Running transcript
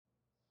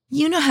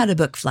You know how to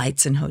book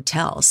flights and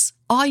hotels.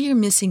 All you're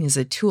missing is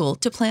a tool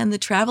to plan the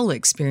travel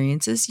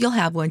experiences you'll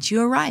have once you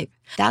arrive.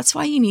 That's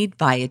why you need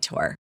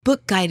Viator.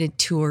 Book guided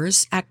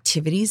tours,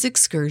 activities,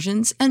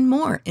 excursions, and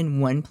more in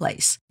one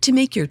place to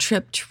make your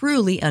trip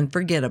truly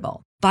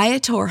unforgettable.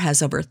 Viator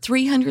has over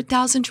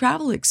 300,000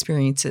 travel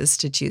experiences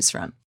to choose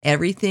from.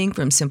 Everything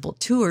from simple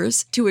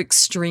tours to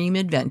extreme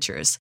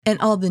adventures and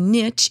all the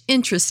niche,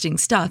 interesting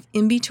stuff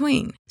in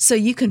between. So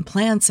you can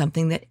plan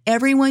something that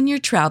everyone you're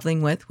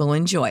traveling with will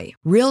enjoy.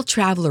 Real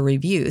traveler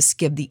reviews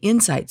give the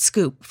inside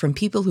scoop from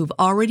people who've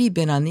already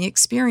been on the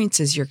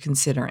experiences you're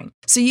considering.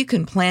 So you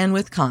can plan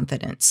with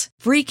confidence.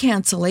 Free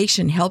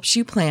cancellation helps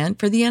you plan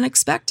for the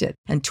unexpected.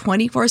 And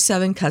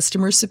 24/7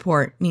 customer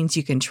support means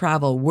you can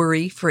travel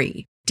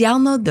worry-free.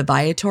 Download the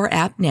Viator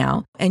app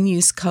now and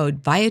use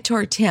code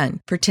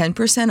Viator10 for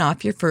 10%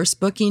 off your first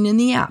booking in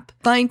the app.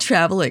 Find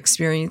travel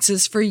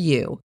experiences for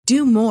you.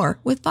 Do more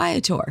with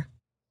Viator.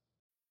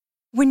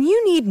 When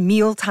you need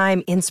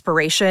mealtime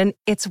inspiration,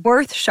 it's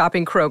worth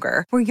shopping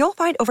Kroger, where you'll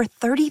find over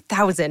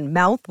 30,000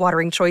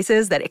 mouth-watering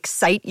choices that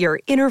excite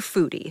your inner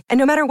foodie. And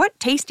no matter what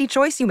tasty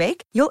choice you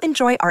make, you'll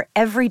enjoy our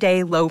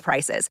everyday low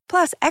prices,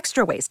 plus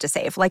extra ways to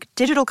save, like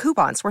digital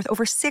coupons worth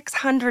over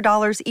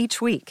 $600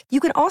 each week. You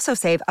can also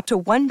save up to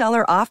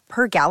 $1 off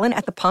per gallon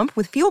at the pump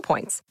with fuel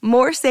points.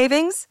 More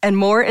savings and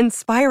more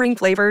inspiring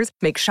flavors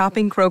make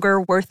shopping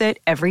Kroger worth it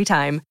every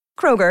time.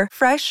 Kroger,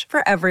 fresh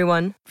for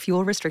everyone.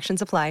 Fuel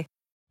restrictions apply.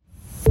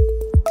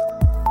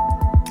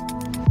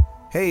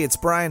 Hey, it's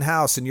Brian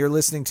House, and you're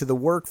listening to the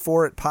Work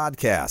For It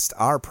podcast.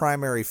 Our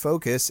primary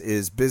focus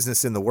is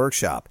business in the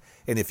workshop.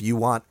 And if you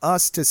want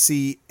us to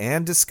see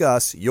and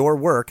discuss your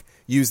work,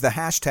 use the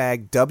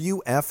hashtag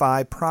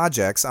WFI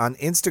Projects on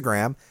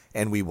Instagram,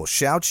 and we will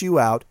shout you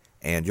out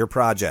and your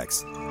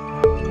projects.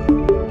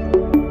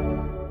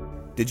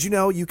 Did you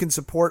know you can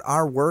support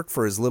our work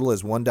for as little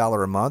as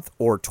 $1 a month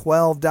or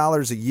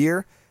 $12 a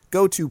year?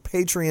 Go to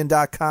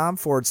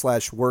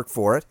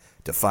patreon.com/workforit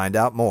to find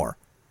out more.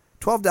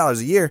 $12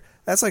 a year,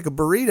 that's like a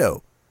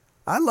burrito.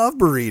 I love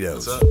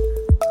burritos.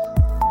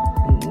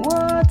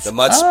 What? The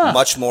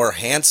much more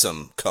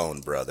handsome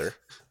Coen brother.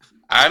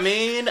 I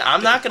mean,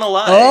 I'm not going to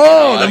lie.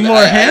 Oh, the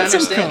more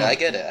handsome Coen. I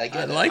get it. I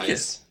like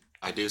it.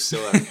 I do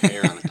still have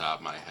hair on the top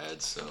of my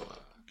head, so...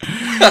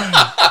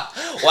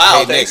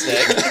 Wow, Hey, thanks,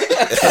 Nick.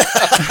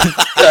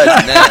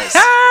 Goodness.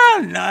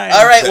 Nice.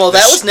 All right, well,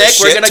 that was The Nick.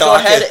 We're shit going to go talk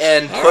ahead is-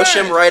 and push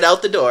him right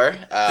out the door.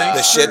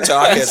 The shit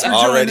talk has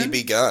already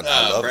begun.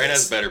 I love Brian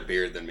has this. better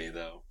beard than me,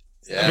 though.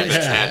 Yeah,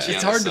 Catchy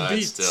It's on hard the to side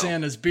beat still.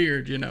 Santa's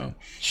beard, you know.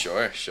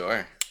 Sure.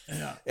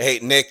 Yeah. Hey,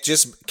 Nick,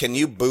 can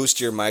you boost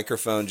your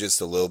microphone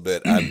just a little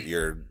bit?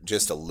 You're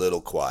just a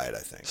little quiet, I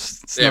think.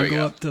 There we Snuggle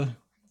go. up to.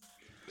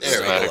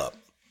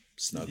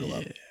 Snuggle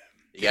up.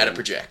 You got to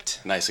project.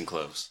 Nice and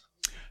close.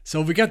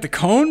 So we got the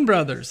Coen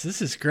brothers.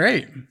 This is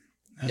great.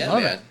 I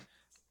love man. it.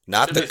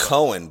 Not the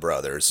Coen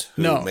brothers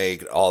who No.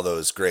 made all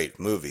those great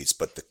movies,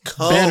 but the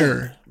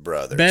Coen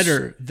brothers.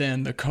 Better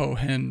than the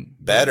Cohen.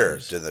 Better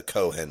to the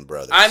Coen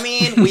brothers. I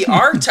mean, we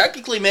are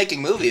technically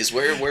making movies.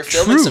 We're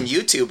filming True. some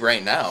YouTube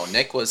right now.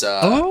 Nick was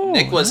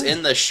nice.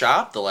 in the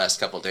shop the last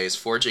couple of days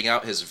forging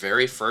out his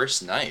very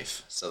first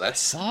knife. So I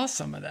saw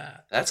some of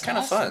that. that's kind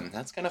of awesome. fun.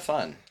 That's kind of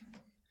fun.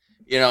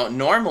 You know,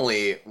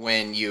 normally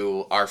when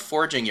you are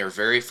forging your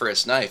very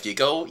first knife, you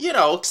go,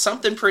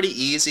 something pretty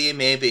easy,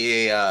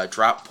 maybe a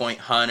drop point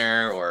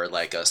hunter or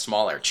like a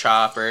smaller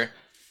chopper.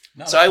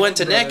 So I went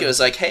to Nick. It was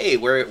like, hey,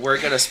 we're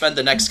going to spend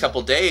the next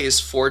couple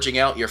days forging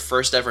out your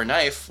first ever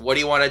knife. What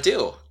do you want to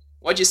do?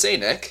 What'd you say,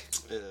 Nick?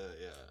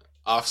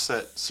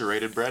 Offset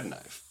serrated bread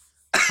knife.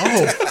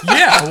 Oh,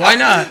 yeah, why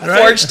not?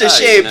 Right? Forged to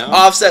shape,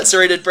 offset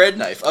serrated bread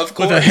knife. Of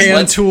course. With a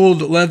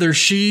hand-tooled leather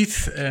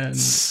sheath and...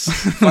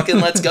 Fucking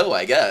let's go,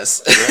 I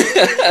guess.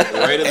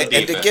 Right in the and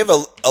deep to end. give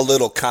a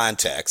little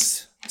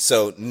context,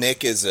 so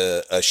Nick is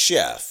a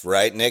chef,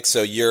 right, Nick?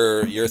 So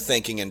you're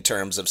thinking in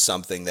terms of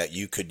something that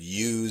you could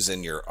use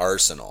in your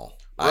arsenal.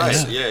 Right,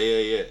 yeah.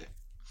 Yeah,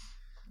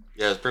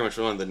 it's pretty much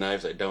one of the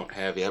knives I don't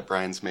have yet.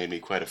 Brian's made me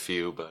quite a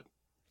few, but...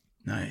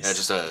 Nice. Yeah,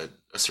 just a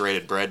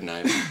serrated bread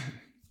knife.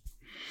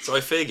 So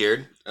I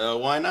figured,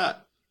 why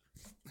not?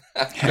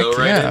 Go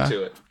right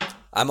into it.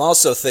 I'm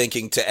also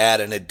thinking to add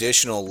an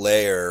additional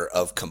layer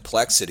of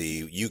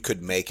complexity, you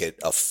could make it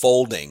a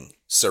folding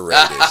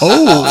serrated.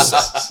 Oh,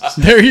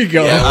 there you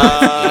go.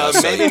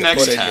 So Maybe you could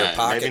next put it in your time.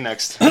 pocket. Maybe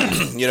next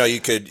time. You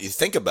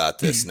think about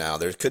this now.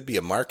 There could be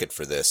a market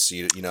for this.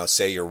 You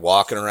say you're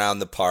walking around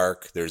the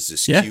park. There's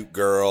this cute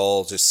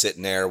girl just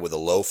sitting there with a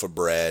loaf of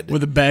bread,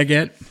 With a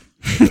baguette.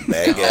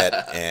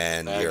 baguette,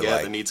 and you're Baguette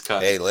like, that needs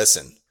cut. "Hey,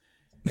 listen."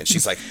 And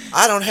she's like,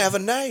 "I don't have a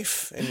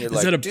knife." And you're Is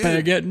like, that a "Dude,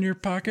 baguette in your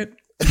pocket?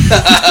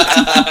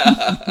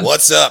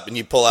 what's up?" And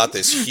you pull out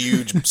this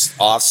huge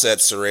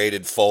offset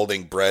serrated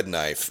folding bread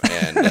knife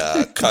and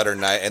cutter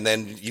knife, and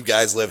then you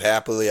guys live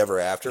happily ever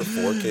after.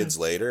 4 kids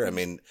later. I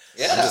mean,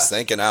 I'm just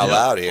thinking out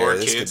loud here. 4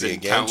 This kids could be a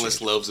and game countless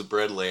changer. loaves of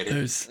bread later.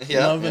 There's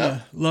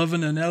Yeah,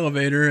 loving an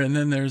elevator, and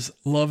then there's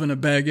loving a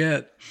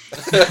baguette.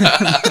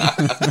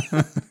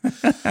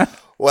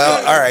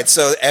 Well, all right.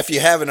 So if you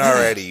haven't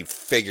already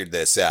figured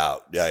this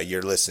out,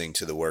 you're listening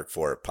to the Work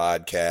For It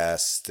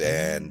podcast,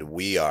 and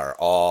we are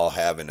all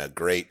having a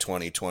great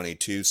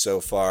 2022 so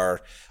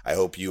far. I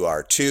hope you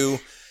are too.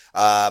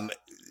 We had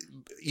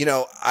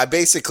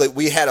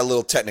a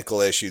little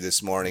technical issue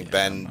this morning.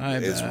 Ben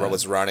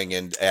was running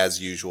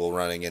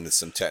into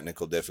some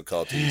technical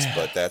difficulties,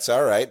 but that's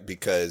all right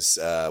because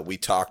we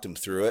talked him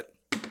through it.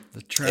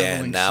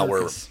 And now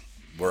we're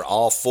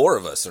all four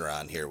of us are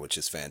on here, which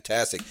is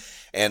fantastic.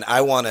 And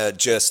I want to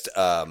just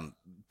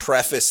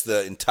preface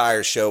the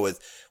entire show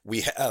with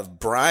we have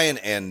Brian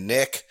and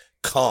Nick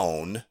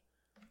Cohn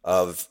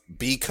of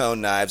B Cohn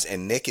Knives,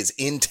 and Nick is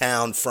in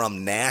town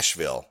from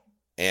Nashville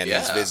and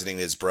he's visiting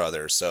his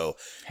brother. So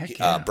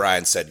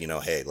Brian said,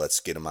 hey,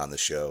 let's get him on the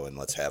show and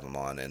let's have him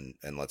on and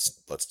let's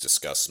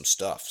discuss some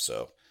stuff.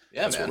 So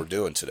that's what we're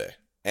doing today.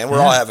 And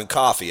we're all having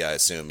coffee, I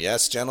assume.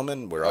 Yes,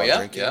 gentlemen? We're all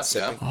drinking,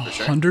 sipping?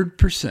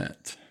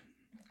 100%.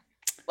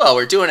 Well,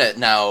 we're doing it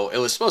now. It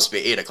was supposed to be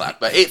 8 o'clock,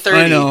 but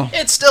 8:30.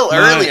 It's still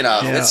early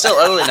enough. Yeah. It's still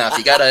early enough.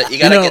 You gotta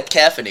get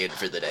caffeinated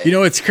for the day. You know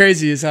what's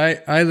crazy is I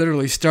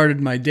literally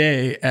started my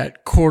day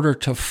at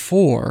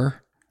 3:45.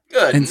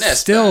 Goodness, and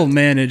still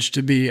managed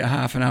to be a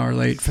half an hour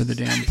late for the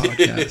damn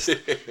podcast.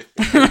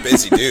 You're a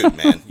busy dude,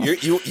 man.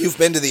 You've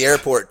been to the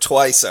airport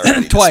twice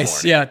already.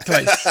 Twice.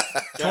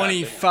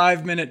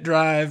 25-minute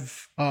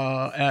drive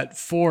at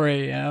 4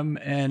 a.m.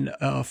 and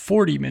a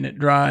 40-minute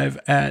drive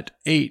at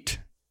 8.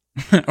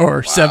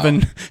 Or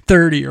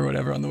 7:30 or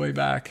whatever on the way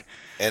back.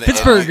 And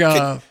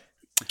Pittsburgh.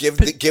 Give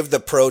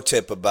the pro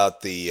tip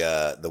about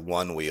the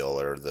one wheel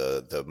or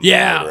the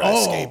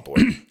motorized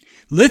skateboard.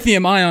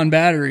 Lithium-ion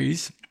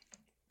batteries.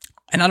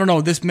 And I don't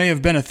know, this may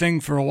have been a thing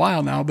for a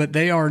while now, but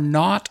they are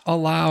not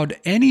allowed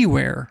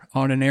anywhere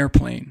on an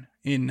airplane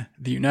in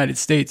the United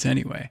States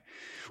anyway.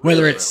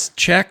 Whether it's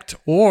checked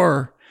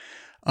or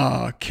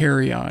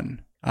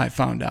carry-on, I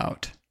found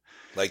out.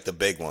 Like the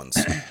big ones.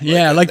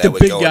 Like the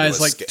big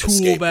guys, like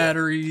tool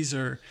batteries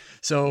or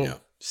so. Yeah.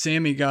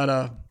 Sammy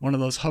got one of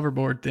those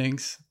hoverboard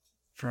things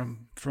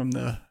from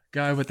the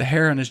guy with the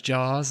hair on his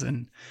jaws,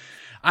 and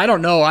I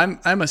don't know.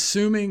 I'm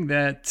assuming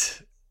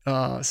that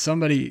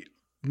somebody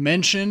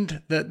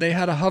mentioned that they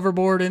had a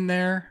hoverboard in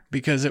there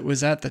because it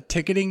was at the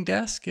ticketing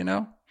desk,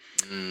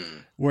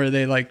 where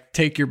they like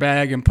take your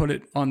bag and put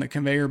it on the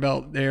conveyor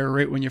belt there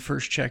right when you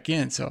first check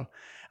in. So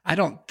I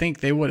don't think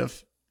they would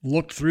have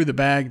looked through the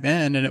bag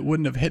then and it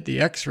wouldn't have hit the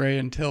x-ray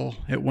until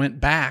it went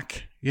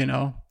back,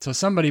 So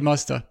somebody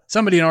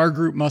in our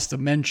group must have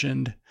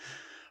mentioned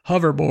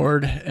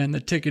hoverboard and the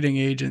ticketing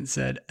agent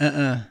said,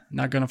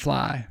 not going to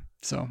fly.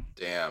 So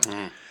damn.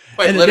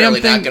 Quite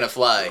literally not going to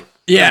fly.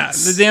 Yeah.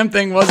 The damn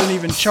thing wasn't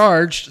even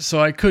charged. So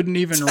I couldn't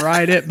even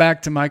ride it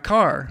back to my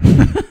car.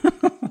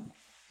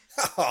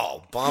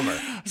 Oh, bummer.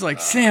 I was like,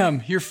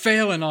 Sam, you're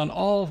failing on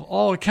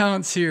all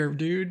accounts here,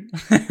 dude.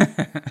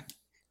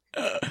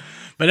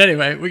 But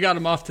anyway, we got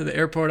him off to the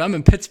airport. I'm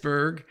in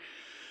Pittsburgh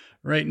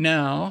right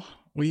now.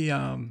 We,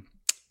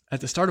 at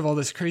the start of all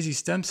this crazy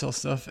stem cell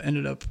stuff,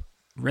 ended up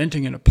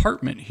renting an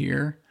apartment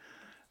here.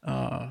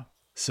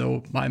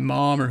 So my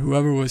mom or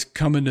whoever was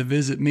coming to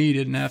visit me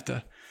didn't have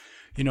to,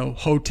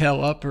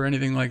 hotel up or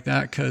anything like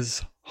that,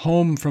 because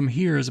home from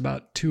here is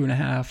about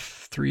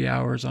 2.5, 3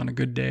 hours on a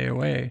good day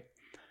away.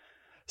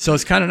 So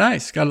it's kind of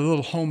nice. Got a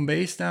little home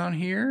base down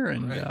here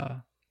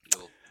and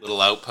little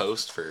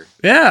outpost for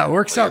it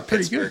works out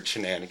pretty good.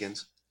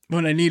 Shenanigans.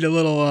 When I need a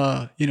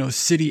little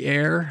city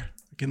air,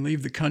 I can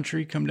leave the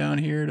country, come down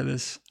here to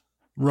this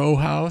row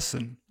house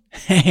and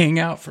hang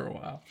out for a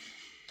while.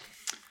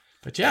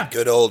 But yeah,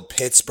 good old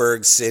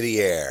Pittsburgh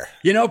city air.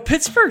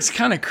 Pittsburgh's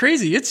kind of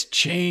crazy. It's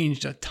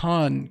changed a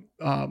ton.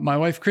 My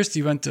wife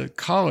Christy went to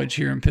college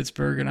here in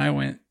Pittsburgh, and I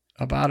went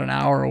about an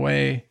hour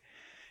away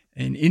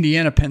in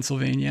Indiana,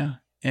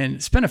 Pennsylvania,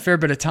 and spent a fair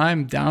bit of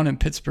time down in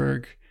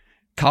Pittsburgh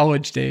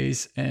college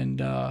days, and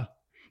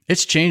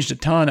it's changed a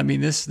ton. I mean,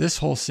 this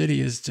whole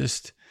city is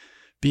just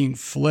being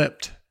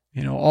flipped.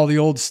 All the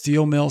old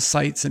steel mill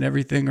sites and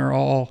everything are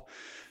all,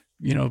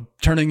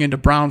 turning into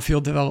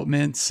brownfield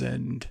developments.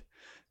 And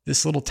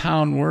this little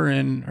town we're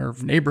in, or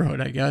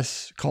neighborhood, I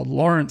guess, called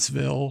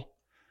Lawrenceville.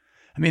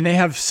 I mean, they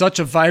have such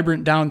a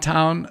vibrant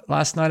downtown.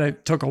 Last night I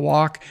took a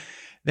walk.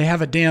 They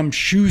have a damn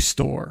shoe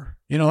store,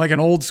 like an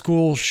old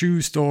school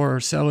shoe store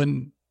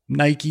selling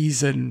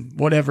Nikes and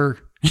whatever,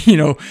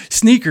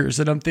 sneakers.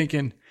 And I'm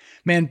thinking,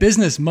 man,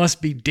 business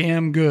must be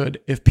damn good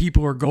if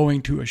people are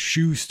going to a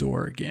shoe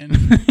store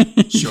again.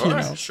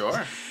 Sure.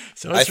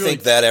 So I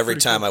think that every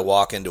time I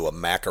walk into a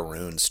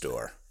macaroon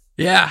store.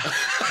 Yeah,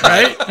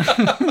 right?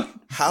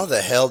 How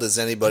the hell does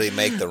anybody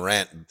make the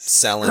rent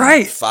selling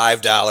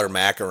 $5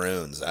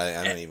 macaroons?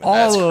 I don't even.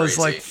 All those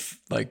like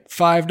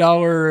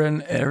 $5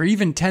 and or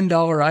even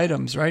 $10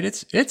 items, right?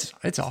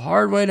 It's a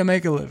hard way to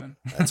make a living.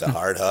 That's a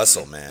hard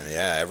hustle, man.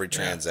 Yeah, every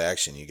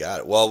transaction you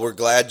got it. Well, we're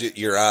glad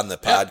you're on the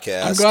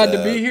podcast. I'm glad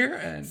to be here.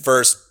 And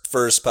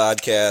first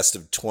podcast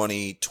of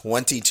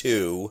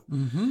 2022,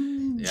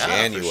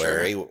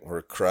 January. Sure.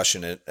 We're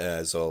crushing it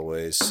as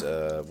always.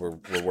 We're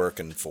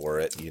working for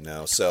it,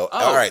 So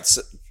all right.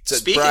 So So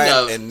Speaking Brian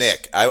of and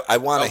Nick, I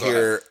want to go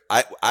hear.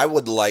 I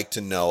would like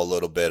to know a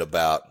little bit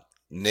about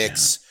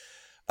Nick's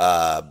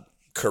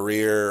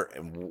career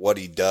and what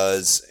he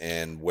does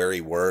and where he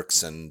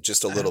works, and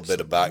just a little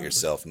bit about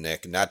yourself,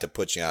 Nick. Not to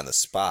put you on the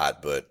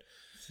spot, but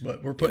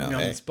we're putting you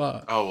on the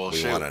spot. Oh well, we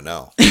shoot. want to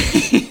know.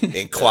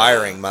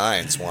 Inquiring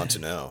minds want to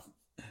know.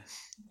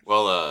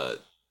 Well,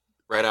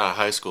 right out of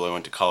high school, I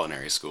went to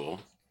culinary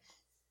school.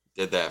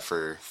 Did that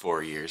for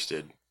 4 years.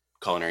 Did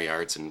culinary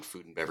arts and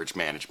food and beverage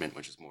management,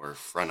 which is more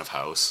front of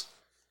house.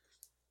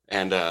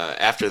 And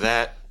after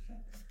that,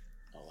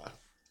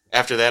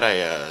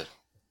 I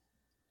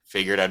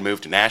figured I'd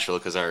move to Nashville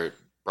because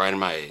Brian and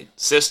my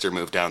sister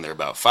moved down there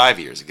about 5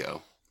 years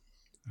ago.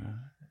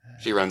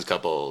 She runs a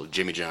couple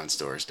Jimmy John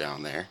stores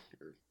down there.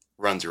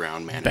 Runs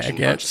around managing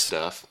a bunch of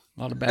stuff.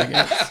 A lot of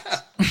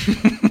baguettes.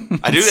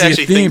 I do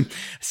actually think.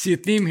 See a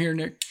theme here,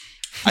 Nick.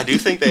 I do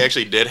think they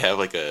actually did have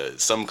like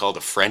something called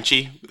a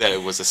Frenchie, that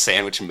it was a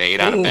sandwich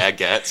made on a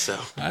baguette. So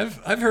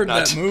I've heard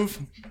that move.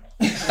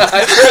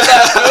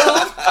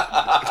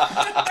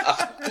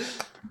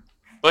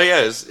 Well,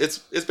 yeah,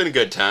 it's been a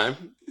good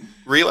time.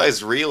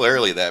 Realized real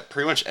early that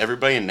pretty much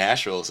everybody in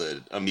Nashville is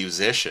a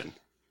musician.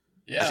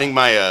 Yeah. I think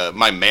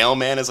my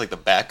mailman is like the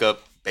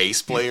backup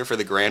bass player for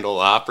the Grand Ole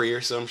Opry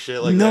or some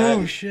shit like that.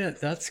 No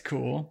shit, that's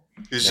cool.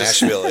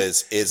 Nashville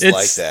is it's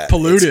like that.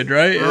 Polluted,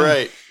 right?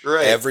 Yeah.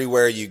 Right.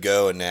 Everywhere you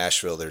go in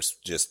Nashville, there's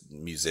just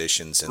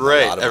musicians, and a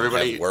lot of them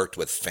have worked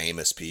with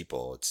famous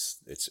people.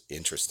 It's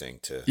interesting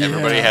to.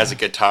 Everybody has a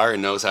guitar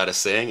and knows how to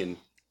sing, and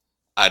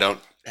I don't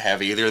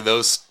have either of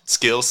those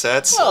skill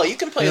sets. Well, you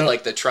can play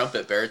like the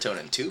trumpet, baritone,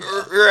 and tuba.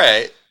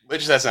 Right,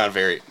 which that's not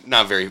very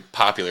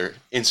popular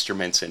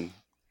instruments in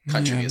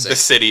country music. The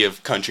city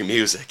of country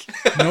music.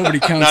 Nobody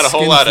counts. Not a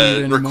whole lot of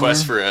anymore.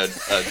 requests for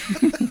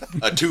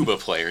a tuba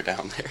player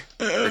down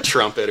there, or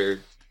trumpet, or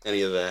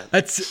any of that.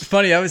 That's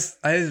funny. I was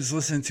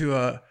listening to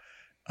a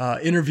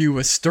interview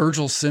with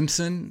Sturgill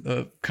Simpson,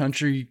 the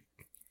country.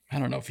 I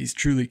don't know if he's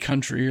truly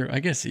country, or I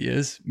guess he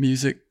is,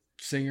 music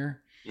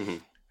singer. Mm-hmm.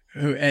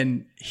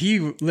 And he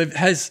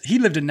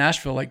lived in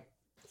Nashville like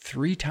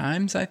 3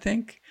 times, I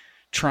think,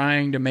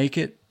 trying to make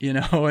it,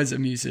 as a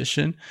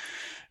musician.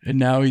 And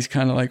now he's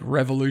kind of like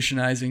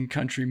revolutionizing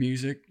country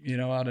music,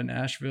 out in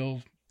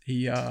Nashville.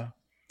 He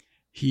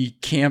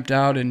camped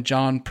out in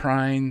John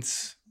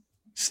Prine's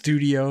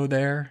studio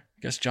there.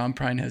 I guess John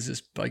Prine has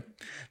this like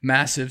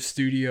massive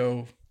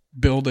studio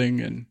building,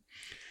 and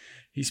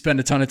he spent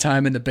a ton of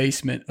time in the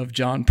basement of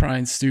John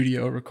Prine's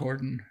studio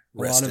recording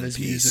a lot of his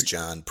music.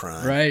 John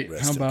Prine. Right.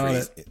 Rest How about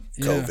it?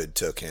 COVID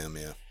took him,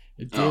 yeah.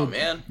 It did. Oh,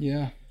 man.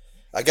 Yeah.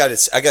 I got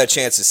a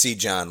chance to see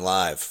John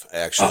live,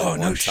 actually,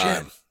 one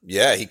time. Shit.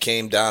 Yeah, he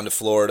came down to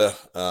Florida.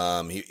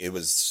 It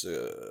must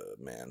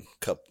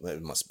have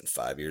been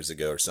 5 years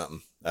ago or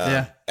something.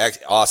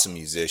 Awesome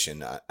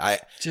musician.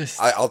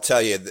 I'll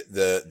tell you,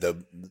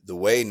 the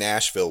way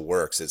Nashville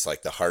works, it's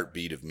like the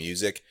heartbeat of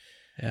music.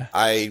 Yeah.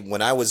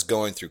 When I was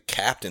going through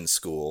captain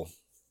school,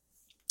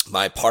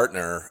 my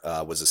partner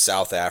was a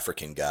South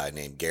African guy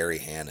named Gary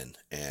Hannon,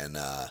 and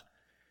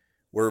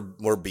we're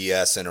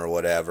BSing or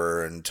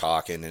whatever and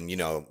talking, and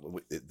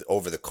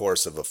over the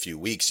course of a few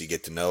weeks you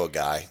get to know a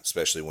guy,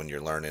 especially when you're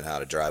learning how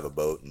to drive a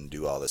boat and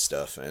do all this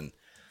stuff. And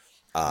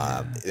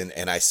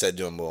and I said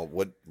to him, well,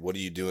 what are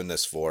you doing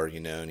this for?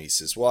 And he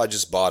says, well, I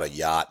just bought a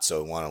yacht,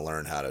 so I want to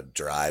learn how to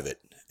drive it.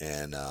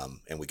 And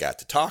we got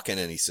to talking,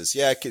 and he says,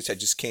 yeah, I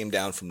just came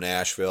down from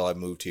Nashville. I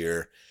moved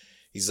here.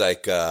 He's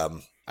like,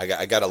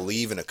 I got to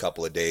leave in a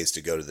couple of days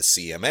to go to the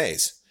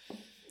CMAs.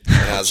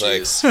 And I was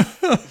like,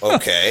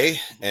 okay.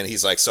 And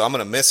he's like, so I'm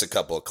going to miss a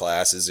couple of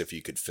classes if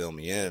you could fill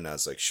me in. And I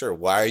was like, sure.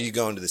 Why are you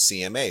going to the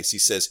CMAs? He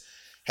says,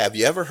 have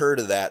you ever heard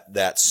of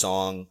that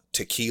song,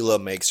 Tequila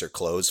Makes Her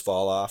Clothes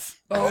Fall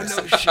Off? Oh,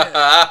 no shit.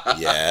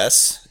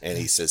 Yes. And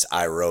he says,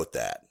 I wrote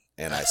that.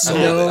 And I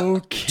sold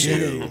it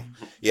kidding.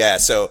 Yeah.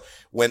 So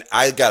when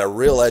I got a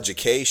real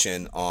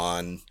education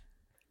on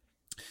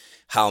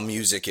how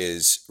music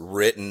is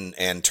written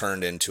and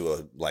turned into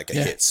a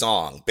hit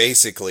song.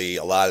 Basically,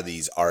 a lot of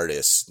these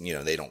artists,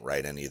 they don't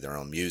write any of their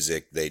own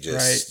music. They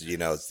just,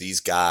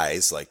 these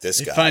guys like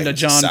this guy. Find a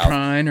John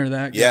Prine or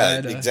that guy. Yeah,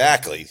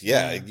 exactly.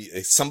 Yeah.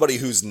 Somebody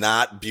who's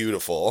not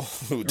beautiful,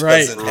 who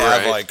doesn't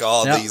have like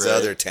all these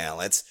other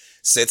talents,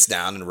 sits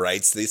down and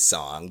writes this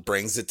song,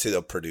 brings it to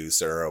the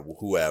producer or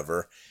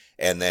whoever.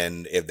 And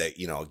then if they,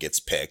 it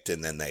gets picked,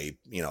 and then they,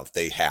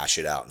 they hash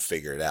it out and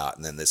figure it out.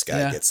 And then this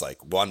guy gets like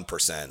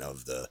 1%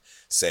 of the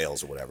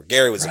sales or whatever.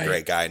 Gary was a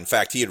great guy. In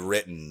fact, he had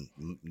written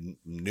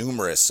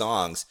numerous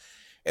songs.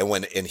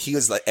 And he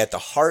was like at the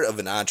heart of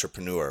an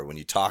entrepreneur. When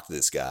you talk to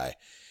this guy,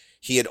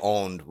 he had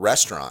owned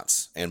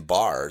restaurants and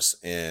bars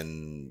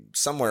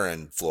somewhere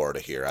in Florida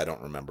here. I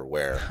don't remember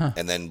where. Huh.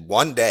 And then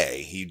one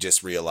day he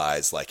just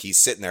realized, like, he's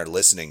sitting there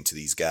listening to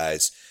these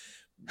guys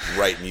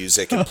write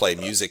music and play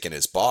music in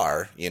his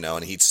bar,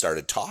 and he'd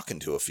started talking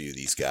to a few of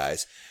these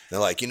guys. And they're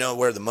like,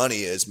 where the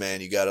money is,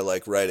 man, you got to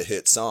like write a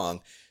hit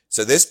song.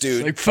 So this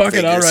dude like, fuck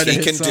it, I'll write a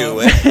hit can song. do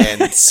it,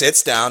 and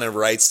sits down and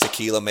writes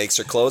Tequila Makes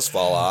Her Clothes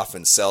Fall Off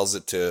and sells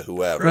it to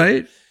whoever.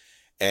 Right.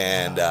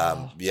 And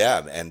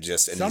and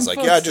he's like,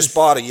 I just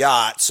bought a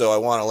yacht, so I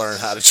want to learn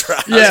how to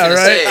drive. Yeah,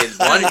 right.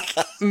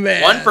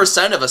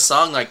 1% of a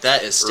song like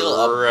that is still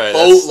a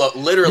boatload,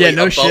 literally a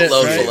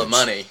boatload full of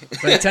money.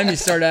 By the time you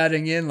start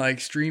adding in like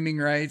streaming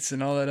rights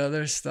and all that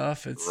other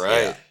stuff, it's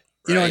right.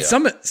 You know, and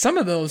some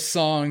of those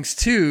songs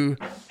too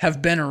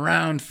have been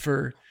around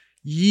for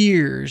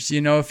years. You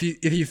know, if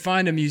you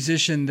find a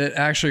musician that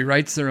actually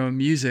writes their own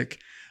music,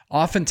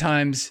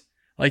 oftentimes,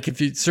 like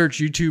if you search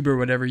YouTube or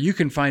whatever, you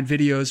can find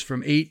videos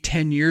from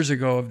 8-10 years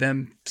ago of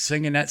them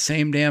singing that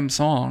same damn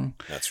song.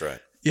 That's right.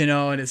 You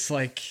know, and it's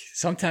like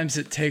sometimes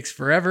it takes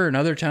forever, and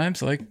other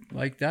times,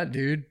 like that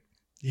dude,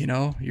 you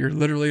know, you're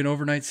literally an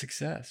overnight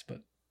success.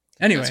 But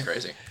anyway, that's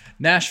crazy.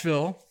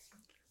 Nashville.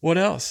 What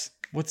else?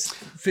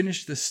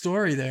 Finish the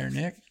story there,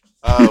 Nick.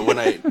 When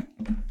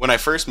I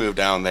first moved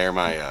down there,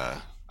 I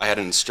had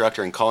an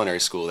instructor in culinary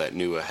school that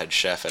knew a head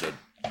chef at a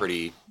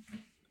pretty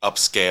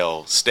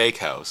upscale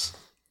steakhouse.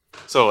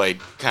 So I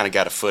kind of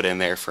got a foot in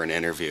there for an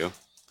interview.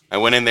 I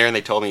went in there and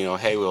they told me,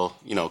 hey, we'll,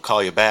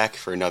 call you back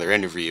for another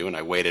interview. And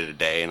I waited a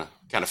day and I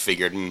kind of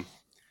figured,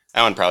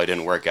 that one probably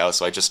didn't work out.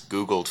 So I just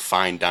Googled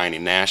fine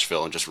dining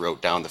Nashville and just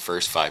wrote down the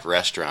first 5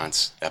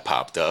 restaurants that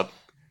popped up,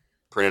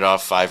 printed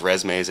off 5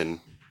 resumes. And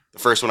the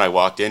first one I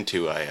walked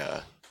into,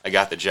 I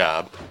got the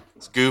job.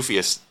 It's the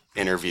goofiest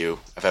interview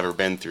I've ever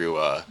been through.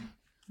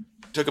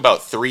 Took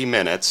about 3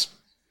 minutes.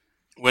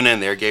 Went in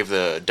there, gave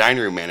the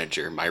dining room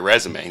manager my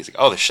resume. He's like,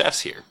 oh, the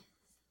chef's here.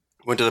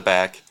 Went to the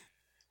back,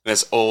 and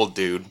this old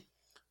dude, I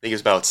think he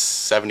was about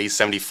 70,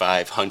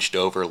 75, hunched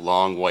over,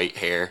 long white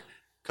hair,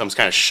 comes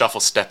kind of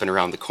shuffle stepping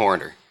around the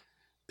corner.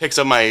 Picks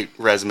up my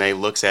resume,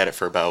 looks at it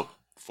for about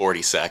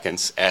 40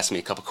 seconds, asked me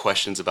a couple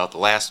questions about the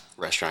last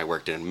restaurant I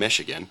worked in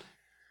Michigan.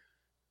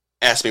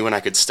 Asked me when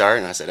I could start,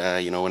 and I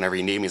said, whenever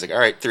you need me. He's like, all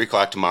right, 3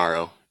 o'clock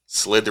tomorrow.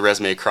 Slid the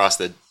resume across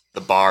the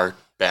bar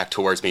back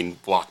towards me and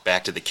walked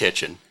back to the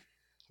kitchen.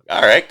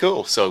 All right,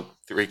 cool. So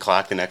 3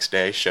 o'clock the next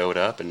day, showed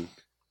up and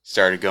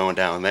started going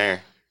down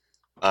there.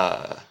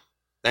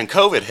 Then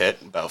COVID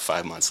hit about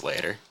 5 months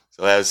later.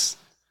 So that was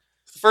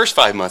the first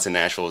 5 months in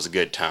Nashville was a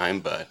good time,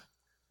 but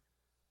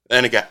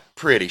then it got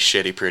pretty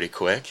shitty pretty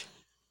quick.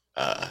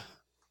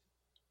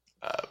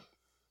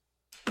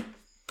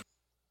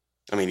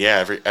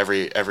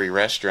 Every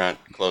restaurant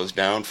closed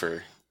down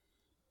for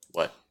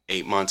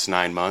 8 months,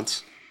 9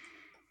 months.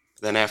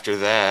 Then after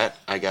that,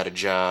 I got a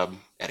job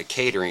at a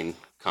catering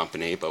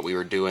company, but we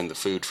were doing the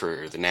food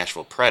for the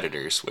Nashville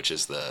Predators, which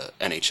is the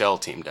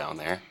NHL team down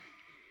there.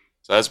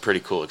 So that was a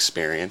pretty cool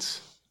experience.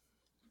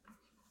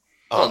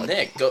 Well,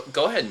 Nick,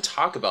 go ahead and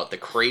talk about the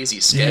crazy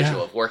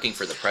schedule of working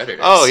for the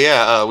Predators. Oh,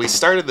 yeah. We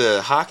started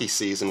the hockey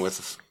season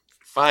with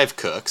 5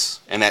 cooks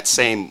and that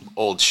same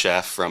old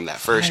chef from that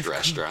first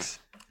restaurant. Cooks.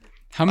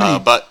 How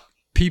many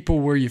people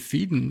were you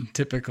feeding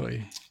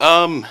typically?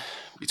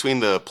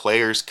 Between the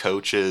players,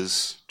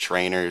 coaches,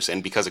 trainers,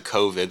 and because of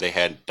COVID, they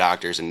had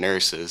doctors and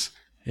nurses.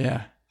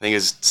 Yeah. I think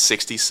it's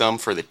 60-some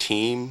for the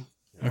team.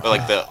 Okay. But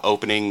like the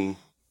opening.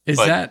 Is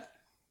that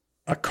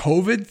a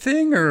COVID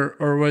thing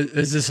or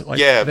is this like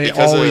they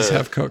always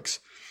have cooks?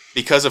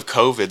 Because of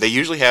COVID, they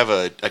usually have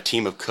a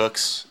team of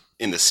cooks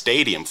in the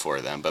stadium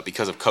for them. But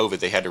because of COVID,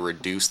 they had to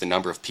reduce the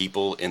number of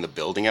people in the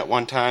building at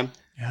one time.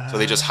 So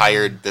they just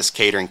hired this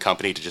catering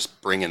company to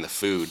just bring in the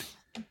food.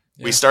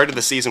 Yeah. We started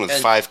the season with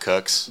 5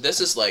 cooks. This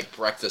is like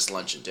breakfast,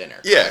 lunch, and dinner.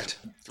 Yeah, correct?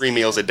 3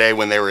 meals a day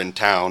when they were in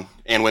town.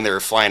 And when they were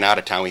flying out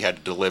of town, we had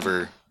to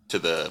deliver to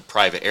the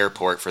private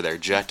airport for their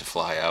jet to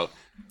fly out.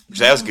 Which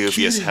that was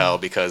goofy as hell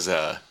because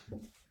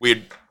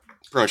we'd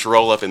pretty much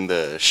roll up in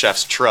the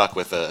chef's truck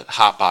with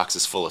hot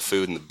boxes full of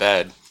food in the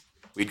bed.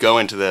 We'd go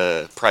into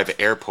the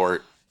private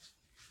airport,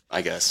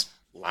 I guess,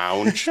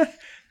 lounge.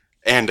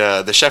 And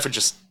the chef would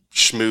just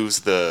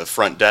schmooze the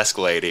front desk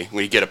lady.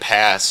 We'd get a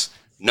pass.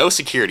 No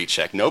security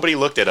check. Nobody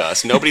looked at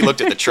us. Nobody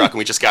looked at the truck, and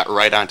we just got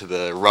right onto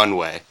the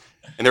runway.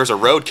 And there was a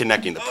road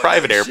connecting the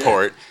private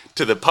airport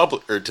to the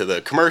public or to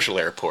the commercial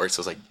airport. So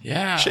I was like,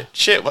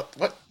 shit,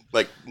 what?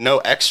 Like no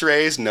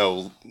X-rays,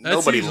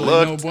 nobody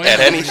looked at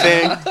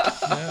anything.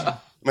 Yeah.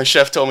 My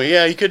chef told me,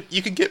 you could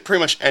get pretty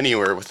much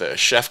anywhere with a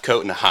chef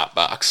coat and a hot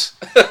box.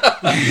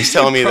 He's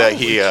telling me that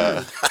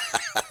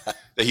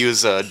he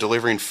was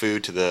delivering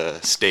food to the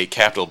state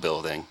capitol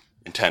building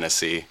in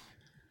Tennessee.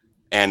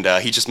 And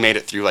he just made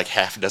it through like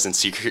half a dozen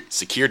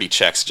security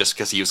checks just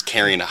because he was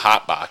carrying a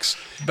hot box.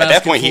 At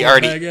that point, he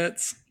already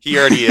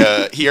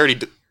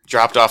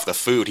dropped off the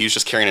food. He was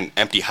just carrying an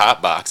empty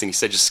hot box, and he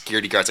said, "Just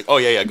security guards like, oh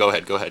yeah, go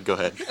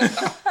ahead."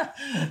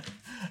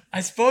 I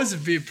suppose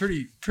it'd be a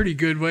pretty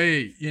good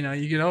way. You know,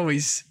 you could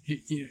always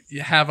you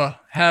have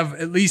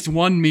at least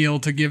one meal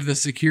to give the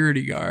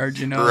security guard.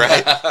 You know,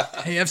 right?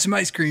 Hey, have some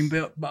ice cream,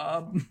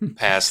 Bob.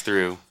 Pass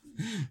through.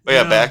 But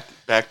yeah,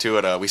 back to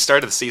it. We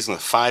started the season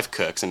with 5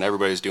 cooks, and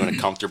everybody was doing a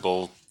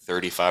comfortable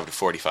 35 to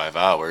 45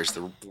 hours.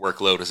 The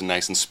workload was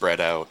nice and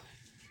spread out.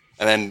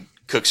 And then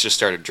cooks just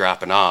started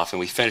dropping off, and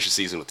we finished the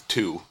season with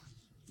 2,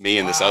 me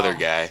and this other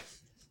guy.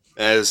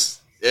 And it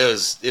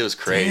was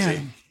crazy.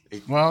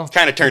 Damn. Well,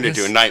 kind of turned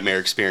into a nightmare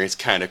experience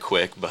kind of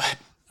quick, but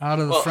Out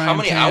of the frying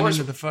pan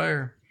into the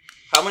fire.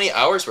 How many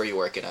hours were you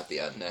working at the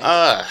end, Nick?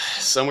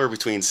 Somewhere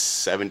between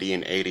 70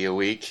 and 80 a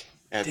week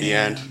at the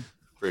end.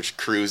 We're just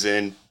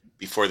cruising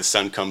before the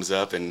sun comes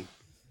up and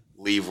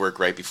leave work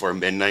right before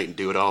midnight and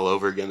do it all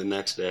over again the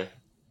next day.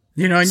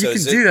 You know, and so you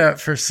can do that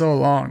for so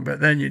long, but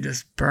then you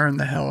just burn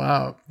the hell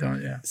out,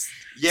 don't you?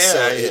 Yeah,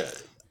 so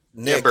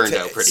Nick, burned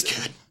out pretty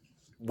good.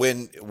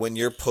 When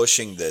you're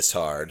pushing this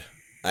hard,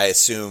 I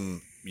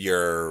assume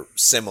you're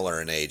similar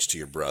in age to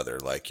your brother,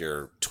 like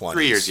you're 20s.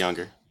 3 years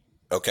younger.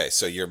 Okay,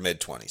 so you're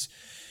mid-20s.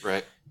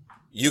 Right.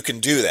 You can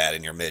do that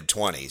in your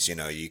mid-20s, you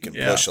know, you can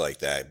push like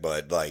that,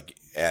 but like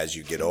as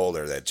you get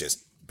older, that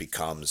just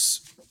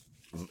becomes,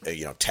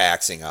 you know,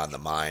 taxing on the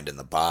mind and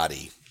the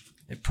body.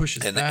 It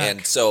pushes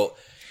back.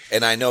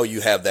 And I know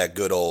you have that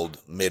good old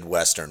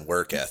Midwestern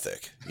work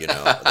ethic, you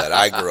know, that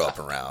I grew up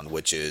around,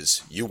 which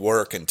is you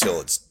work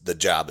until the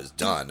job is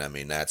done. I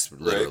mean, that's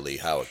literally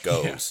how it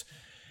goes. Yeah.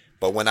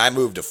 But when I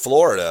moved to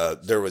Florida,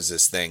 there was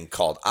this thing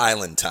called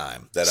island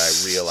time that I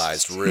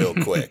realized real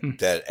quick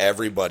that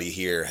everybody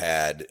here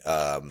had,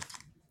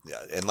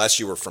 unless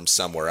you were from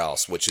somewhere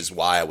else, which is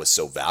why I was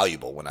so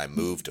valuable when I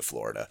moved to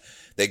Florida.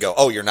 They go,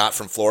 oh, you're not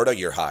from Florida?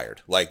 You're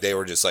hired. Like they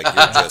were just like,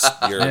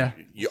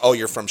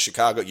 you're from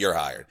Chicago? You're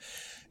hired.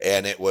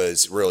 And it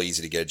was real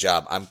easy to get a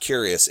job. I'm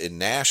curious, in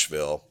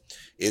Nashville,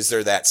 is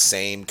there that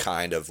same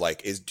kind of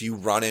like, do you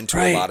run into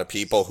a lot of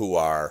people who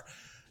are,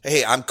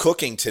 hey, I'm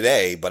cooking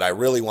today, but I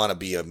really want to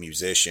be a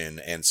musician,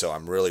 and so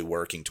I'm really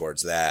working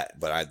towards that,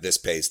 but this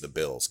pays the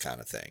bills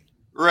kind of thing?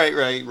 Right.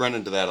 Run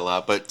into that a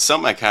lot. But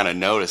something I kind of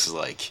notice is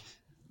like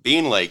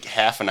being like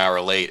half an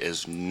hour late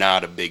is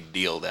not a big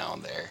deal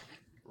down there.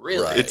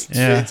 Really?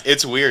 Right.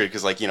 It's weird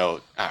because, like, you know,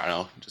 I don't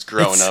know, just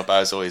growing up, I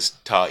was always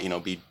taught, you know,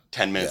 be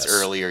 10 minutes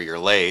early or you're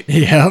late.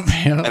 Yep.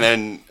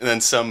 And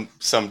then some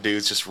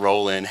dudes just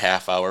roll in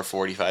half hour,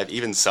 45.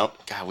 Even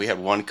we had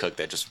one cook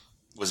that just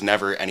was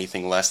never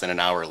anything less than an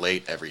hour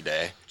late every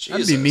day.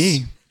 Jesus. That'd be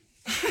me.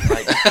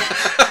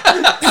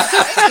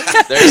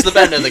 There's the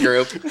Ben in the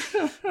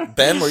group.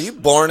 Ben, were you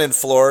born in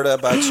Florida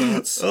by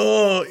chance?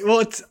 Oh,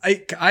 well,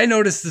 I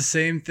noticed the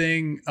same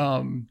thing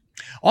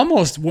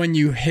almost when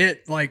you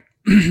hit like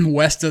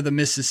west of the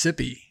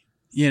Mississippi,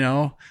 you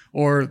know,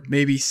 or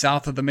maybe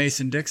south of the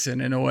Mason-Dixon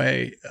in a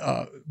way.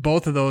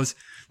 Both of those,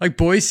 like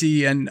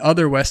Boise and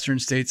other western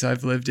states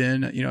I've lived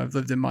in, you know, I've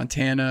lived in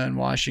Montana and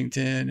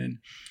Washington and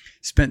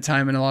spent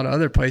time in a lot of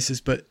other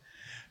places. But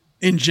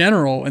in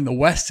general, in the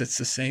West, it's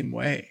the same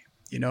way.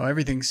 You know,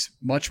 everything's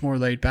much more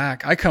laid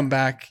back. I come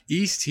back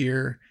east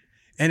here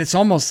and it's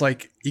almost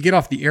like you get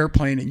off the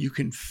airplane and you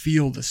can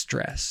feel the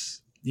stress.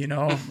 You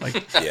know,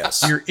 like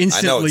yes, you're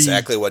instantly. I know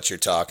exactly what you're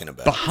talking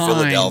about. Behind.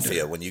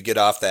 Philadelphia, when you get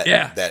off that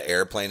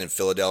airplane in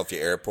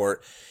Philadelphia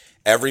Airport,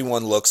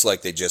 everyone looks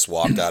like they just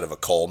walked out of a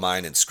coal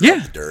mine and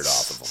scrubbed the dirt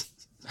off of them.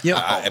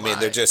 Yeah, I mean,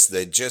 they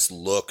just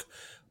look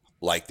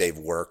like they've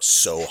worked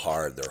so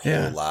hard their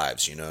whole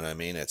lives. You know what I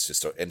mean? It's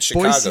just, and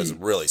Chicago's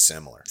really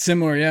similar.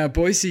 Similar, yeah.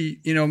 Boise,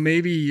 you know,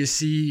 maybe you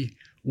see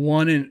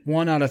one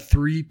out of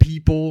three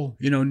people,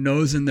 you know,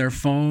 nosing their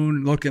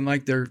phone, looking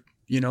like they're,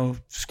 you know,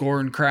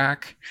 scoring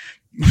crack.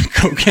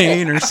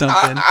 Cocaine or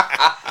something,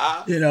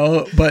 you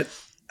know, but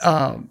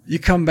you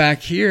come back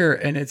here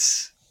and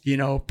it's, you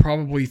know,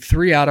 probably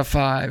 3 out of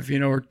 5, you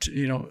know, or,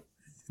 you know,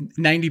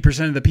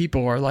 90% of the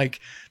people are like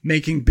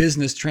making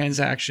business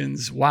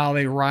transactions while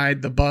they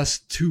ride the bus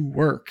to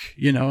work.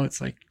 You know,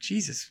 it's like,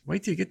 Jesus,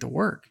 wait till you get to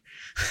work.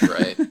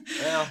 Right.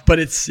 Yeah. But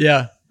it's,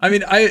 I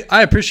mean,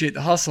 I appreciate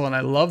the hustle and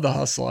I love the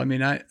hustle. I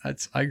mean,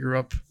 I grew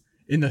up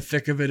in the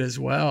thick of it as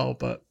well,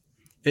 but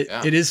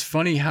it is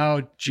funny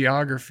how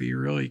geography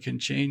really can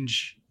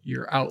change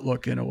your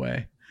outlook in a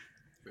way.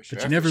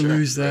 But you never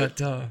lose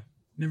that,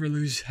 never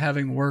lose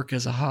having work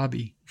as a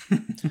hobby.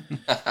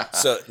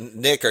 So,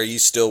 Nick, are you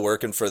still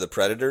working for the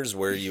Predators?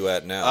 Where are you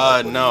at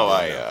now? No,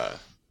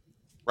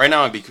 right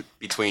now I'm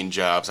between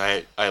jobs.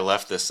 I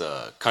left this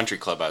country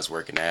club I was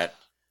working at.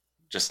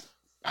 Just,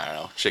 I don't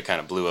know, shit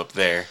kind of blew up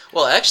there.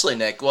 Well, actually,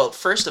 Nick,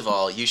 first of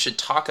all, you should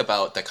talk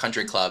about the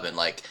country club and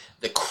like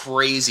the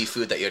crazy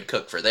food that you had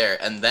cooked for there,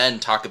 and then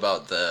talk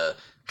about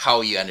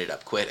how you ended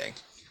up quitting.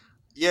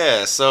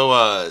 Yeah,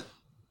 so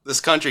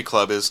this country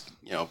club is,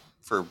 you know,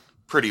 for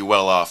pretty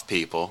well-off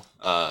people.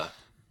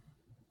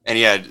 And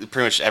yeah,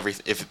 pretty much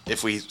everything.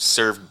 If we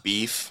served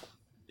beef,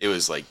 it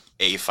was like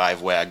A5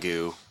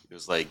 Wagyu. It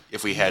was like,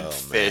 if we had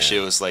fish,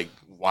 it was like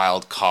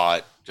wild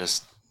caught,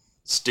 just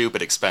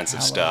stupid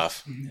expensive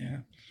stuff. Yeah.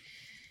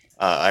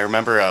 I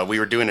remember we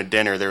were doing a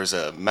dinner. There was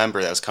a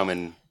member that was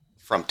coming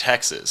from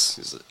Texas.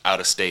 He was an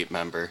out-of-state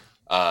member.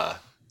 And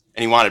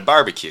he wanted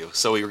barbecue.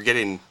 So we were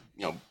getting,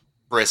 you know,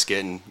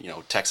 brisket and, you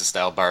know,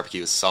 Texas-style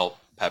barbecue, salt,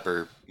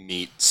 pepper,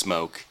 meat,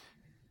 smoke.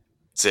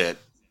 That's it.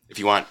 If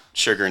you want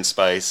sugar and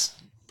spice,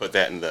 put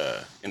that in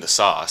the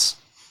sauce.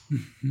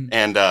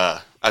 And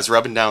I was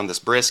rubbing down this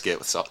brisket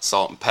with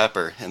salt and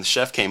pepper, and the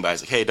chef came by.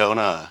 He's like, "Hey, don't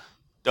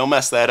don't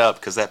mess that up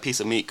because that piece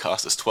of meat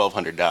cost us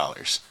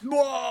 $1,200.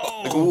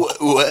 Whoa!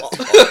 What?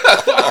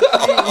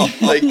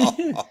 Like,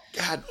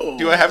 God,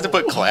 do I have to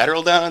put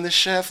collateral down on this,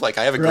 chef? Like,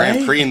 I have a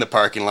Grand Prix in the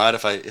parking lot.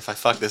 If I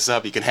fuck this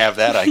up, you can have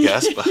that, I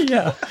guess. But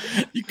yeah,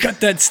 you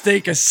cut that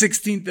steak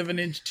 1/16 of an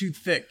inch too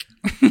thick.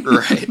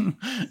 Right. And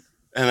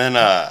then,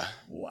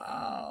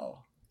 wow.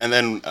 And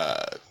then,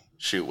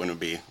 shoot, when it would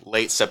be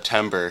late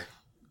September,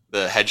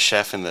 the head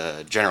chef and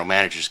the general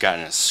manager just got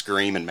in a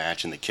screaming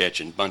match in the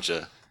kitchen. Bunch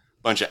of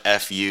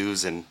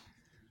FUs and,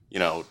 you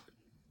know,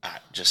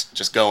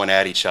 just going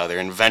at each other.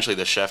 And eventually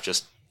the chef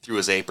just threw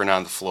his apron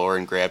on the floor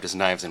and grabbed his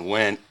knives and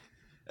went.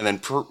 And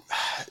then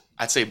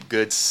I'd say a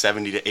good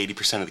 70 to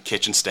 80% of the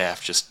kitchen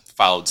staff just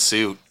followed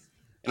suit.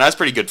 And I was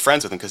pretty good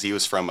friends with him because he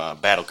was from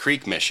Battle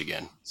Creek,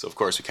 Michigan. So, of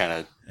course, we kind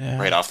of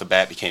right off the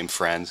bat became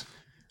friends.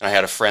 And I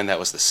had a friend that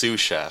was the sous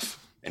chef,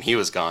 and he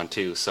was gone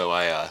too. So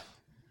I don't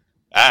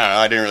know,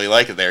 I didn't really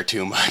like it there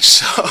too much.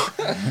 So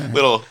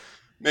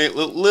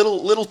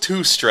little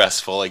too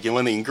stressful. Like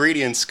when the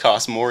ingredients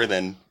cost more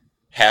than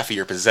half of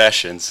your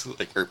possessions,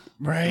 like or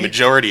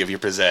majority of your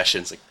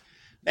possessions, like,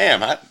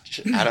 damn, I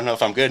don't know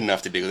if I'm good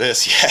enough to do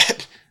this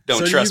yet.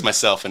 Don't trust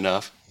myself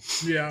enough.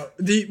 Yeah.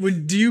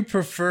 Do you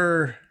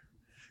prefer?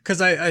 Because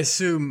I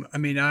assume, I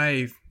mean,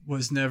 I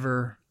was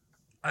never.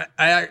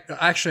 I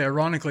actually,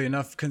 ironically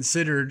enough,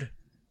 considered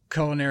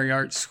culinary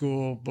arts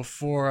school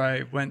before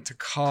I went to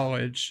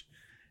college,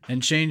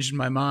 and changed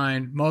my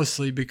mind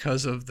mostly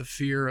because of the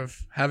fear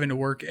of having to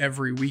work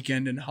every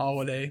weekend and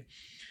holiday.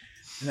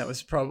 And that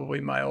was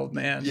probably my old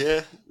man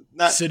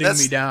sitting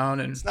me down.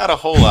 And it's not a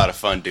whole lot of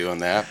fun doing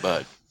that,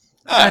 but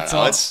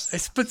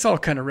it's all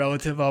kind of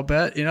relative, I'll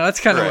bet. You know,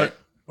 that's kind of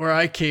where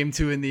I came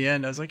to in the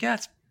end. I was like, yeah,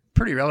 it's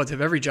pretty relative.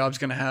 Every job's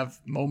going to have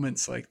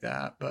moments like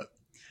that. But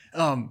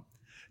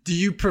do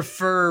you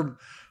prefer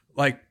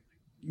like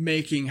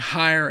making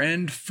higher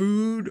end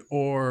food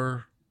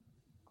or,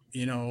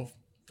 you know,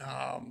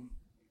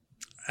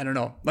 I don't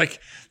know, like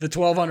the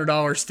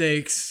 $1,200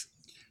 steaks?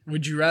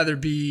 Would you rather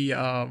be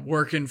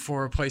working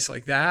for a place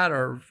like that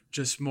or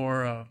just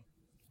more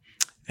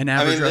an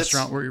average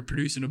restaurant where you're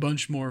producing a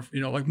bunch more,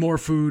 you know, like more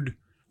food,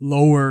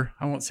 lower,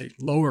 I won't say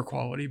lower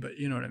quality, but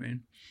you know what I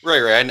mean?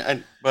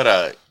 Right.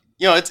 But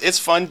you know, it's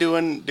fun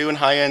doing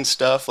high end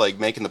stuff, like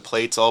making the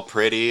plates all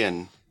pretty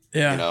and,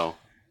 you know,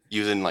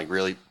 using like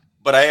really,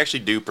 but I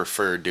actually do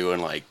prefer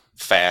doing like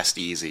fast,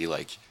 easy,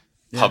 like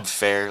pub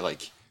fare.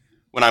 Like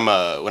when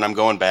I'm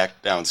going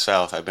back down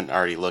south, I've been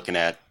already looking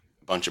at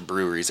a bunch of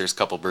breweries. There's a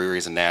couple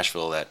breweries in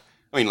Nashville that,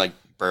 I mean, like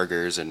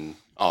burgers and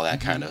all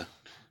that kind of,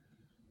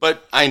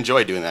 but I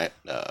enjoy doing that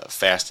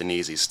fast and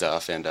easy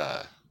stuff. And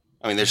I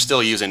mean, they're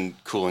still using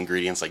cool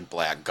ingredients like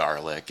black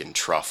garlic and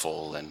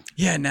truffle and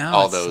now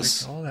all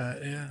those, like all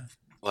that,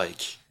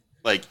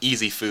 like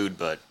easy food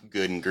but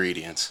good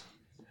ingredients.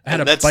 I had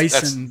a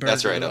bison burger.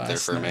 That's right up there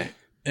for me.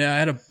 Yeah, I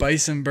had a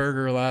bison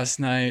burger last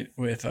night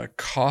with a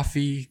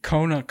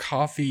Kona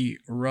coffee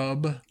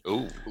rub.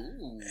 Ooh.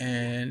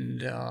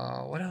 And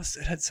what else?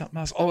 It had something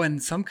else. Oh,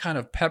 and some kind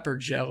of pepper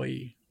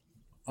jelly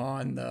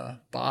on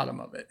the bottom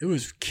of it. It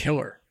was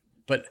killer.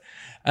 But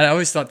I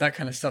always thought that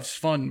kind of stuff's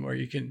fun where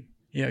you can,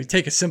 you know, you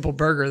take a simple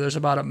burger. There's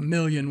about a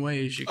million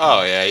ways you can.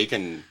 Oh yeah, you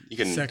can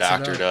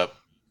doctor it up.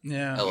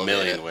 Yeah, a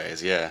million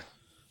ways. Yeah.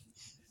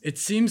 It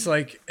seems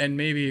like, and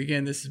maybe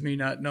again, this is me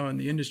not knowing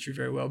the industry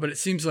very well, but it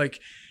seems like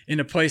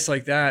in a place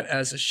like that,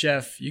 as a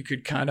chef, you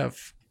could kind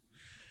of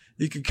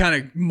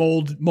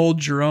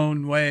mold your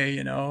own way,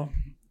 you know.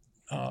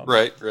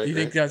 Right. You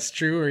think that's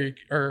true,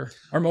 or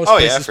are most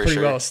places pretty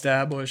well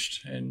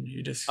established, and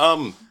you just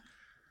Well,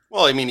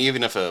 I mean,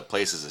 even if a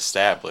place is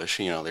established,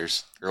 you know, they're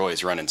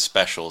always running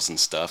specials and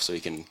stuff, so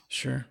you can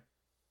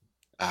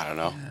I don't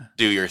know,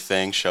 do your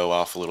thing, show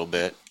off a little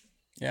bit.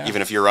 Yeah.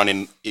 Even if you're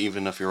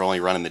only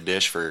running the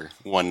dish for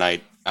one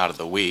night out of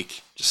the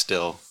week, just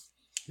still.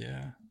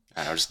 Yeah.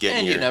 I don't know, just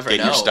getting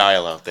your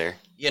style out there.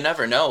 You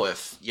never know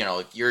if, you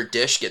know, your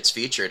dish gets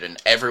featured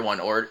and everyone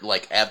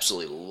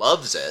absolutely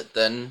loves it,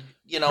 then,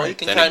 you know, you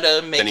can kind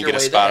of make your way there. Then you get a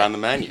spot on the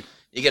menu.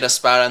 You get a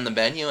spot on the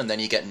menu, and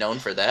then you get known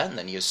for that, and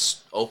then you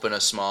open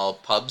a small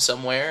pub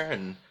somewhere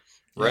and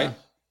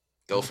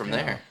go from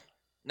there.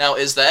 Now,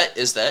 is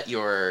that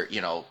your,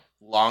 you know,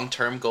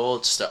 long-term goal,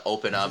 just to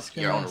open up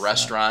your own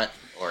restaurant?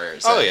 Or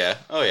is yeah.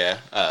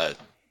 I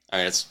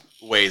mean, it's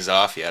ways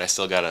off yet. I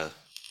still got to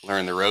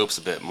learn the ropes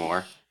a bit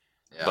more.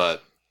 Yeah.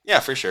 But, yeah,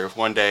 for sure.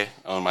 One day,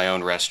 own my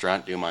own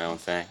restaurant, do my own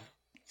thing.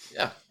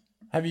 Yeah.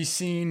 Have you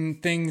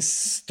seen things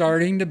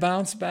starting to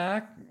bounce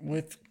back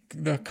with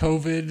the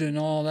COVID and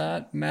all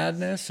that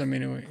madness? I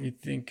mean, you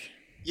think?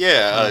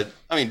 Yeah.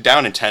 I mean,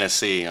 down in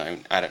Tennessee, I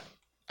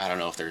don't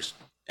know if there's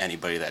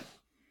anybody that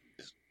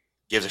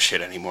gives a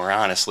shit anymore,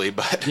 honestly,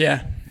 but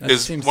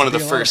it's one of the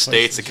first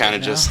states that kind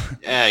of just,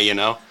 you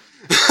know.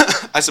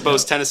 I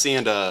suppose Tennessee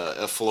and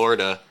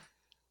Florida,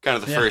 kind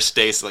of the first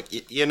states,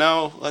 like, you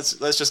know, let's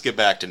just get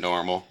back to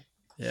normal.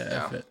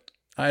 Yeah.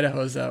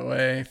 Idaho's that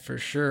way for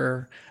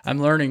sure.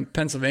 I'm learning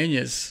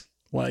Pennsylvania's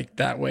like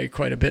that way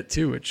quite a bit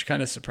too, which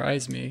kind of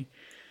surprised me.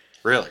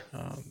 Really?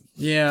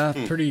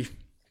 Pretty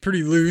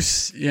pretty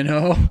loose,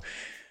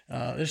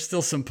 There's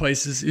still some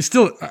places.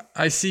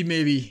 I see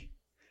maybe,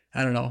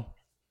 I don't know,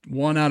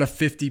 1 out of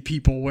 50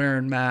 people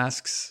wearing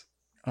masks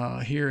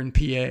here in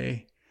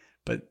PA.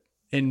 But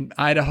in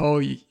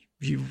Idaho,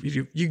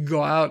 you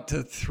go out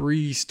to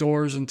 3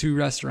 stores and 2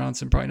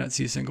 restaurants and probably not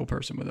see a single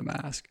person with a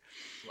mask.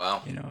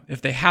 Wow.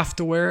 If they have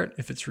to wear it,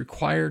 if it's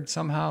required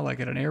somehow, like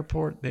at an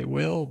airport, they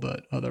will,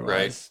 but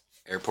otherwise.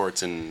 Right.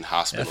 Airports and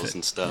hospitals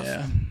and stuff.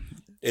 Yeah.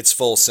 It's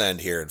full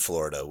send here in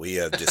Florida. We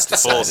have just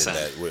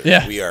decided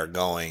that we are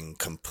going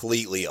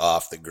completely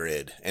off the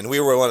grid. And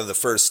we were one of the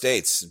first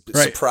states.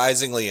 Right.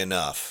 Surprisingly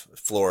enough,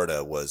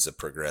 Florida was a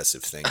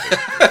progressive thinker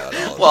about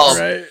all of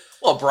this.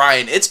 Well,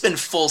 Brian, it's been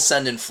full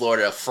send in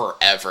Florida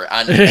forever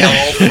on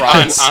all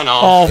fronts. on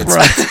all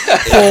fronts.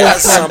 It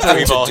has something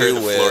We've to all do heard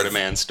the with Florida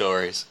man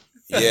stories.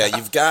 Yeah,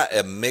 you've got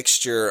a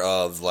mixture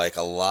of like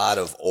a lot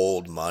of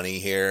old money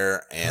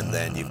here, and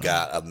then you've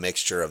got a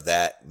mixture of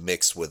that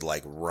mixed with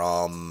like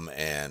rum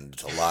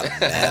and a lot of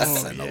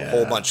meth and a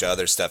whole bunch of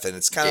other stuff. And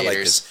it's kind of like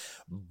this,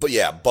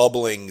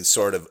 bubbling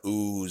sort of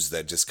ooze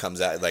that just comes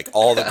out. Like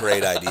all the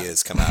great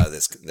ideas come out of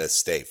this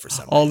state for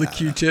some reason. All the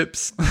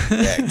Q-tips.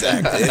 Yeah,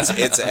 exactly.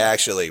 It's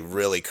actually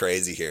really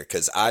crazy here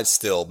because I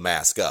still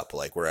mask up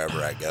like wherever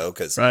I go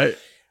because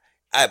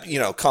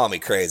call me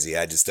crazy.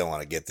 I just don't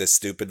want to get this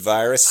stupid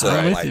virus. So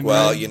I'm like,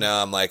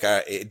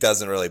 it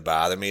doesn't really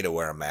bother me to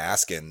wear a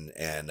mask. And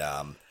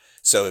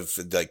so if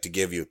like to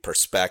give you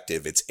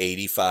perspective, it's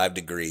 85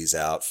 degrees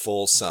out,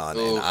 full sun,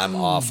 and I'm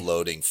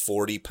offloading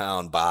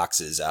 40-pound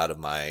boxes out of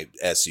my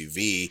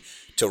SUV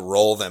to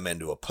roll them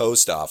into a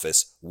post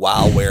office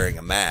while wearing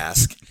a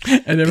mask.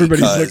 And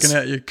everybody's looking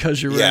at you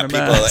because you're wearing a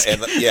mask.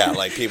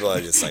 People are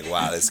just like,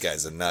 wow, this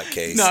guy's a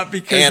nutcase. Not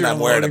because and I'm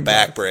wearing a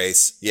back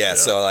brace. Yeah,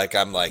 so like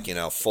I'm like,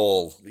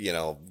 full,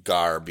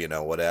 garb,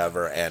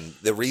 whatever. And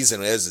the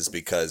reason is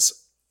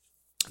because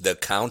the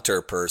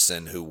counter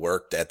person who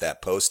worked at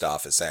that post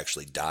office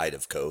actually died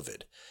of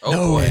COVID.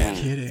 No way,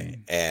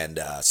 kidding. And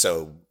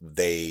so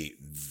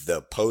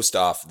that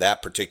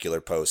particular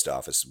post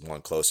office,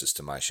 one closest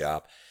to my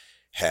shop,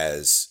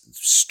 has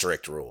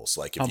strict rules.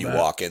 Like if you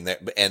walk in there,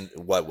 and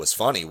what was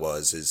funny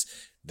is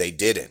they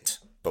didn't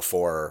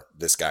before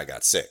this guy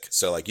got sick.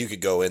 So like you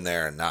could go in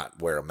there and not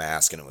wear a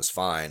mask and it was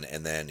fine.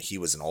 And then he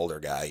was an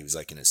older guy. He was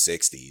like in his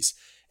 60s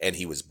and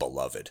he was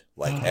beloved.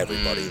 Like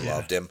everybody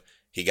loved him.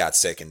 He got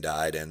sick and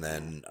died. And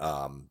then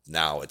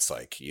now it's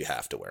like you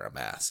have to wear a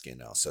mask,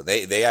 So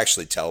they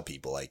actually tell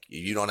people like,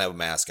 you don't have a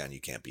mask on,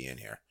 you can't be in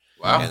here.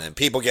 Wow. And then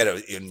people get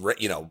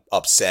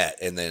upset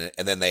and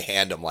then they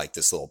hand them like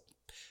this little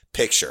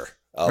picture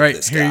of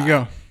this guy. Here you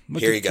go.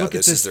 Here you go.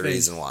 This is the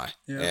reason why.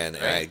 Yeah. And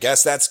I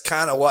guess that's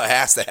kind of what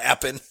has to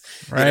happen.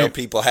 Right.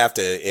 People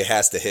it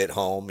has to hit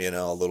home,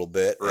 a little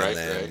bit. Right.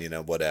 And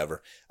then,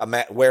 whatever.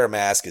 Wear a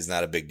mask is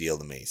not a big deal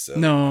to me. So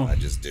no. I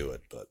just do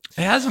it. But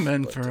it hasn't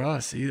been for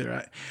us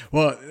either.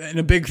 And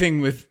a big thing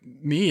with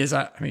me is,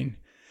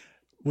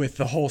 with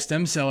the whole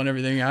stem cell and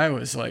everything, I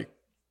was like,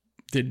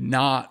 did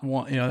not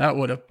want, that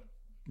would have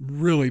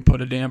really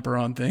put a damper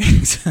on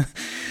things.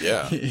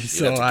 Yeah. You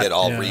have to get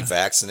all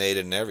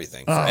revaccinated and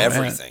everything for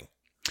everything. Man.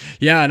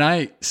 Yeah. And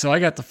I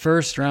got the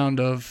first round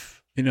of,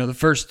 the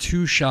first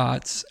 2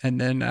 shots and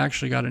then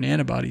actually got an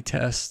antibody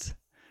test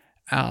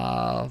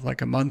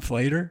like a month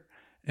later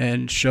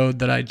and showed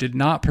that I did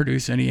not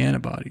produce any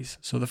antibodies.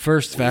 So the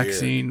first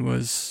vaccine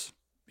was,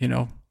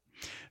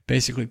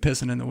 basically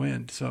pissing in the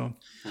wind. So,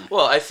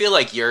 well, I feel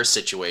like your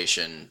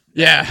situation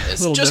is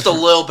just different.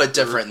 A little bit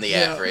different than the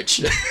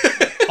average.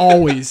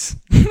 Always.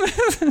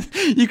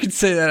 You could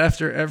say that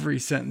after every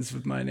sentence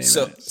with my name in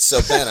it. So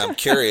Ben, I'm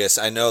curious.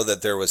 I know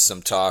that there was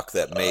some talk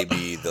that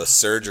maybe the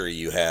surgery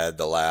you had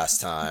the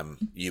last time,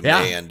 you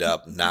may end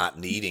up not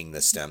needing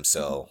the stem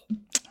cell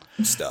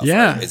stuff.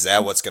 Yeah. Is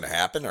that what's going to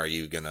happen? Are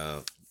you going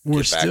to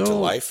get back to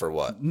life or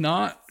what?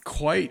 Not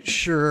quite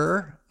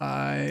sure.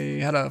 I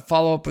had a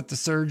follow-up with the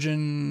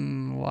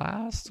surgeon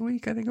last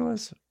week, I think it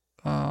was.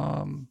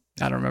 I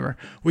don't remember.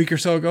 A week or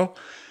so ago.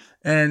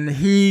 And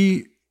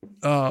he...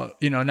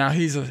 now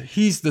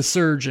he's the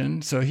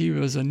surgeon, so he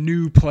was a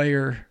new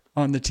player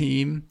on the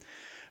team,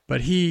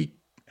 but he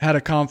had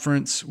a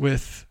conference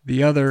with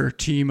the other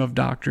team of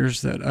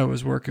doctors that I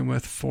was working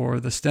with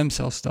for the stem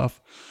cell stuff.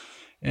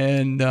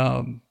 And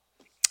the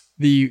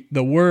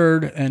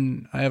word,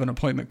 and I have an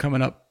appointment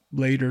coming up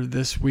later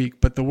this week,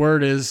 but the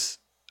word is,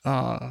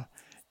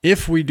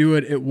 if we do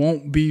it, it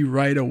won't be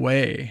right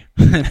away.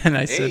 And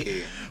I said,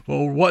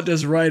 well, what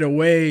does right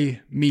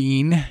away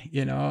mean?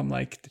 I'm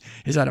like,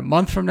 is that a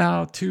month from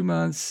now, 2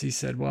 months? He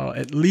said, well,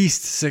 at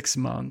least 6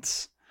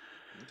 months.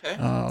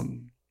 Okay.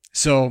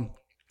 So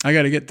I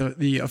got to get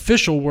the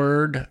official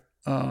word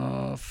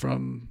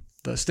from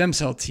the stem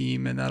cell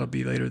team, and that'll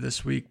be later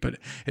this week. But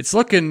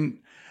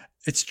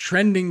it's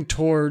trending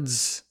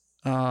towards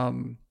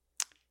one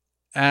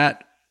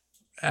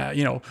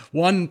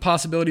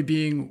possibility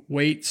being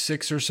wait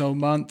 6 or so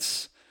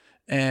months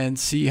and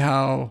see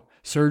how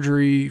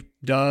surgery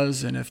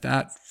does, and if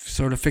that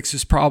sort of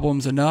fixes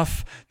problems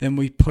enough, then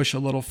we push a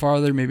little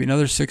farther, maybe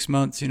another 6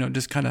 months,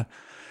 just kind of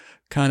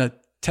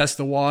test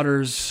the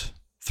waters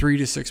 3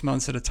 to 6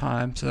 months at a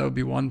time. So that would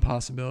be one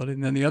possibility.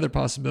 And then the other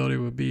possibility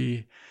would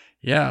be,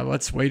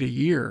 let's wait a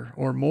year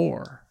or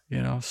more,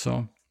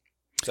 so.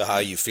 So how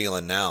are you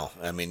feeling now?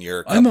 I mean,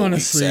 you're a couple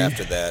weeks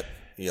after that,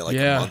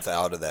 a month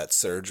out of that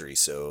surgery.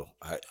 So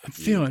I'm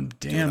feeling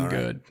damn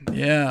good. Right?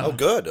 Yeah. Oh,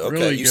 good. Okay.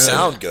 Really you good.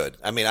 Sound good.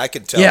 I mean, I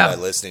can tell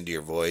by listening to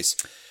your voice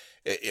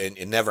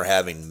and never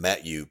having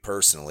met you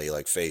personally,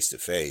 like face to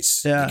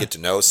face, you get to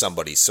know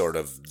somebody sort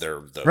of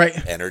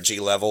the energy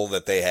level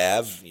that they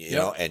have,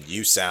 know, and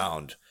you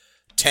sound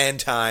 10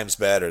 times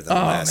better than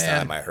the last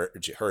time I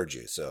heard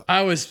you. So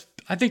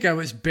I think I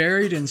was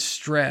buried in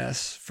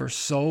stress for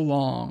so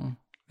long.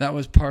 That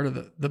was part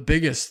of the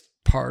biggest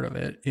part of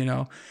it.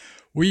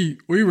 We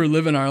were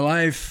living our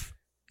life,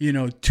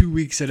 2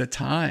 weeks at a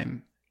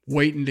time,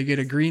 waiting to get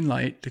a green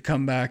light to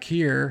come back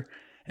here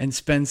and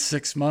spend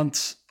 6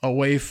 months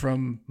away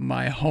from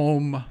my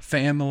home,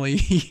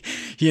 family,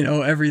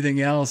 everything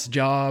else,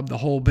 job, the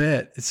whole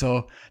bit.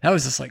 So that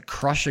was just like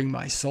crushing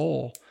my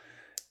soul.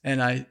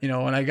 And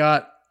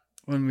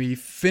when we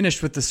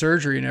finished with the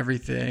surgery and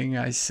everything,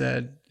 I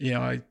said,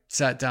 I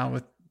sat down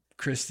with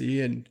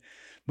Christy and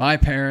my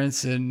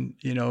parents and,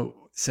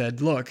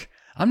 said, look,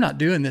 I'm not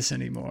doing this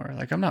anymore.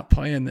 Like, I'm not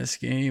playing this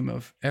game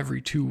of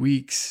every 2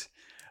 weeks.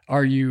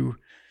 Are you,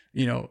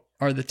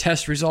 are the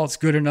test results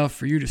good enough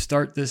for you to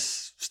start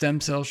this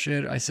stem cell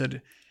shit? I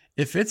said,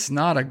 if it's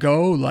not a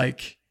go,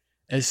 like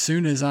as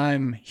soon as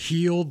I'm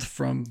healed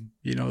from,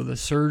 the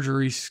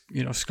surgery,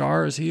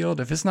 scar is healed,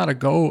 if it's not a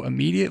go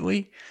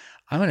immediately,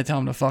 I'm going to tell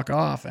him to fuck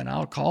off and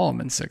I'll call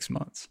him in 6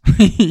 months.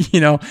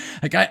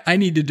 I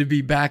needed to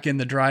be back in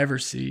the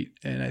driver's seat.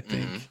 And I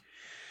think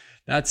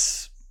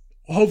that's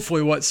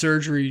hopefully what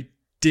surgery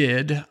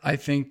did. I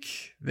think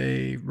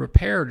they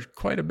repaired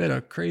quite a bit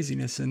of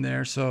craziness in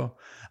there. So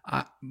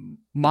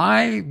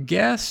my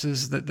guess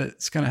is that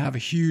that's going to have a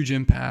huge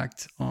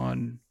impact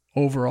on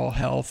overall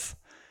health,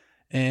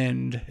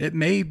 and it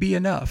may be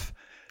enough.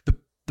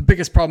 The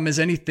biggest problem is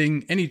any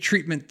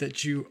treatment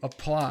that you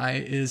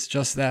apply is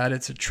just that.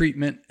 It's a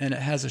treatment and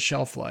it has a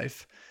shelf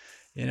life,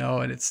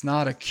 and it's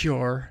not a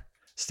cure.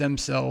 Stem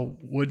cell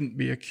wouldn't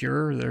be a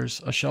cure.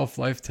 There's a shelf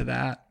life to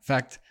that. In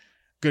fact, a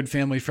good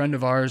family friend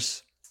of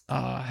ours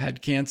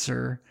had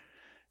cancer,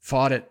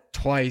 fought it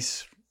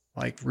twice,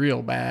 like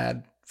real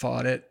bad,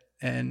 fought it.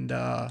 And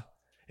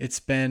it's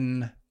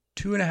been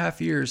 2.5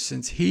 years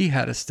since he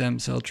had a stem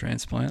cell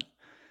transplant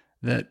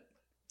that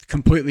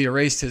completely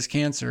erased his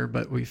cancer,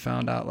 but we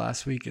found out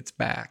last week it's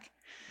back.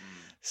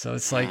 So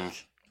it's like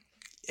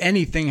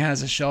anything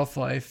has a shelf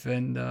life.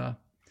 And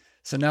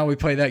so now we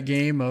play that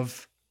game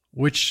of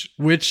which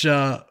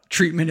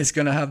treatment is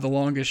going to have the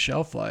longest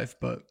shelf life.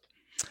 But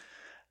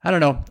I don't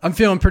know. I'm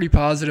feeling pretty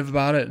positive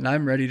about it, and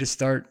I'm ready to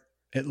start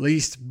at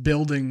least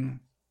building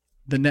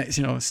the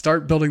next,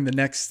 start building the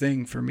next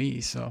thing for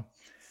me. So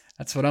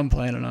that's what I'm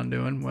planning on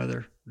doing,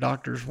 whether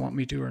doctors want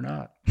me to or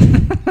not.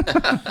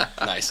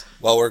 Nice.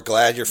 Well, we're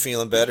glad you're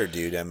feeling better,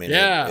 dude. I mean,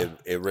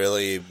 it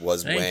really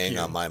was weighing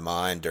on my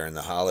mind during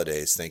the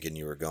holidays, thinking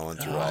you were going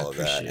through all of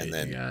that, and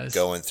then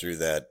going through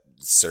that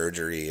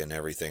surgery and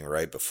everything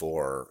right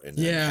before, and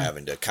then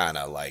having to kind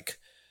of like,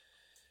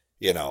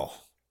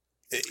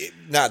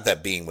 not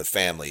that being with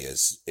family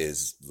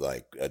is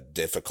like a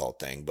difficult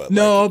thing, but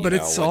but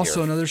it's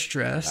also another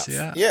stress.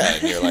 And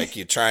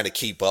you're trying to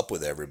keep up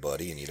with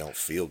everybody and you don't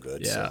feel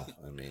good. Yeah. So,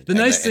 I mean, the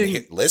nice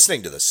thing,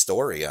 listening to the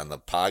story on the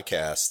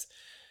podcast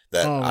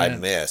that I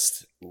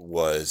missed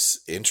was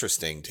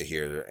interesting to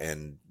hear,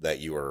 and that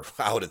you were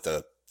out at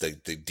the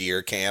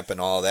deer camp and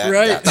all that,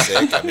 right? And got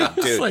sick. I mean,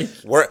 dude,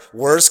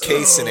 worst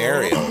case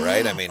scenario,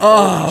 right? I mean,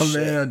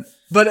 man.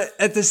 But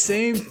at the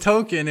same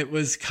token, it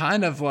was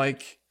kind of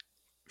like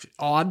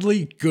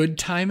oddly good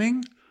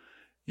timing,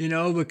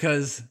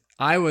 because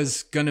I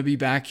was going to be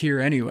back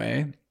here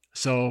anyway.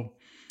 So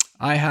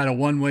I had a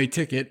one-way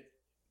ticket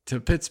to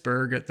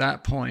Pittsburgh at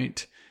that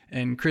point,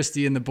 and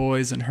Christy and the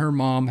boys and her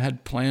mom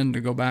had planned to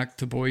go back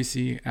to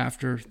Boise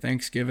after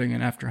Thanksgiving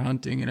and after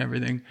hunting and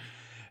everything.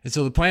 And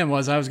so the plan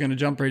was I was going to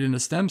jump right into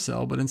stem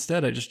cell, but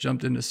instead I just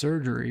jumped into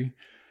surgery.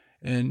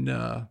 And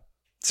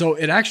so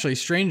it actually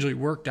strangely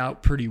worked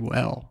out pretty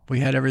well.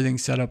 We had everything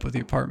set up with the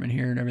apartment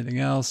here and everything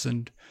else.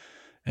 And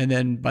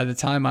then by the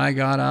time I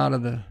got out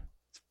of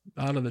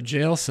the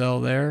jail cell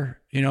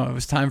there, it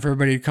was time for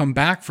everybody to come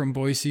back from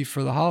Boise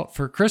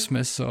for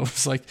Christmas. So it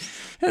was like,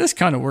 this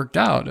kind of worked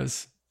out,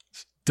 as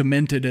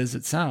demented as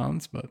it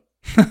sounds, but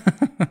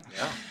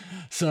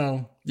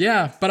So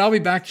but I'll be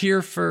back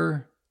here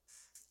for,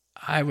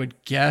 I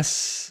would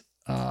guess,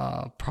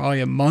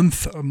 probably a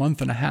month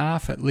and a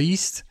half at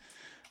least,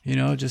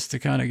 just to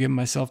kind of give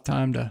myself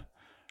time to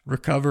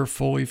recover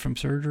fully from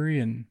surgery.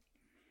 And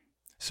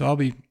so I'll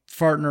be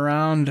farting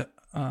around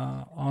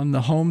on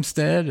the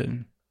homestead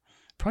and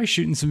probably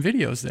shooting some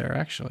videos there,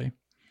 actually.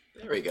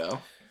 There we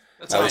go.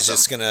 That's awesome.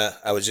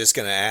 I was just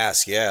gonna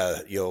ask. Yeah,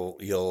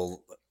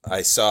 you'll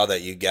I saw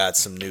that you got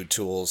some new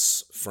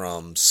tools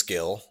from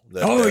Skill.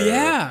 They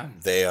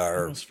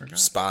are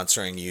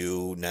sponsoring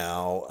you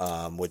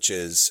now, which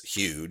is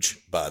huge,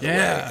 by the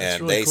way.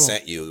 And really cool.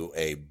 Sent you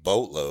a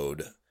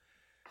boatload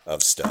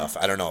of stuff.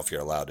 I don't know if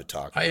you're allowed to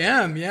talk about it.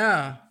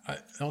 Yeah.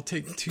 I'll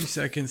take 2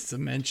 seconds to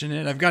mention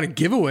it. I've got a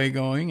giveaway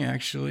going,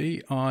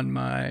 actually, on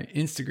my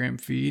Instagram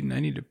feed, and I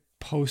need to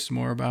post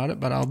more about it,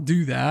 but I'll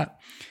do that.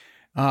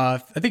 I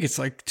think it's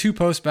like 2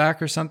 posts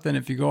back or something.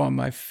 If you go on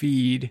my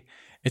feed,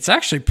 it's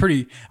actually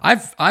pretty.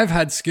 I've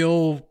had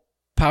Skill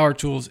power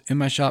tools in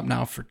my shop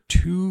now for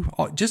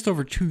just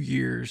over 2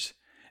 years,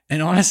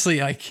 and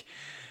honestly, I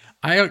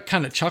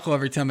kind of chuckle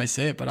every time I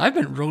say it, but I've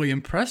been really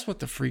impressed with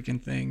the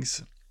freaking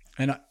things.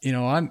 And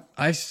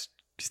I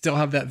still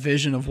have that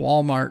vision of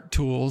Walmart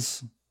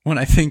tools when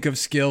I think of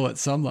Skill at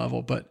some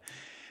level, but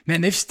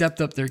man, they've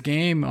stepped up their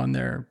game on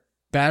their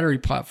battery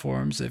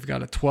platforms. They've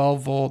got a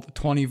 12 volt, a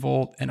 20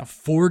 volt, and a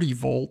 40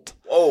 volt.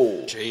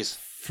 Oh, jeez.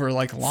 For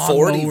like lawn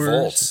 40 mowers.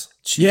 Volts.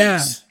 Jeez.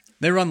 Yeah.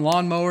 They run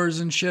lawn mowers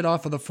and shit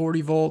off of the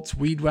 40 volts,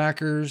 weed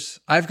whackers.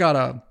 I've got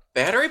a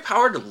battery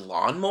powered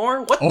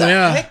lawnmower. What the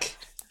heck?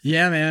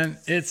 Yeah, man.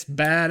 It's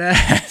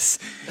badass.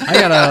 I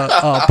got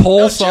a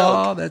pole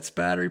saw that's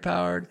battery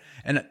powered.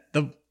 And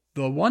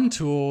the one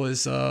tool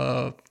is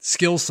a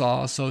Skill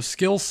saw. So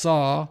Skill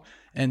saw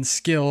and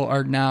Skill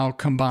are now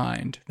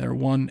combined. They're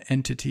one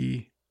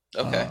entity.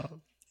 Okay.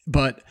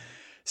 But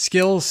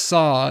Skill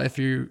saw, if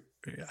you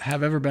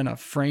have ever been a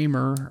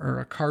framer or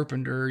a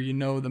carpenter, you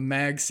know the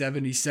Mag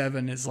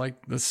 77 is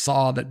like the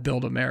saw that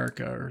built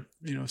America, or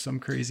some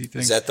crazy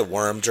thing. Is that the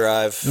worm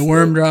drive? The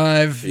worm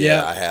drive.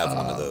 Yeah, I have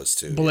one of those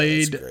too.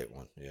 Blade. That's a great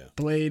one. Yeah.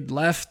 Blade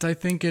left, I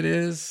think it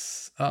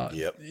is.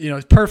 Yep.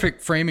 It's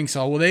perfect framing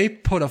saw. Well, they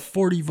put a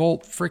 40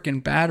 volt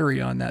freaking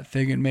battery on that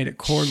thing and made it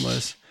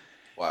cordless.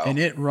 Wow. And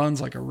it runs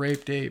like a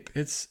raped ape.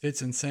 It's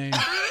insane.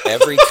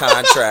 Every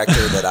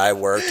contractor that I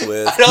worked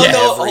with. I don't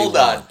know. Hold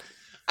on.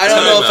 I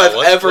don't know if I've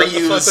ever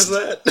used. What the fuck is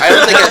that? I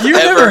don't think I've You've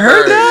ever never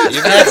heard that?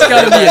 That's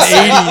got to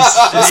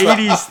be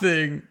an 80s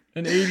thing.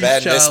 An 80s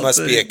Ben, this child must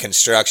thing. be a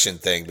construction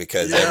thing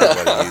because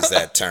everybody used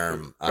that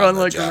term on Run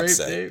the like a job raped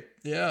site. ape.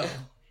 Yeah.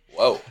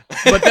 Whoa.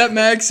 But that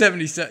Mag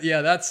 77,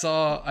 that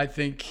saw, I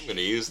think I'm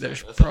gonna use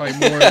there's that. probably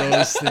more of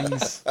those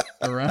things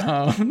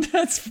around.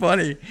 That's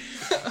funny.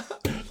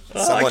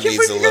 Someone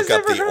needs to look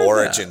up the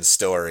origin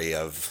story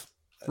of.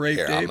 Raped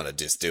Here, ape. I'm going to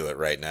just do it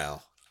right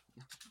now.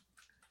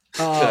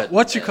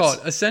 What you call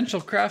it?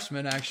 Essential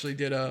Craftsman actually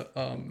did a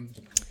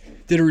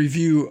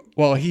review.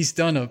 Well, he's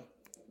done a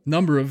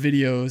number of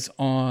videos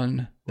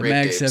on the Raped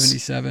Mag apes.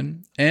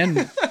 77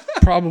 and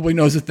probably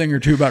knows a thing or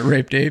two about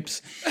raped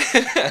apes.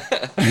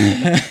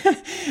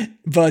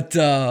 But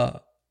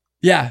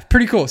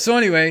pretty cool. So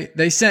anyway,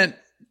 they sent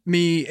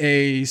me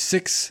a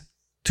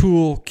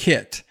 6-tool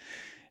kit.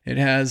 It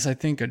has, I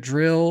think, a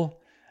drill,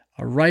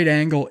 a right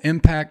angle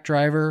impact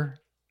driver.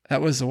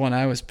 That was the one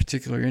I was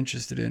particularly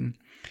interested in.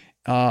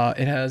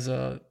 It has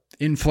a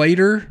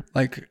inflator,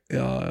 like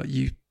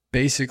you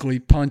basically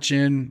punch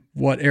in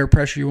what air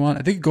pressure you want.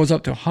 I think it goes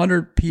up to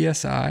 100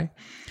 PSI,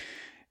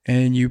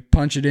 and you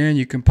punch it in.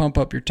 You can pump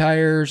up your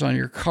tires on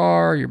your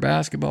car, your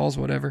basketballs,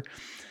 whatever.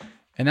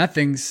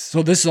 And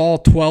so this is all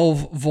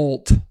 12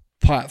 volt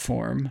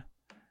platform.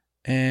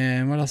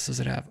 And what else does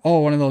it have? Oh,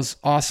 one of those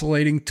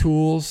oscillating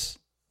tools,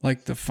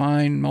 like the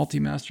Fine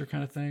Multi-Master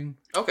kind of thing.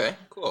 Okay,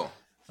 cool.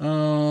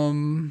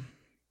 And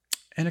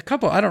a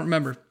couple, I don't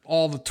remember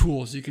all the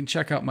tools. You can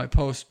check out my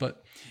post,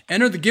 but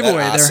enter the giveaway.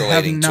 That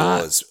oscillating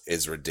tool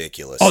is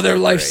ridiculous. Oh, they're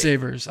great.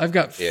 lifesavers. I've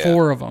got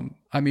 4 of them.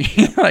 I mean,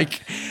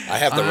 like I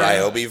have the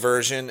Ryobi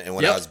version, and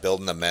when I was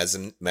building the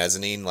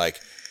mezzanine, like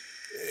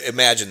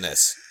imagine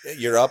this: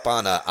 you're up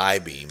on an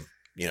I-beam,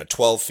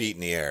 12 feet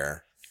in the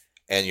air,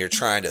 and you're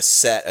trying to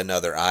set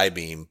another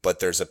I-beam, but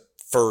there's a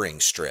furring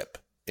strip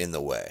in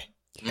the way.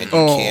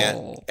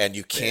 And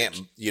you can't,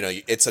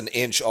 it's an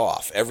inch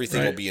off.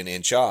 Everything will be an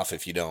inch off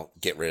if you don't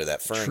get rid of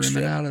that furring strip.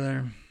 Trim it out of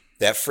there.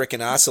 That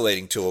freaking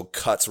oscillating tool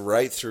cuts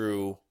right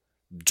through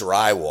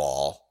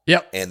drywall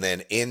and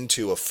then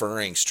into a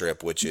furring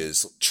strip, which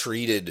is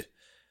treated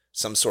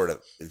some sort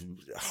of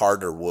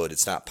harder wood.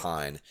 It's not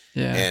pine.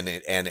 Yeah. And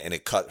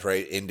it cut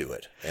right into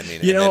it. I mean,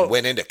 then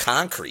went into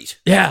concrete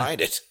behind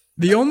it.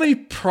 The only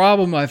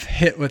problem I've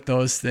hit with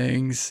those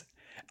things,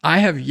 I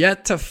have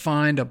yet to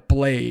find a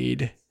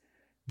blade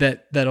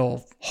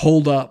that'll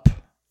hold up,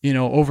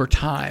 over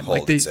time.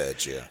 Hold its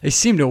edge, They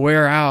seem to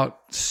wear out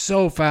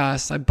so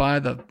fast. I buy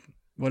the,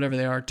 whatever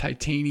they are,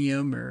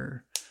 titanium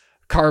or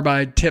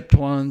carbide tipped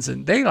ones,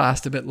 and they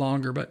last a bit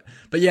longer. But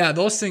yeah,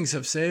 those things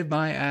have saved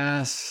my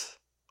ass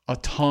a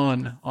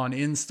ton on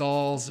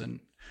installs and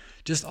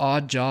just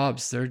odd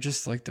jobs. They're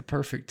just like the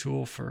perfect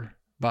tool for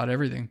about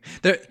everything.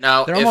 They're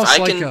almost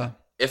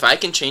if I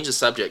can change the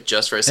subject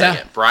just for a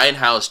second, Brian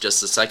House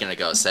just a second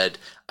ago said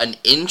an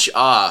inch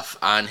off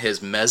on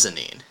his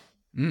mezzanine.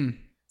 Is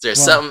there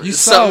something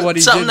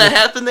that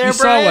happened there,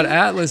 Brian? You saw what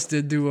Atlas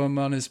did to him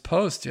on his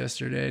post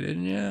yesterday,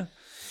 didn't you?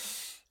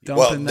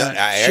 dumping that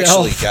I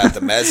shelf. actually got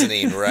the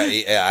mezzanine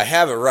right. Yeah, I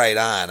have it right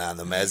on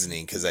the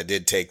mezzanine because I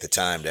did take the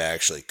time to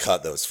actually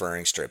cut those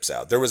furring strips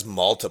out. There was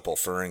multiple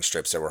furring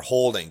strips that were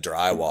holding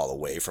drywall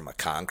away from a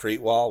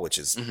concrete wall, which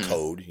is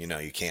code. You know,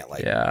 you can't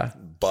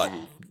butt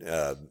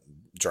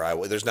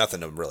drywall. There's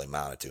nothing to really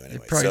mount it to anyway.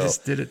 They probably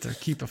just did it to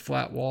keep a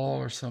flat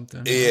wall or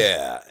something.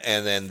 Yeah,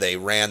 and then they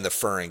ran the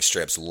furring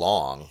strips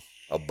long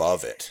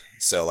above it.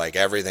 So like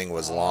everything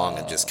was long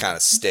and just kind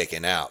of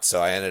sticking out.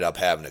 So I ended up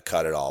having to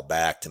cut it all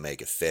back to make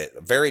it fit.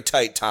 Very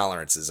tight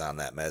tolerances on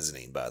that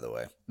mezzanine, by the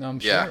way. No, I'm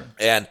sure.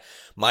 And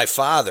my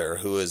father,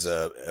 who is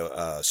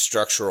a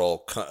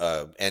structural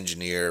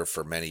engineer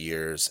for many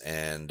years,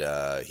 and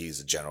he's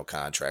a general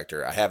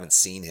contractor. I haven't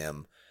seen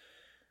him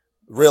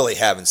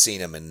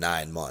in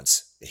 9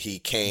 months. He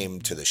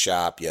came to the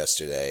shop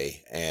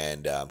yesterday,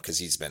 and because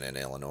he's been in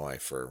Illinois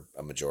for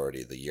a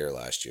majority of the year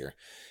last year,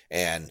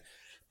 and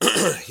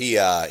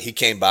he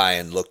came by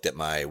and looked at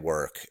my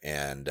work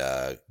and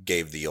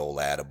gave the old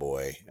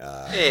attaboy.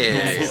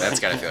 Hey,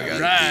 that's gotta feel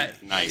good. Right.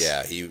 Nice.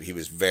 Yeah, he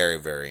was very,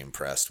 very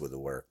impressed with the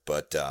work.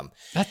 But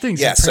that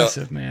thing's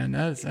impressive, man.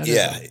 That is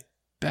a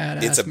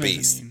badass. It's a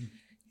beast. mezzanine.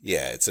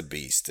 Yeah, it's a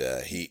beast.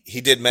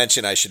 He did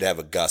mention I should have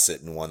a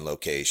gusset in one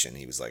location.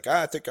 He was like,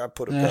 I think I'd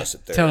put a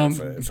gusset there. Tell him,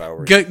 if I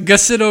were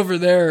gusset over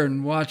there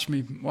and watch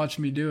me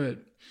do it.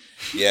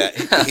 Yeah,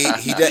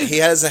 he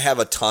doesn't have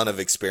a ton of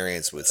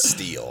experience with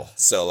steel,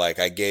 so like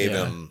I gave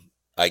him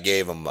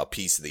a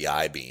piece of the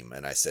I-beam,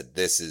 and I said,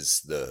 this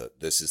is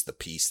the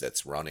piece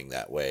that's running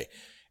that way,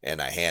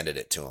 and I handed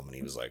it to him, and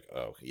he was like,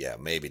 oh yeah,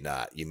 maybe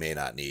not, you may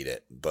not need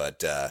it,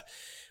 but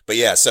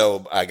yeah,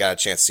 so I got a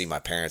chance to see my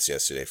parents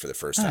yesterday for the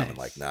first time in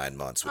like 9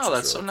 months. Which that's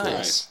really so cool.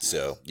 nice.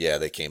 So yeah,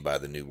 they came by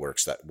the new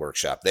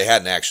workshop. They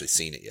hadn't actually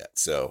seen it yet,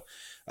 so.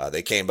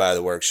 They came by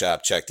the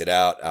workshop, checked it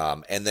out,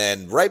 and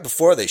then right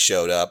before they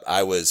showed up,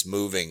 I was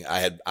moving.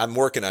 I'm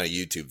working on a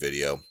YouTube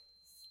video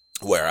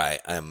where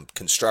I'm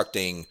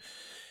constructing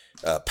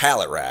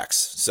pallet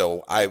racks.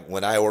 So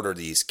when I order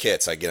these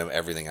kits, I get them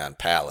everything on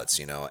pallets,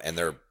 you know, and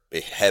they're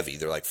heavy.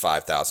 They're like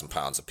 5,000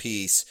 pounds a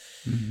piece,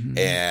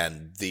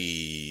 and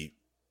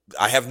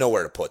I have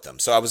nowhere to put them.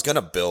 So I was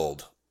gonna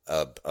build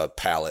a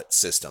pallet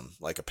system,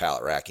 like a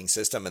pallet racking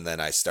system. And then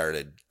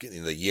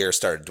the year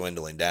started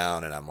dwindling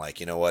down, and I'm like,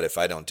 you know what, if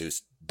I don't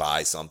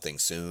buy something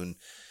soon,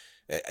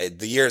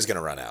 the year is going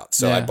to run out.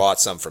 So I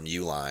bought some from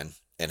Uline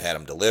and had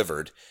them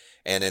delivered.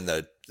 And in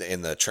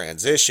the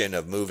transition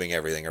of moving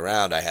everything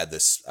around, I had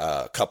this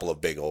couple of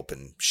big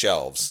open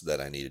shelves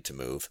that I needed to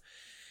move.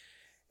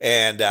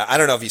 And I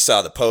don't know if you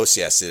saw the post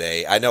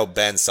yesterday. I know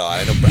Ben saw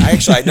it.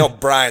 I know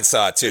Brian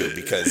saw it too,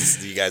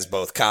 because you guys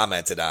both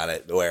commented on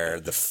it,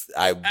 where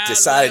I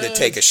decided to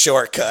take a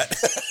shortcut.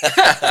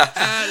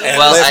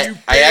 Well,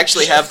 I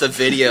actually have the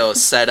video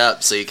set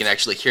up so you can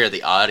actually hear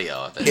the audio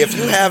of it. If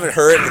you haven't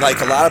heard,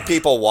 like a lot of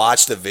people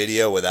watch the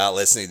video without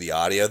listening to the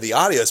audio. The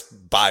audio is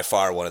by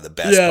far one of the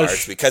best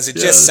parts, because it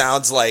just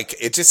sounds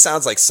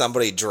like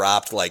somebody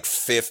dropped like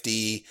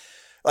 50.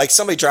 Like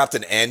somebody dropped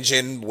an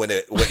engine when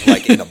it went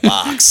like in a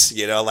box,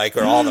 you know, like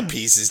where all the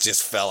pieces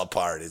just fell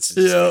apart. It's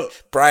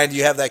just, Brian, do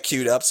you have that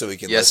queued up so we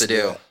can? Yes, I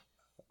do.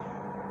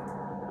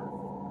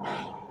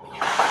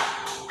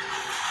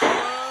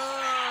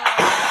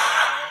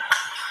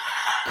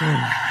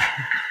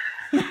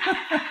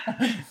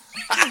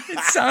 It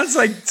sounds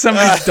like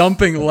somebody's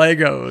dumping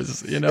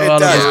Legos, you know,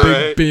 out of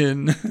a big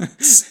bin.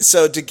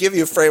 So to give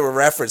you a frame of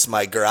reference,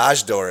 my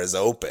garage door is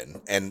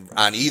open, and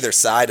on either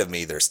side of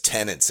me, there's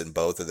tenants in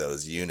both of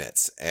those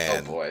units,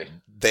 and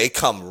they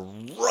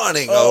come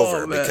running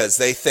over because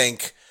they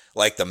think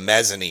like the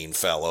mezzanine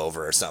fell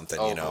over or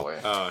something, you know.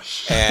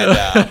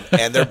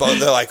 And they're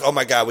like, oh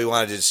my God, we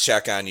wanted to just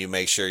check on you,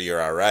 make sure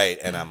you're all right.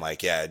 And I'm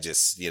like, yeah,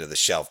 just, you know, the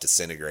shelf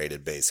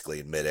disintegrated basically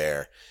in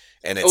midair.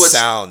 And it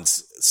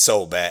sounds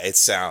so bad. It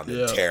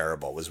sounded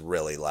terrible. It was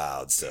really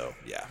loud. So,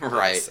 yeah.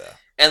 Right.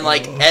 And,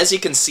 like, as you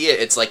can see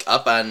it's, like,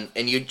 up on,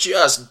 and you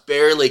just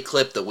barely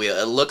clipped the wheel.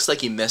 It looks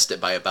like you missed it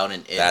by about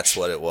an inch. That's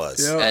what it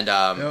was. Yep. And,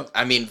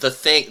 I mean,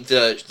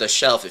 the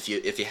shelf, if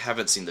you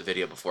haven't seen the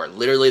video before,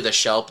 literally the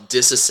shelf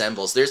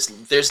disassembles.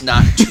 There's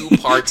not two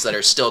parts that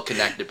are still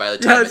connected by the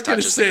time it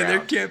touches the ground. There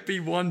can't be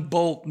one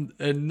bolt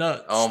and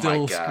nut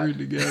still screwed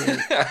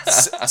together.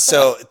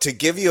 So, to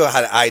give you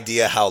an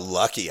idea how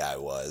lucky I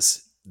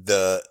was,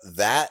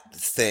 that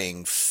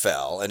thing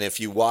fell, and if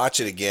you watch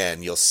it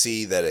again, you'll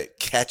see that it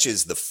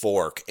catches the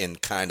fork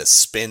and kind of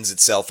spins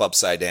itself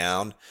upside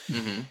down,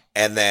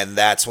 and then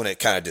that's when it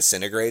kind of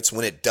disintegrates.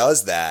 When it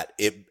does that,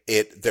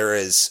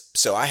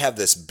 so I have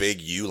this big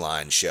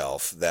Uline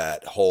shelf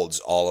that holds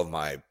all of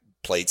my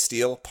plate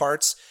steel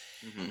parts,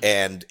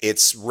 and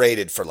it's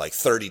rated for like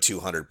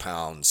 3,200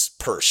 pounds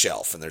per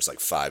shelf, and there's like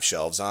 5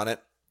 shelves on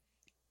it.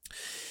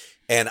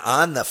 And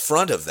on the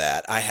front of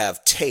that, I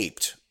have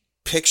taped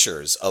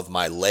pictures of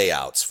my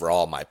layouts for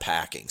all my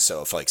packing.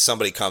 So if like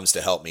somebody comes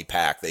to help me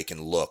pack, they can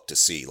look to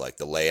see like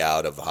the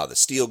layout of how the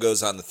steel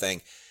goes on the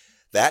thing.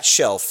 That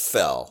shelf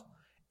fell,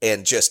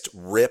 and just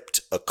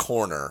ripped a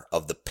corner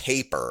of the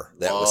paper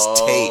that was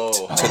taped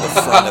to the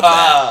front of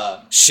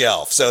that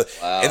shelf. So,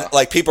 and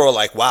like people were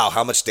like, wow,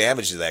 how much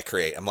damage did that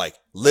create? I'm like,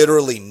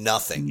 literally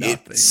nothing.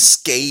 It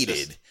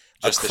skated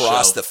just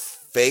across the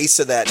face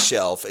of that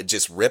shelf and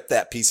just ripped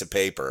that piece of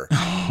paper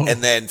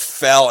and then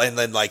fell and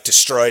then like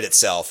destroyed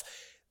itself.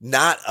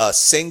 Not a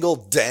single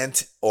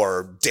dent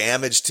or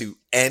damage to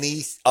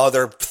any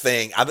other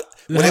thing.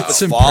 When it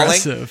was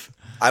falling,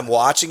 I'm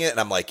watching it and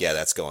I'm like, yeah,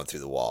 that's going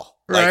through the wall.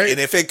 Like, right. And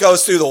if it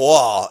goes through the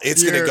wall,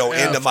 it's going to go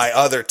into my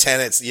other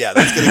tenants. Yeah,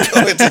 that's going to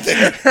go into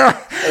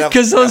there.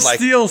 Because those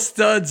steel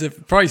studs,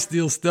 probably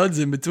steel studs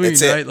in between,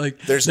 right?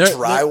 Like there's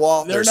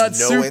drywall, there's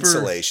no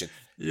insulation.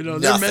 You know,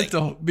 they're meant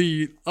to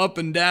be up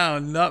and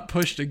down, not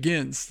pushed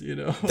against, you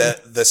know.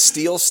 The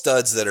steel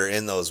studs that are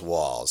in those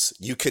walls,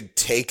 you could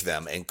take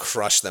them and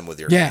crush them with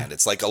your hand.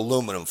 It's like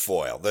aluminum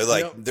foil. They're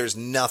like, there's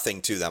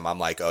nothing to them. I'm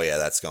like, oh yeah,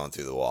 that's going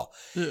through the wall.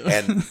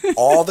 And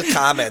all the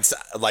comments,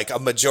 like a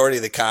majority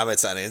of the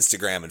comments on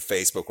Instagram and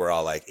Facebook were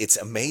all like, it's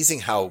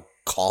amazing how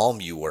calm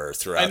you were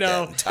throughout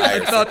that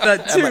entire I thought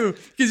that too.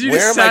 Because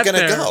where am I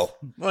going to go?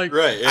 Like,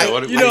 right. Yeah,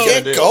 I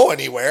can't go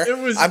anywhere. It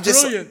was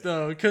brilliant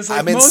though. Because like,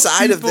 I'm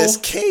inside of this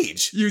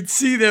cage. You'd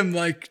see them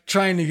like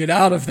trying to get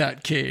out of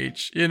that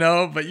cage, you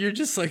know, but you're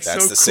just like,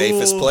 that's so the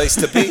safest place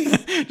to be.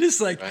 Just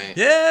like,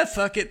 yeah,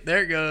 fuck it.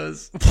 There it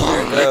goes.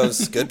 There it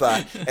goes.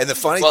 Goodbye. And the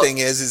funny thing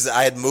is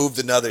I had moved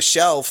another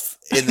shelf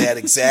in that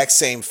exact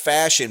same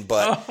fashion,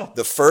 but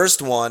the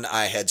first one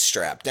I had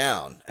strapped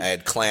down. I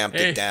had clamped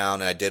it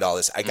down and I did all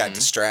this. I got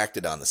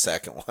distracted on the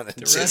second one and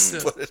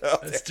just put it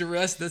up there. That's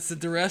the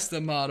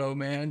DiResta motto,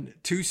 man.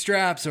 2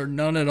 straps or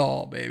none at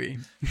all, baby.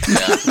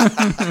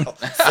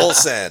 Full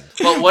send.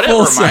 Well, what it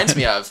reminds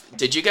me of,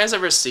 did you guys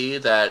ever see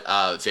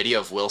that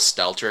video of Will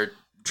Stelter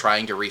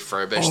trying to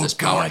refurbish this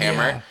power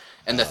hammer?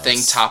 And the thing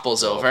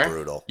topples over.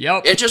 Brutal.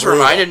 Yep. It just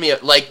reminded me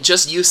of like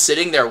just you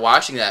sitting there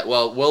watching that.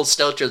 Well, Will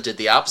Stelter did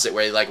the opposite,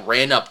 where he like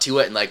ran up to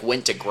it and like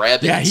went to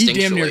grab it. Yeah, instinctually. he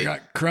damn near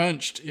got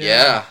crunched.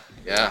 Yeah.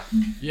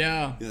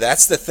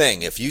 That's the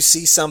thing. If you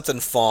see something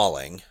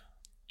falling,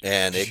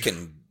 and it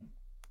can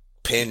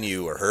pin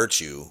you or hurt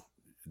you,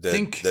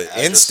 the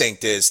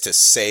instinct is to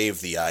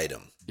save the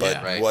item.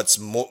 But what's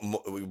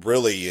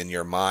really in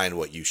your mind,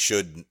 what you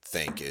should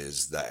think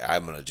is that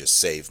I'm going to just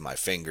save my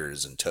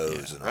fingers and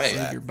toes and all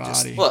that. Your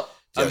body. Well,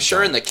 I'm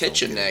sure in the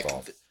kitchen, Nick,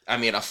 I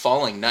mean, a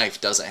falling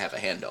knife doesn't have a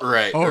handle.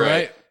 Right. Oh,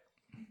 right.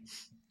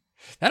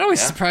 That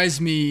always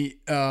surprised me.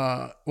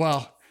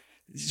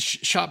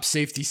 Shop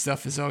safety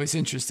stuff is always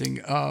interesting.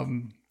 A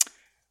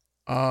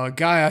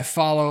guy I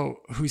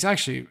follow who's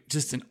actually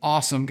just an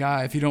awesome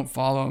guy. If you don't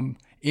follow him,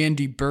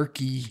 Andy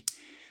Berkey.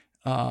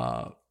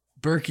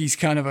 Berkey's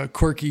kind of a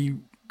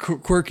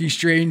quirky,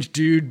 strange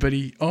dude, but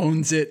he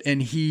owns it,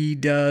 and he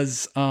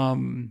does a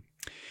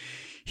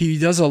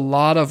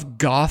lot of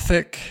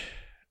Gothic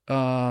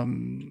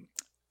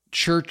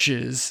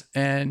churches,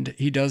 and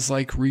he does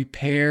like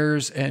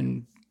repairs,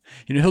 and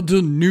you know he'll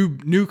do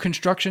new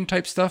construction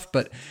type stuff,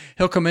 but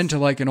he'll come into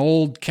like an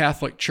old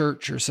Catholic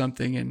church or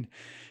something, and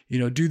you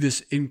know do this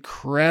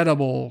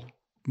incredible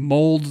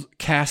mold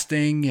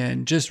casting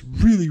and just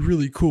really,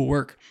 really cool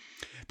work.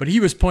 But he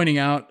was pointing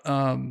out,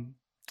 and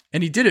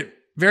he did it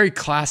very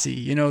classy.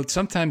 You know,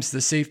 sometimes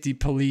the safety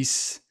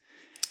police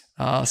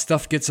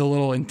stuff gets a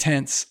little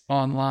intense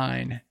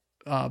online.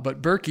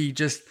 But Berkey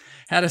just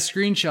had a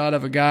screenshot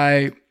of a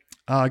guy's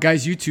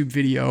YouTube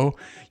video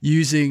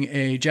using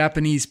a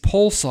Japanese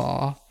pole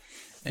saw,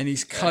 and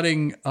he's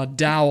cutting a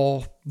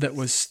dowel that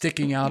was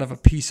sticking out of a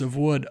piece of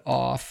wood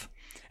off.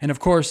 And of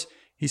course,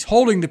 he's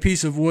holding the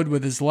piece of wood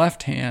with his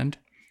left hand,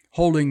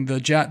 holding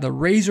the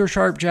razor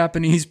sharp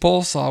Japanese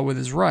pole saw with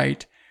his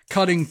right,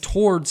 cutting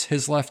towards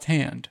his left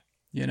hand,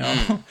 you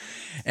know?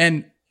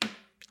 And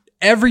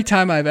every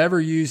time I've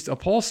ever used a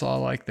pole saw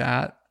like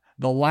that,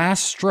 the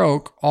last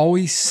stroke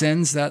always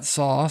sends that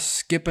saw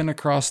skipping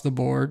across the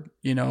board,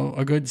 you know,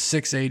 a good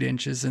 6-8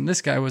 inches. And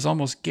this guy was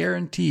almost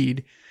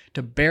guaranteed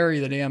to bury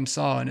the damn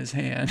saw in his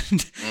hand.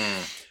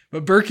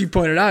 But Berkey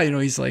pointed out, you know,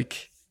 he's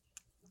like,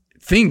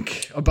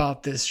 think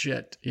about this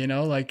shit, you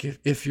know, like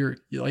if you're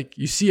like,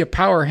 you see a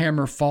power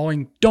hammer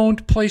falling,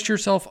 don't place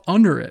yourself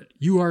under it.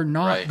 You are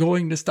not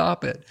going to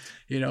stop it.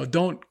 You know,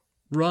 don't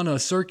run a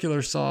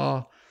circular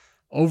saw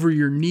over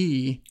your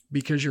knee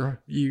because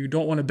you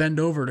don't want to bend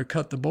over to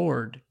cut the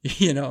board,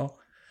 you know.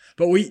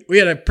 But we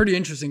had a pretty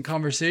interesting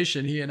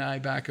conversation, he and I,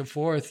 back and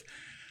forth,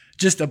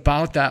 just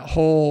about that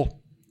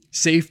whole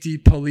safety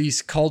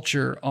police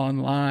culture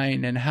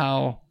online, and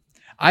how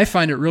I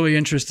find it really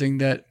interesting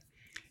that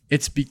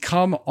it's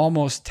become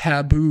almost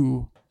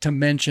taboo to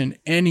mention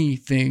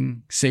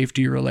anything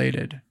safety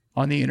related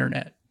on the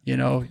internet. You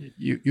know,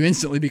 you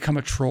instantly become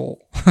a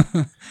troll.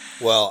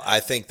 Well, I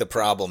think the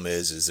problem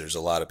is there's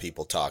a lot of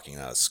people talking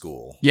out of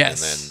school.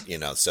 Yes. And then, you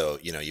know, so,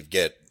 you know,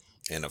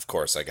 and of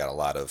course I got a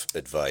lot of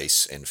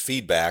advice and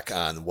feedback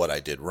on what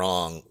I did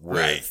wrong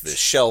with the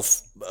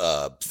shelf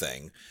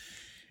thing.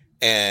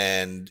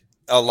 And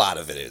a lot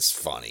of it is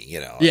funny,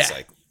 you know. It's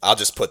like, I'll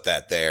just put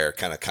that there,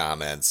 kind of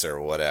comments or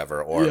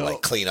whatever, or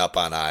like clean up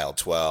on aisle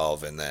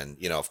 12. And then,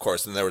 of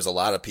course, then there was a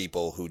lot of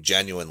people who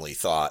genuinely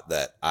thought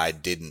that I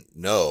didn't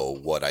know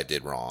what I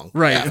did wrong.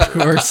 Right, of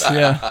course,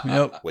 yeah.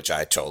 Yep. Which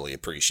I totally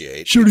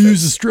appreciate. Should have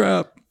used a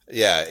strap.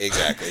 Yeah,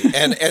 exactly.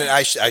 And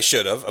I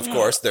should have, of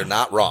course. They're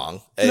not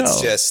wrong.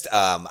 It's just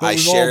I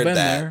shared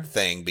that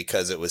thing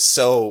because it was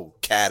so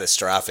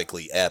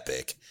catastrophically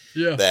epic.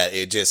 Yeah. That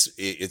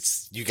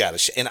it's you got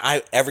to and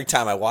every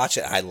time I watch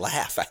it I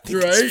laugh. I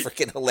think it's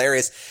freaking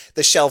hilarious.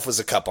 The shelf was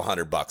a couple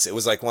 $100. It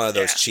was like one of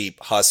those cheap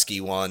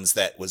Husky ones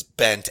that was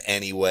bent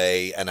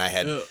anyway, and I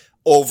had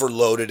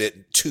overloaded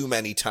it too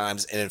many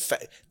times. And in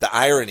fact, the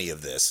irony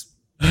of this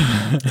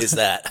is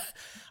that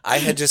I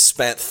had just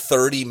spent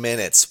 30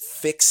 minutes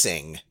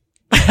fixing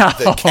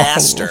the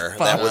caster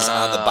that was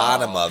on the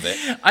bottom of it.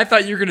 I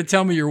thought you were going to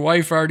tell me your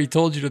wife already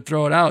told you to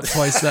throw it out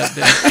twice that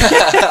day.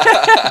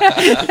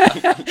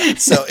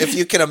 So if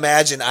you can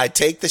imagine, I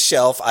take the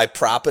shelf, I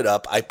prop it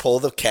up, I pull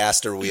the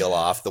caster wheel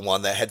off, the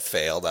one that had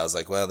failed. I was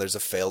like, well, there's a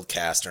failed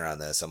caster on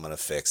this. I'm going to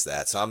fix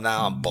that. So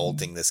I'm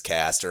bolting this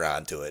caster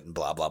onto it and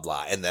blah, blah,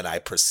 blah. And then I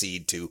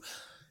proceed to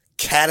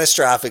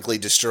catastrophically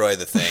destroy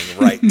the thing.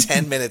 Right.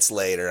 10 minutes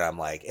later, I'm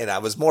like, and I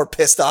was more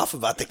pissed off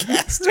about the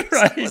casters.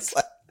 Right. I was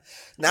like,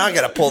 now I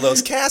got to pull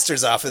those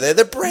casters off of there.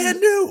 They're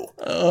brand new.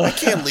 I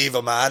can't leave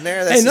them on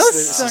there. That's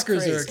those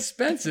suckers are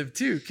expensive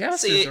too.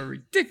 Casters are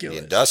ridiculous.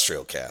 The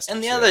industrial casters.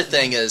 And the other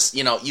thing is,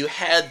 you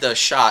had the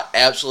shot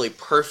absolutely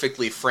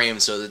perfectly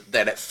framed so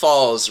that it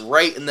falls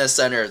right in the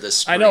center of the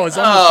screen. I know, it's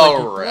almost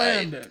like a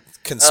blend.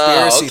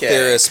 Conspiracy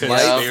theorists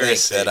might think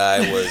that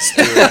I was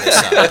doing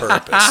this on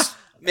purpose.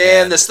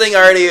 Man, this thing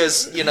already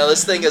is,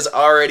 this thing is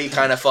already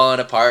kind of falling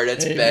apart.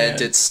 It's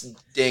bent. It's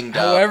dinged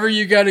up. However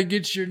you got to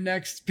get your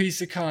next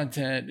piece of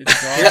content.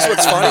 Here's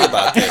what's funny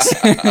about this.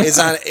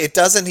 It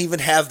doesn't even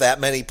have that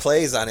many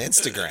plays on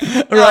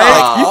Instagram.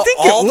 Right? You think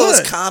all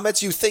those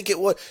comments, you think it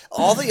would.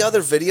 All the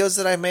other videos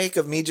that I make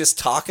of me just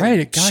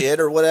talking shit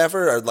or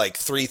whatever are like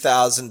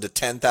 3,000 to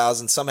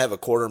 10,000. Some have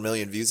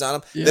 250,000 views on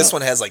them. Yep. This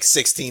one has like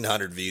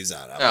 1,600 views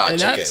on it. And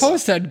that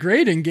post had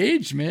great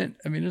engagement.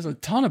 I mean, there's a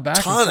ton of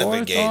back and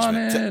forth on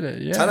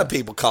it. Ton of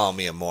people calling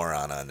me a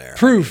moron on there.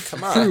 Proof.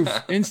 Come on. Proof.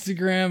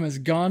 Instagram has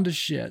gone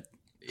to shit.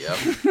 Yep.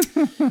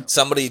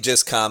 Somebody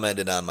just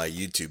commented on my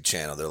YouTube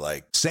channel. They're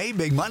like, save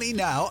big money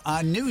now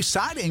on new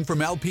siding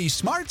from LP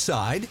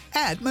SmartSide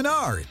at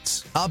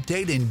Menards.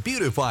 Update and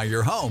beautify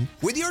your home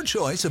with your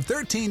choice of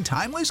 13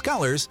 timeless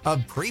colors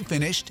of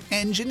pre-finished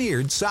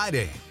engineered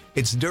siding.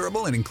 It's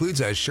durable and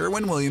includes a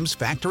Sherwin-Williams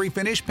factory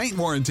finish paint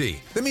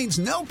warranty that means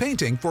no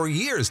painting for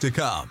years to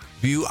come.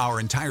 View our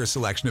entire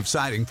selection of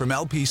siding from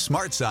LP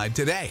SmartSide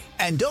today.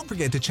 And don't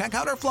forget to check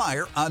out our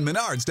flyer on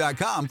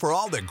Menards.com for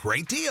all the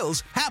great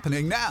deals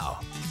happening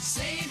now.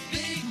 Save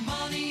big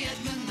money at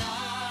Menards.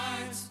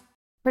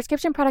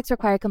 Prescription products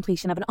require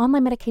completion of an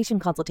online medication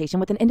consultation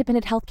with an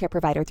independent healthcare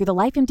provider through the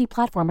LifeMD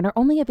platform and are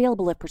only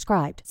available if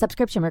prescribed.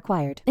 Subscription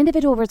required.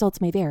 Individual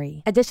results may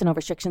vary. Additional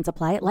restrictions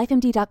apply at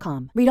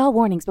lifemd.com. Read all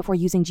warnings before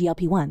using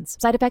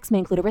GLP-1s. Side effects may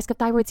include a risk of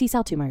thyroid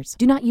C-cell tumors.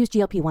 Do not use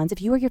GLP-1s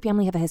if you or your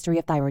family have a history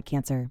of thyroid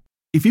cancer.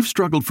 If you've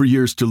struggled for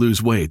years to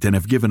lose weight and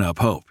have given up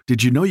hope,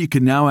 did you know you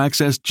can now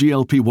access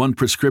GLP-1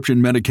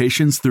 prescription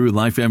medications through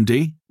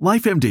LifeMD?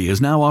 LifeMD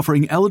is now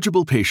offering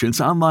eligible patients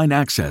online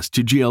access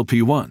to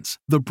GLP-1s,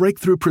 the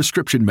breakthrough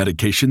prescription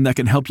medication that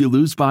can help you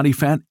lose body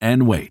fat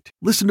and weight.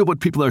 Listen to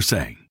what people are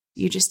saying.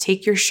 You just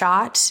take your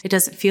shot. It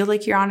doesn't feel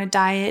like you're on a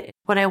diet.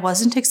 What I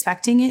wasn't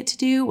expecting it to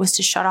do was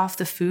to shut off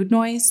the food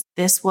noise.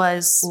 This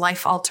was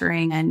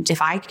life-altering, and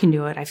if I can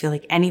do it, I feel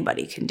like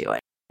anybody can do it.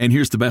 And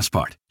here's the best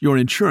part. Your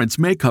insurance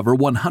may cover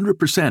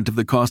 100% of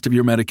the cost of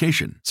your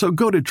medication. So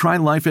go to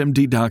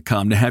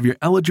TryLifeMD.com to have your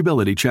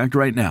eligibility checked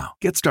right now.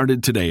 Get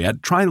started today at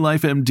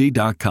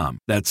TryLifeMD.com.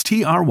 That's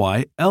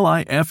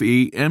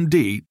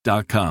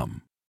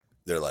TryLifeMD.com.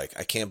 They're like,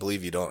 I can't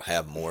believe you don't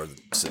have more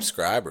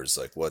subscribers.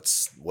 Like,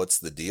 what's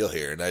the deal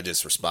here? And I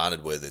just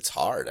responded with, it's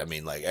hard. I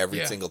mean, like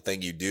every single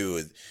thing you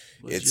do,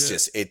 it's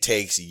just, it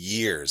takes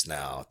years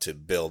now to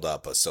build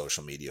up a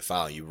social media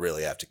following. You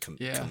really have to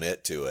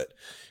commit to it.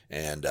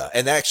 And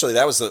actually,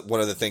 that was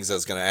one of the things I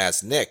was going to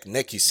ask Nick.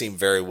 Nick, you seem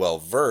very well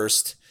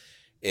versed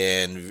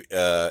in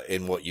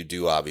what you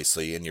do,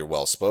 obviously, and you're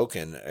well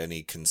spoken.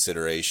 Any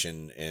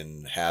consideration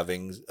in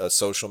having a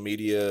social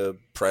media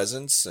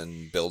presence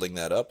and building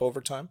that up over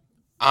time?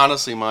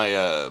 Honestly,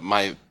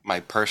 my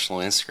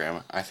personal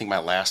Instagram, I think my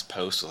last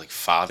post was like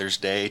Father's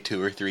Day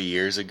 2 or 3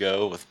 years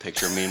ago with a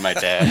picture of me and my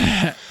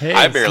dad. Hey,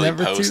 I barely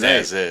post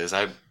as is.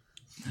 I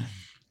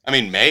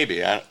mean,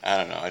 maybe I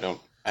don't know.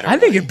 I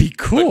think it'd be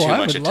cool. I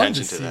would love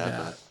to see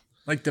that.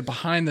 Like the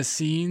behind the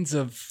scenes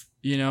of,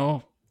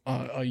 a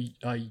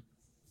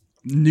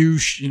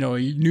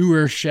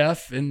newer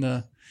chef in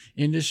the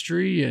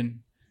industry. And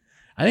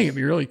I think it'd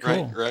be really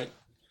cool. Right.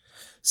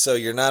 So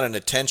you're not an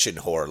attention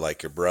whore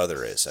like your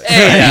brother is.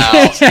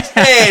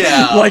 Hey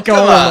now. Like all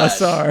of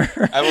us are.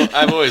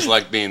 I've always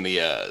liked being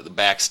the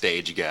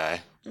backstage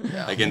guy.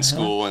 Like in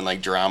school and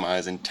like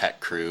dramas and tech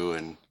crew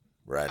and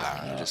right.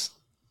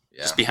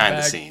 Yeah. Just behind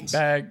the scenes.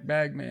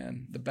 Bag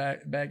man. The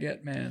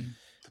baguette man.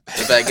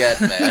 The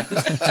baguette man.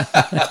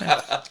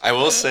 I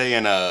will say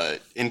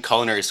in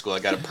culinary school, I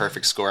got a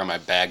perfect score on my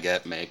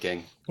baguette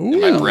making in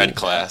Ooh. my bread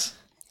class.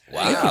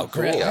 Wow,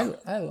 cool.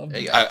 I love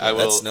it. I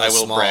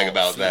will brag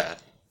about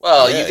that.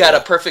 Well, you got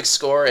a perfect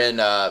score in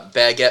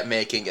baguette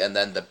making and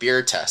then the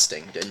beer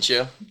testing, didn't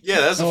you?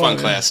 Yeah, that was a fun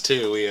class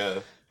too. We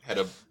had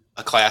a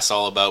class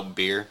all about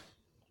beer.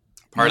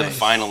 Part of the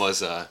final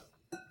was a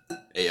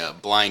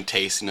blind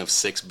tasting of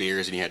 6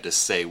 beers, and you had to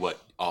say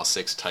what all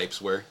 6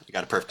 types were. You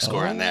got a perfect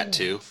score on that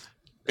too.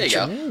 There you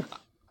go.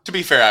 To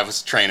be fair, I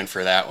was training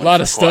for that one. A lot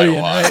of for quite studying,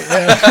 a while. right?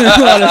 Yeah.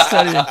 A lot of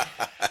studying.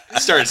 I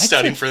started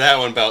studying for that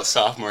one about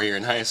sophomore year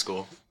in high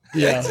school.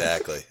 Yeah,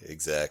 exactly.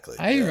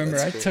 I remember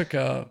I took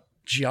a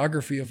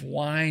geography of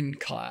wine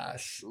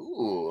class.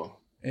 Ooh.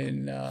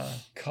 In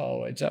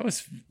college.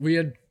 We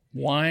had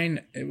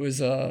wine. It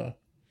was I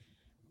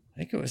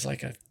think it was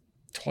like a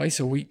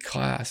twice a week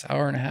class,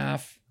 hour and a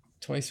half,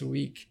 twice a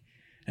week.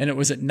 And it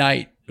was at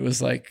night. It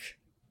was like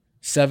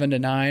 7 to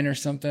 9 or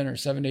something, or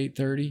 7 to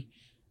 8:30.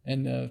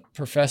 And the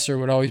professor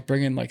would always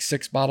bring in like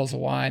 6 bottles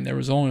of wine. There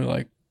was only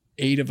like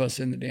 8 of us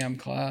in the damn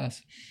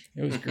class.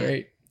 It was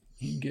great.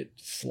 You'd get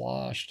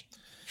sloshed.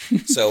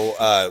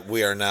 So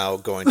we are now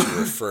going to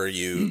refer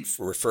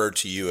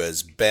to you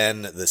as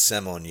Ben the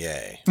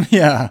Semonier.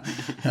 Yeah,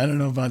 I don't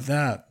know about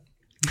that.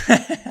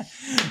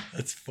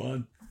 That's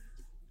fun.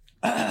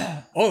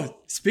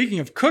 Speaking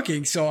of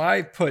cooking, so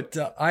I put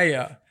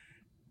I've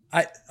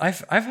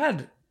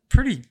had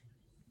pretty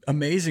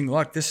amazing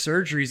luck. This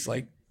surgery's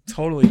like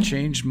totally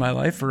changed my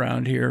life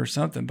around here or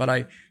something. But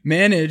I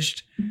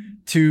managed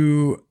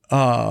to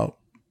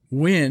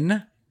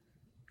win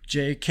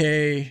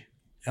J.K.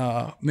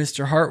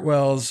 Mr.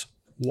 Hartwell's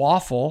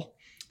waffle.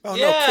 Oh,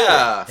 no,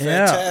 cool.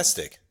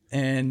 Fantastic.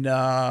 And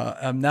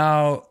I'm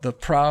now the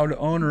proud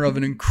owner of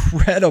an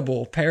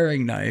incredible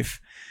paring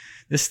knife.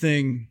 This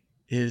thing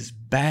is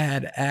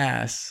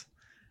badass.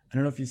 I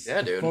don't know if you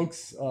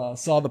folks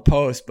saw the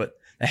post, but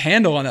the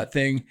handle on that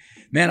thing,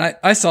 man,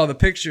 I saw the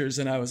pictures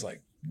and I was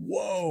like,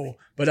 whoa.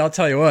 But I'll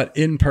tell you what,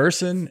 in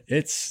person,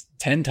 it's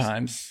 10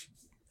 times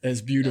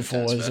as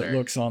beautiful as it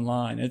looks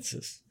online. It's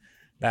just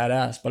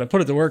badass. But I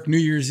put it to work New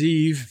Year's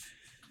Eve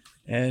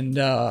and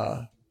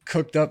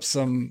cooked up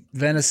some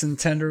venison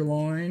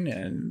tenderloin,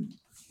 and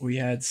we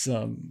had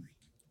some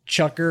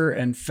chucker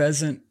and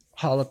pheasant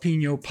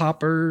jalapeno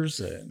poppers,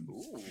 and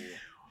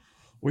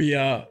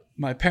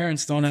my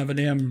parents don't have a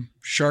damn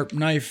sharp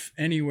knife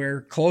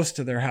anywhere close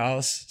to their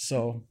house,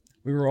 so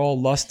we were all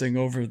lusting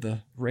over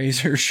the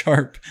razor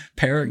sharp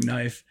paring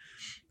knife.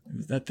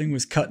 That thing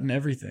was cutting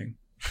everything.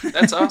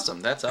 That's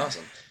awesome. That's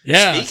awesome.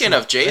 Yeah. Speaking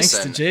of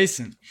Jason. Thanks to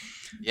Jason.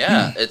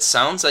 Yeah, it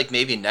sounds like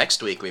maybe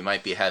next week we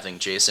might be having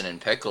Jason and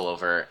Pickle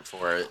over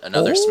for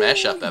another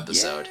Smash Up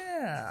episode.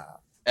 Yeah.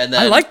 And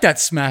then, I like that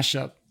Smash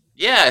Up.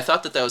 Yeah, I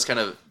thought that was kind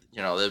of,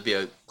 that'd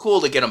be cool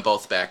to get them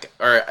both back.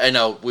 Or I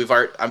know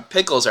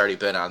Pickle's already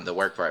been on the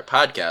Work For It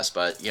podcast,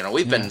 but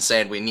we've been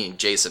saying we need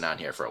Jason on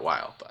here for a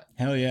while. But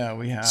hell yeah,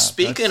 we have.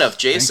 Speaking of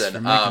Jason,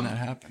 thanks for making that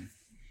happen.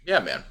 Yeah,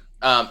 man.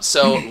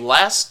 So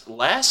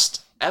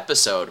last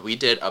episode we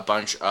did a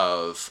bunch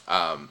of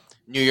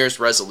New Year's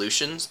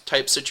resolutions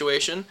type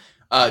situation.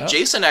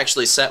 Jason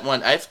actually sent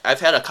one. I've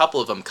had a couple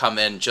of them come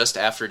in just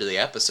after the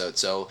episode.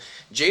 So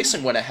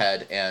Jason went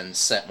ahead and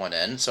sent one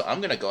in. So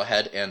I'm going to go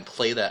ahead and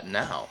play that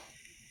now.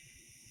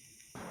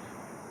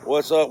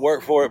 What's up,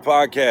 Work For It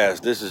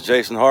podcast? This is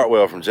Jason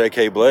Hartwell from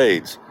JK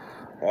Blades.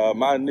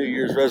 My New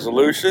Year's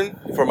resolution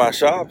for my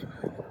shop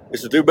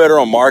is to do better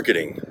on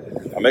marketing.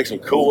 I make some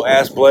cool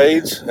ass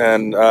blades,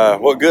 and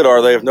what good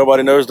are they if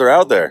nobody knows they're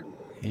out there?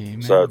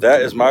 Amen. So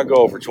that is my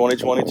goal for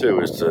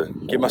 2022, is to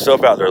get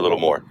myself out there a little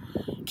more.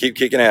 Keep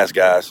kicking ass,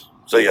 guys.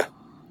 See ya.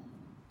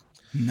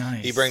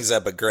 Nice. He brings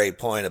up a great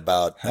point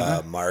about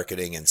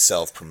marketing and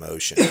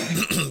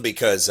self-promotion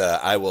because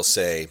I will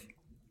say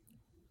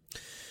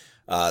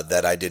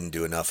that I didn't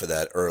do enough of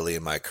that early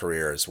in my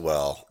career as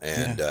well.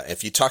 And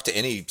if you talk to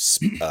any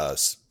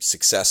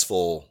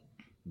successful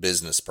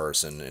business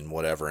person in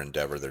whatever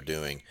endeavor they're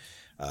doing,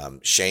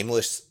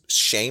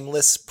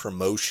 shameless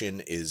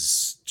promotion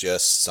is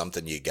just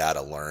something you got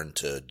to learn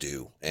to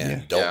do.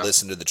 And don't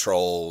listen to the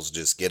trolls.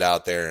 Just get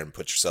out there and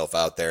put yourself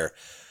out there.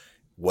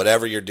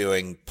 Whatever you're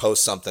doing,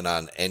 post something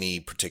on any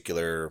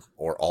particular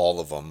or all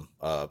of them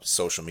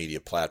social media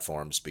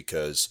platforms,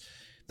 because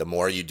the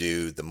more you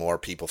do, the more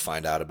people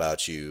find out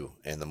about you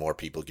and the more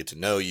people get to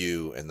know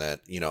you. And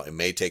that, it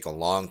may take a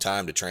long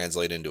time to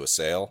translate into a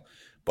sale,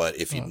 but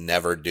if you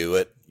never do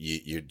it,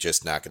 you're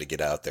just not going to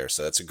get out there.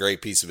 So that's a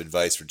great piece of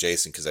advice for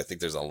Jason, because I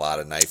think there's a lot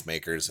of knife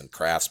makers and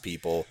crafts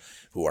people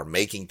who are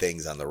making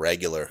things on the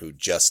regular who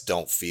just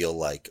don't feel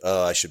like,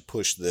 oh, I should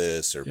push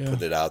this or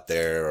put it out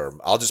there, or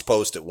I'll just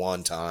post it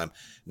one time.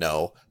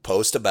 No,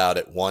 post about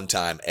it one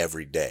time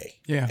every day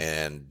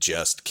and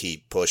just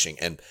keep pushing.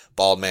 And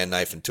Bald Man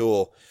Knife and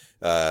Tool,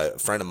 a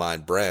friend of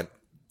mine, Brent,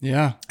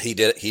 Yeah. He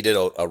did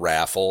a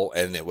raffle,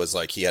 and it was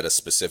like he had a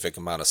specific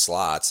amount of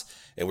slots,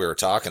 and we were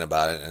talking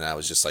about it, and I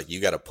was just like, you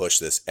got to push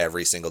this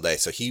every single day.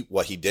 So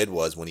what he did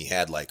was, when he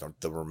had like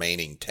the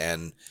remaining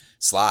 10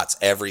 slots,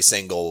 every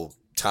single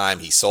time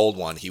he sold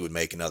one, he would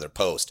make another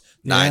post.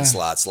 9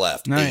 slots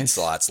left, 8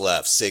 slots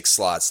left, 6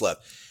 slots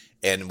left.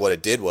 And what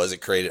it did was it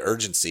created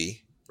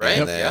urgency, right?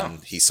 And then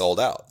he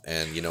sold out.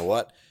 And you know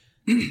what?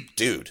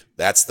 Dude,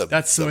 that's the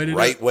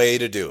right way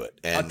to do it.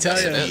 And, I'll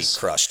tell you, he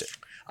crushed it.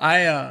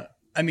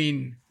 I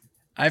mean,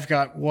 I've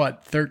got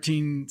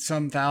 13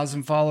 some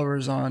thousand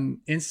followers on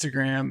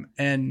Instagram.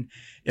 And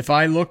if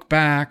I look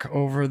back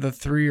over the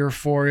 3 or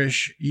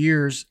 4-ish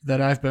years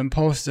that I've been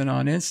posting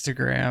on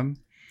Instagram,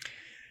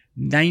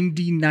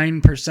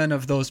 99%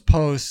 of those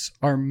posts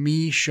are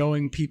me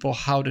showing people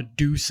how to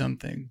do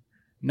something,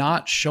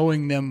 not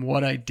showing them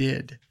what I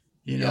did.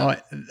 You know,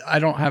 I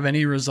don't have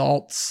any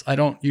results. I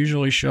don't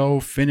usually show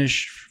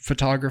finished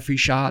photography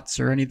shots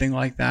or anything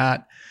like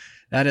that.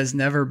 That has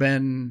never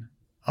been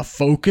a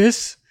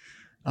focus.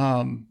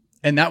 And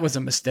that was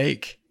a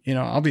mistake. You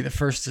know, I'll be the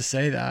first to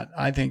say that.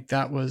 I think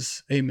that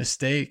was a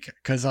mistake,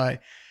 because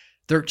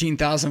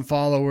 13,000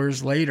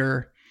 followers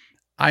later,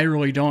 I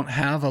really don't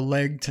have a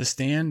leg to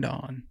stand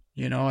on.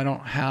 You know, I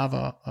don't have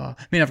I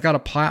mean, I've got a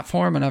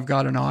platform and I've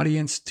got an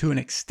audience to an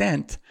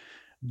extent,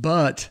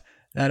 but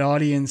that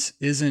audience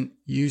isn't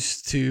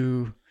used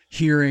to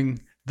hearing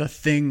the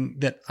thing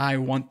that I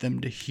want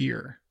them to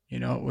hear. You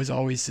know, it was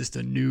always just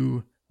a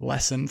new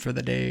lesson for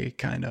the day,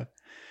 kind of.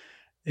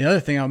 The other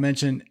thing I'll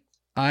mention,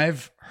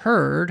 I've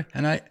heard,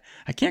 and I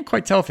can't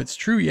quite tell if it's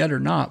true yet or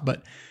not,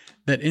 but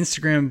that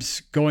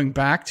Instagram's going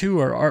back to,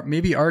 or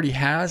maybe already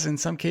has in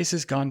some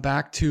cases, gone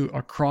back to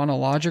a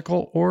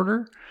chronological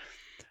order.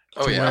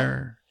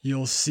 Where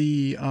you'll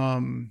see,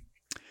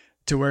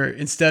 to where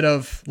instead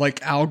of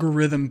like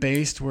algorithm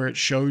based, where it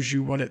shows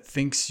you what it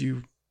thinks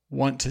you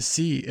want to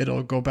see,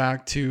 it'll go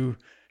back to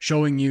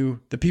showing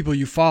you the people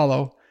you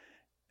follow,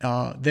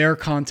 their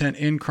content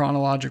in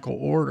chronological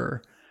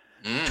order.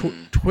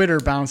 Twitter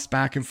bounced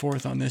back and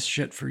forth on this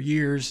shit for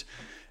years.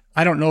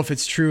 I don't know if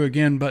it's true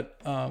again, but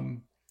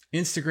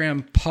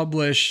Instagram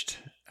published,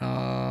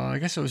 I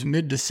guess it was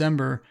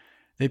mid-December,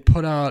 they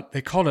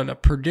called it a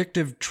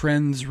predictive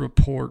trends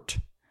report.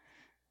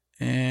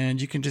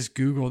 And you can just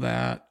Google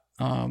that.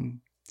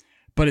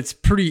 But it's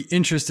pretty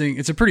interesting.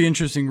 It's a pretty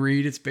interesting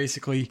read. It's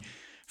basically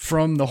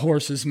from the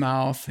horse's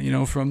mouth, you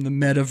know, from the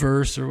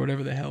metaverse or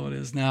whatever the hell it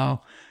is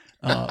now.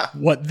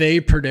 What they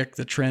predict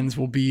the trends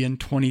will be in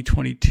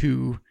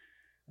 2022,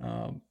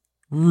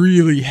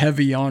 really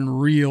heavy on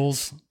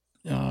Reels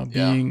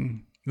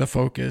being the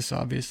focus,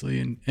 obviously,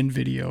 and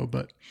video.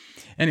 But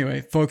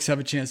anyway, folks have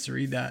a chance to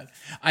read that.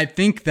 I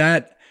think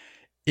that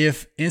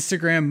if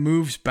Instagram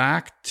moves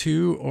back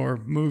to or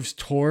moves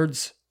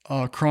towards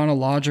a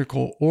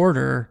chronological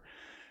order,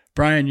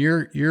 Brian,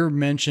 your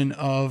mention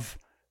of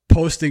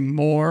posting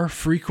more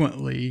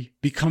frequently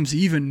becomes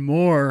even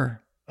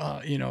more,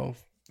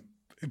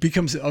 it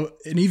becomes an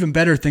even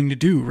better thing to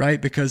do,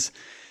 right? Because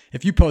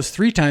if you post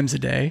 3 times a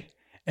day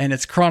and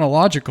it's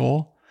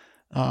chronological,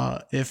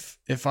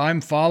 if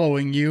I'm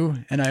following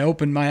you and I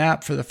open my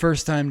app for the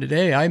first time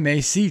today, I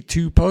may see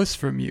 2 posts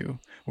from you,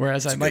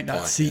 whereas I might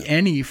not see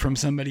any from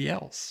somebody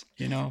else,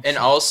 you know? And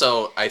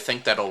also, I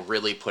think that'll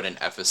really put an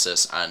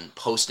emphasis on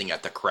posting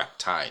at the correct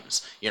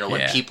times. You know,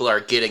 when people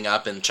are getting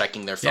up and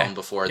checking their phone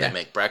before they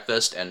make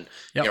breakfast, and,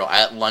 you know,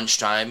 at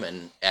lunchtime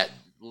and at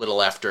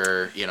little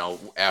after, you know,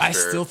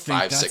 after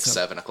 5, 6,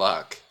 7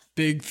 o'clock.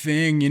 Big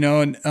thing, you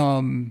know,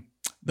 and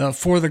the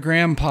For the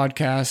Gram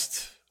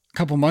podcast a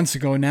couple months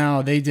ago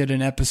now, they did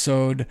an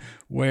episode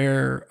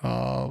where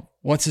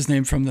what's his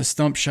name from the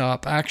Stump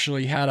Shop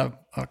actually had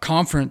a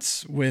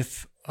conference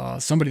with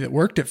somebody that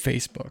worked at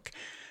Facebook.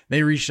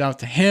 They reached out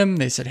to him.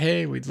 They said,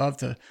 hey, we'd love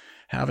to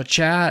have a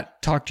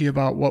chat, talk to you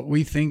about what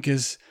we think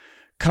is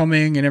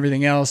coming and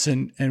everything else.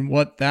 And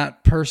what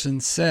that person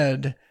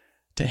said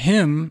to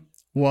him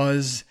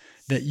was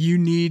that you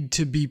need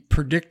to be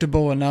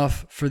predictable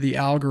enough for the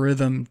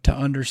algorithm to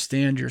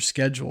understand your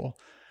schedule,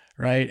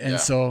 right? And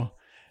so,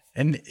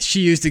 and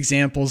she used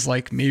examples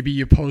like maybe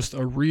you post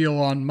a reel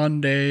on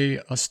Monday,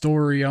 a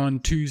story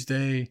on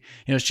Tuesday.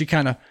 You know, she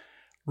kind of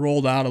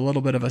rolled out a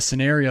little bit of a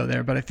scenario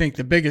there. But I think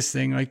the biggest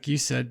thing, like you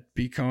said,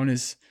 B-Cone,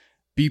 is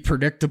be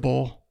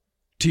predictable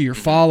to your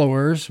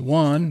followers.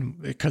 One,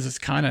 because it's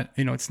kind of,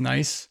 you know, it's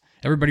nice.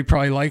 Everybody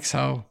probably likes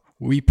how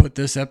we put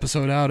this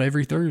episode out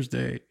every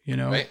Thursday, you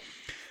know. Right.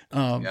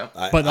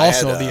 But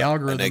also the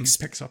algorithm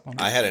picks up on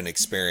it. I had an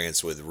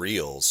experience with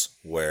Reels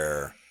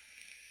where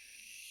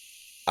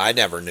I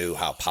never knew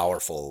how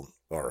powerful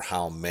or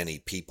how many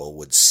people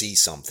would see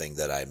something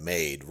that I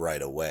made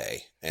right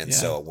away. And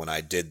so when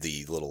I did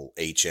the little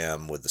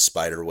HM with the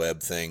spider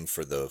web thing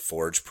for the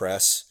Forge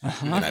Press,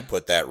 and I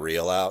put that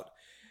reel out,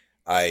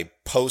 I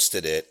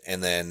posted it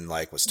and then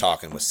was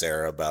talking with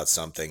Sarah about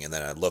something. And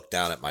then I looked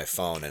down at my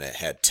phone and it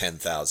had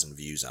 10,000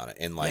 views on it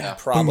in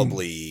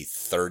probably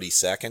 30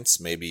 seconds,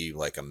 maybe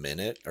like a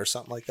minute or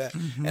something like that.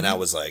 And I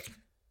was like,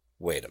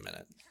 wait a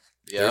minute.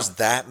 There's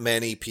that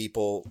many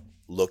people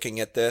looking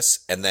at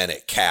this, and then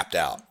it capped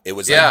out. It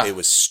was like, it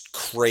was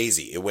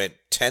crazy. It went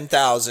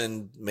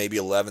 10,000, maybe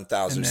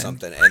 11,000 or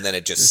something, and then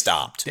it just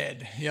stopped.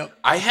 Dead. Yep.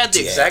 I had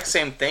the exact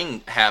same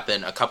thing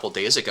happen a couple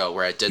days ago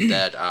where I did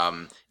that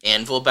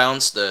anvil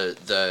bounce.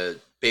 The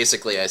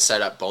basically I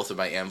set up both of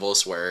my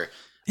anvils where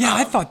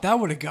I thought that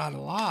would have got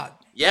a lot.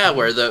 Yeah,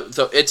 where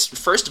it's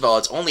first of all,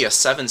 it's only a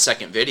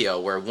 7-second video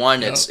where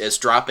it's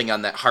dropping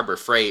on that Harbor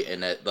Freight,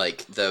 and it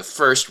like the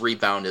first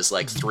rebound is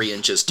like 3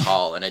 inches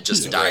tall and it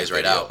just dies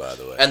right out. By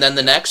the way. And then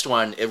the next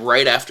one,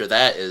 right after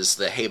that, is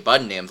the Hey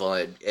Button anvil.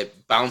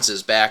 It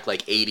bounces back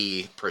like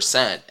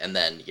 80%, and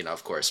then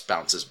of course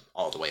bounces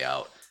all the way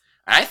out.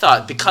 I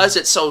thought because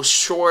it's so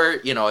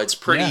short, it's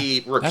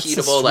pretty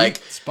repeatable.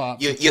 Like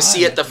you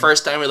see it the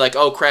first time, you're like,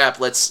 oh crap,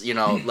 let's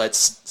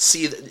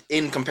see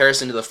in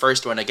comparison to the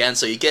first one again.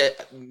 So you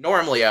get,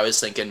 normally I was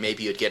thinking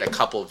maybe you'd get a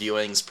couple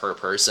viewings per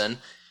person.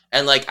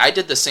 And like I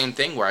did the same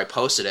thing where I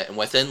posted it, and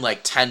within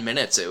like 10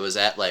 minutes it was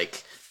at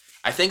like,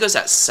 I think it was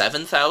at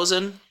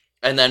 7,000.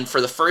 And then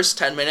for the first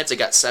 10 minutes it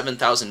got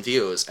 7,000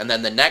 views. And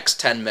then the next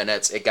 10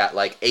 minutes it got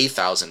like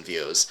 8,000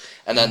 views.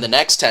 And then the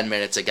next 10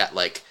 minutes it got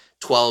like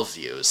 12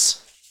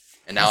 views,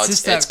 and now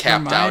it's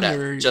capped out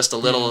at just a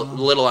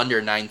little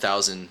under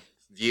 9,000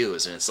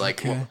 views, and it's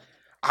like, well,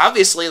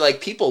 obviously,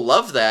 like people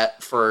love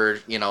that for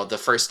the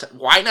first.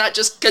 Why not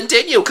just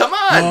continue? Come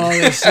on! Well,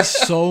 there's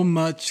just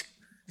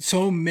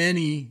so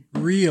many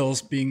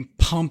reels being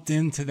pumped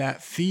into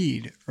that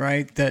feed,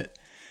 right? That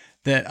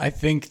I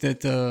think that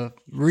the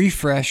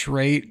refresh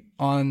rate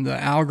on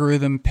the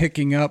algorithm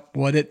picking up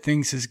what it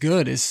thinks is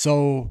good is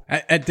so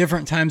at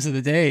different times of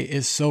the day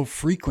is so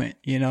frequent.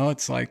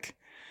 It's like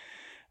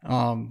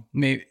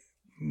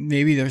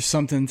maybe there's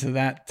something to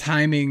that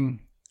timing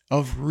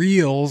of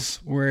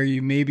reels where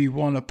you maybe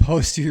want to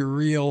post your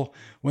reel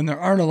when there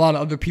aren't a lot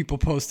of other people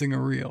posting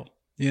a reel,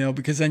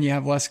 because then you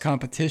have less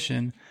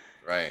competition.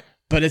 Right.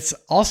 But it's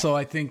also,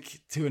 I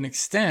think, to an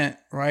extent,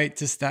 right,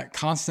 just that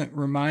constant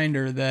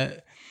reminder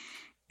that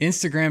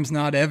Instagram's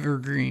not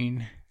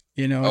evergreen.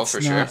 It's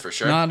for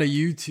sure. Not a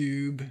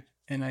YouTube.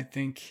 And I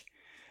think,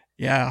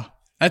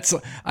 that's,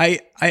 I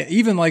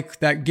even like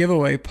that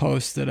giveaway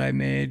post that I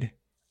made.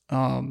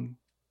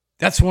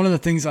 That's one of the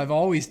things I've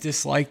always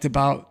disliked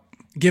about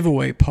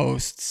giveaway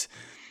posts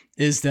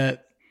is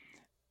that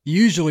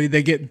usually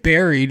they get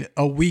buried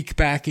a week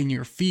back in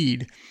your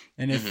feed.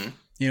 And if,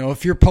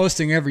 if you're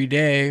posting every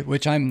day,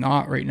 which I'm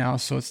not right now,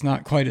 so it's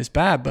not quite as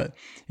bad, but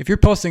if you're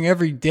posting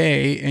every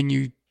day and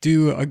you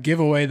do a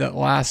giveaway that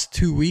lasts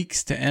 2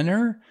 weeks to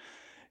enter,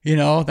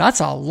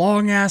 that's a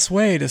long ass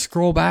way to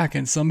scroll back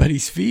in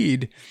somebody's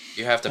feed.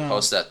 You have to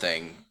post that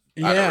thing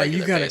on a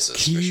regular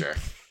basis, for sure.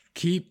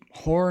 Keep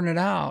whoring it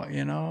out,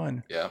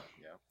 and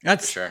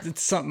that's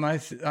it's something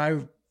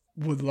I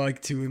would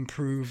like to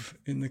improve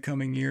in the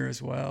coming year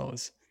as well.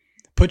 Is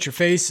put your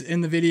face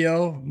in the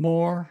video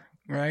more,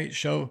 right?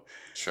 Show.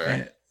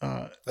 Sure.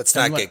 Let's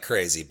not get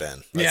crazy,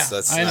 Ben. Let's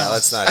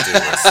not do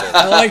this.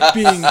 I like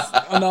being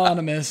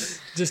anonymous,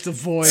 just a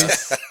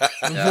voice,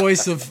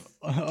 voice of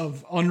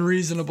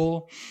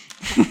unreasonable.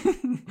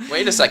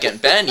 Wait a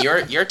second, Ben.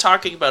 You're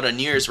talking about a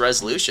New Year's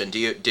resolution.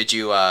 Did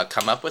you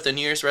come up with a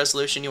New Year's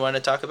resolution you want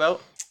to talk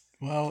about?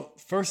 Well,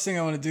 first thing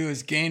I want to do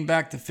is gain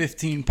back the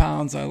 15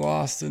 pounds I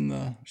lost in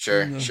the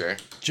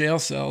jail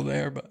cell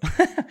there. But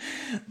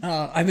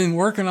I've been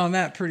working on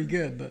that pretty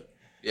good. But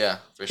yeah,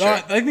 for sure.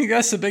 I think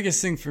that's the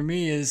biggest thing for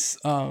me is,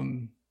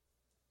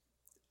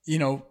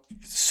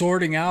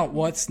 sorting out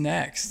what's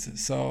next.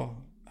 So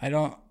I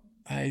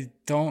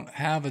don't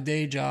have a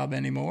day job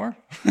anymore.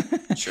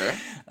 Sure.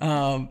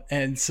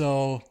 And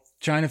so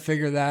trying to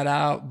figure that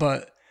out.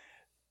 But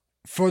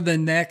for the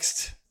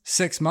next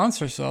 6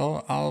 months or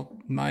so,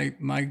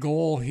 my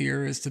goal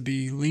here is to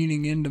be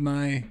leaning into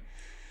my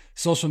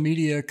social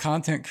media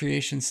content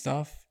creation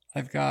stuff.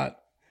 I've got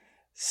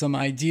some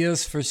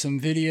ideas for some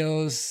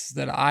videos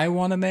that I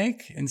want to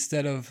make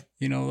instead of,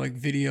 like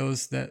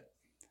videos that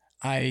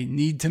I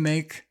need to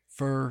make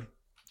for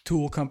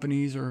tool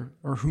companies or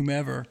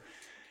whomever.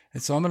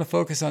 And so I'm going to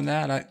focus on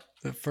that.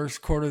 The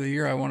first quarter of the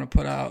year, I want to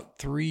put out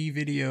 3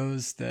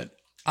 videos that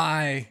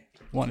I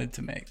wanted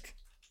to make.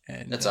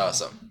 And that's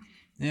awesome.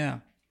 Yeah.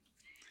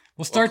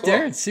 We'll start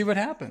there and see what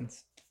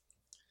happens.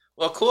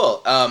 Well,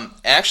 cool.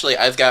 Actually,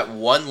 I've got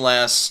one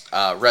last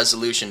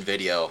resolution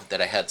video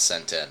that I had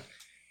sent in.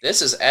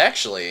 This is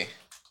actually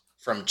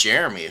from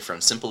Jeremy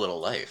from Simple Little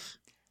Life.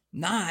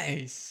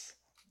 Nice.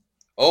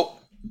 Oh,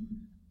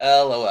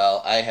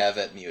 LOL. I have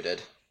it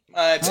muted.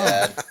 My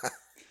bad.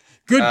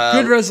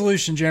 Good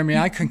resolution, Jeremy.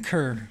 I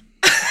concur.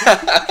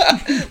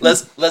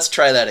 Let's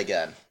try that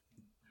again.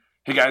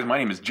 Hey guys, my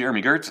name is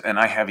Jeremy Gertz, and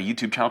I have a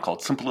YouTube channel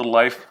called Simple Little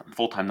Life. I'm a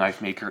full-time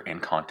knife maker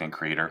and content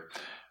creator.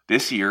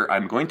 This year,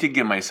 I'm going to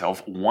give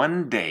myself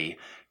one day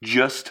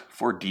just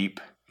for deep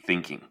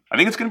thinking. I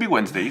think it's going to be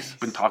Wednesdays.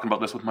 Been talking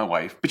about this with my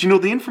wife. But you know,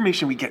 the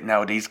information we get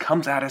nowadays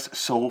comes at us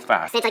so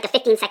fast. It's like a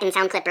 15-second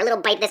sound clip or a little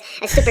bite of this,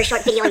 a super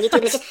short video on YouTube,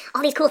 and it's just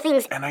all these cool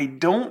things. And I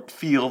don't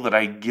feel that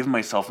I give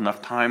myself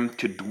enough time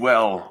to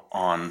dwell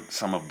on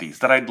some of these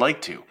that I'd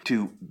like to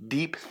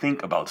deep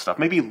think about stuff.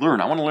 Maybe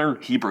learn. I want to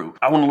learn Hebrew.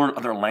 I want to learn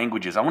other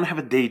languages. I want to have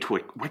a day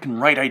where I can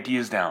write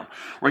ideas down,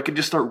 where I can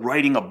just start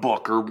writing a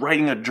book or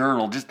writing a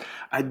journal. Just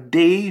a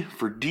day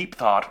for deep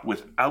thought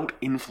without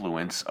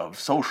influence of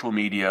social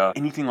media,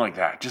 anything like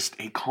that. Just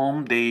a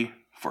calm day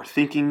for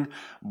thinking,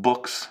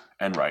 books,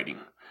 and writing.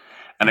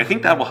 And I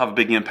think that will have a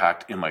big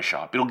impact in my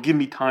shop. It'll give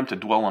me time to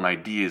dwell on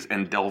ideas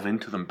and delve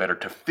into them better,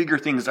 to figure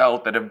things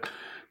out that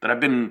I've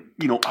been,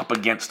 up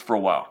against for a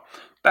while.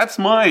 That's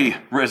my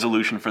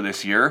resolution for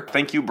this year.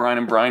 Thank you, Brian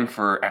and Brian,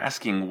 for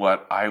asking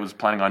what I was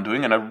planning on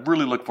doing, and I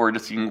really look forward to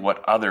seeing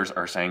what others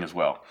are saying as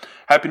well.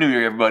 Happy New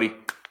Year, everybody.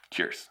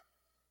 Cheers.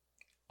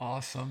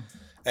 Awesome.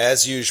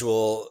 As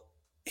usual,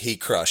 he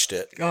crushed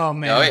it. Oh,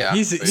 man. Oh, yeah.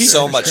 He's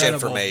so much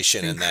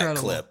information in that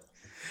clip.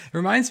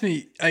 Reminds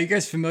me, are you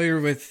guys familiar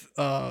with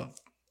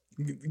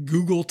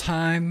Google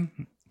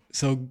Time?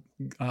 So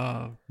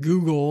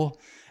Google,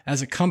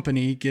 as a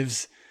company,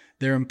 gives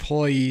their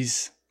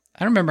employees,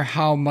 I don't remember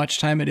how much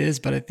time it is,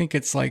 but I think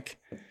it's like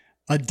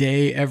a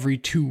day every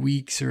 2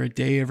 weeks or a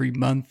day every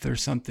month or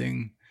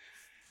something,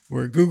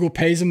 where Google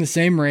pays them the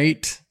same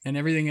rate and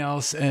everything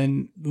else,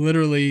 and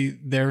literally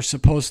they're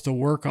supposed to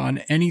work on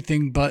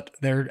anything but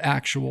their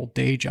actual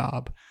day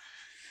job.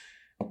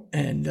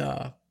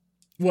 And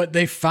what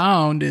they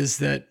found is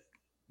that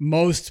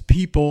most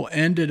people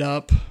ended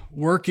up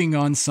working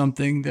on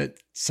something that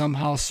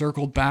somehow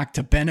circled back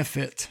to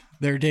benefit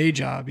their day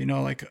job.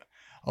 Like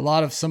a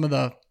lot of some of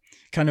the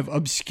kind of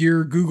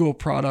obscure Google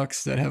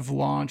products that have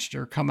launched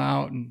or come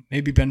out and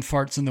maybe been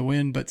farts in the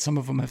wind, but some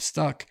of them have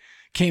stuck,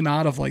 came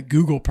out of like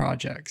Google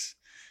projects,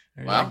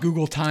 wow. Like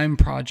Google Time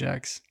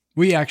projects.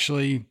 We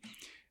actually,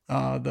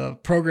 the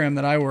program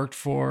that I worked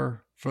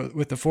for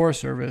with the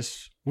Forest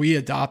Service, we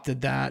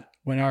adopted that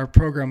when our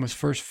program was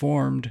first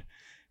formed,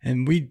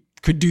 and we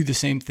could do the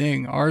same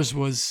thing. Ours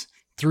was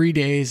 3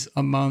 days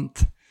a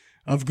month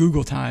of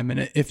Google Time.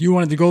 And if you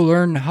wanted to go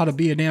learn how to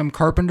be a damn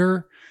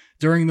carpenter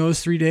during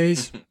those 3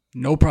 days,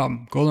 no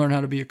problem. Go learn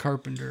how to be a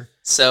carpenter.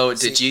 So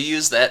did you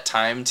use that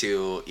time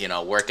to,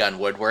 work on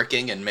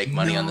woodworking and make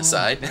money on the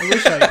side? I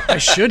wish I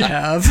should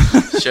have.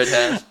 Should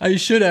have. I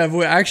should have.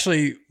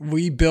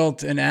 We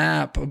built an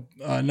app.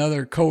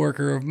 Another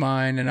coworker of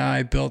mine and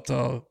I built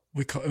it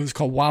was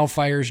called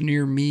Wildfires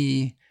Near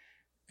Me.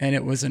 And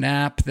it was an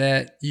app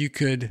that you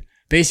could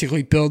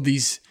basically build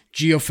these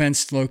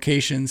geofenced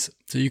locations.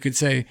 So you could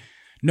say,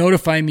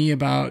 notify me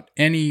about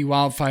any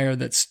wildfire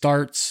that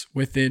starts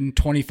within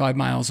 25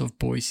 miles of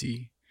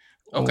Boise.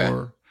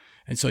 Okay.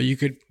 And so you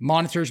could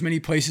monitor as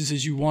many places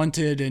as you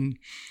wanted, and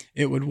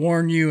it would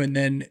warn you. And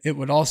then it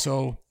would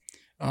also,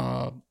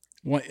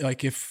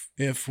 like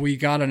if we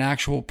got an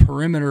actual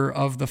perimeter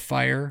of the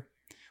fire,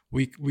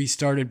 we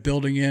started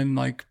building in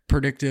like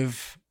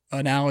predictive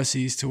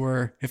analyses to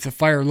where if the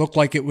fire looked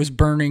like it was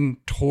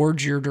burning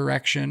towards your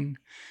direction,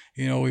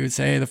 we would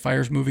say, hey, the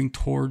fire's moving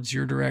towards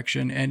your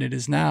direction and it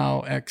is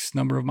now X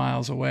number of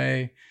miles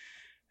away.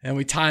 And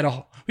we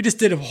just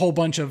did a whole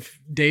bunch of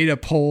data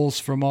polls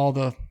from all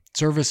the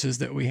services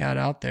that we had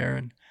out there.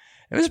 And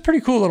it was a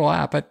pretty cool little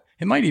app. It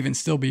might even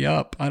still be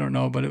up. I don't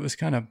know, but it was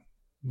kind of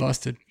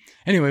busted.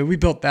 Anyway, we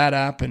built that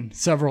app and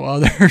several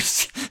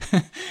others.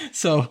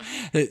 So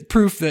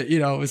proof that,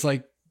 it was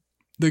like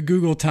the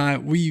Google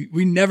Time, we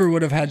never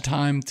would have had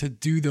time to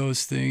do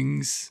those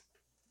things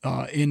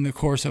in the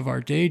course of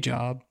our day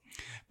job,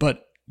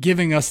 but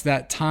giving us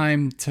that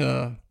time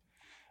to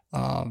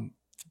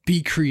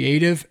be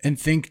creative and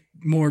think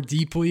more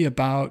deeply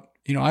about,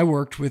 I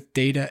worked with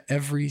data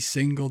every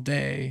single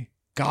day,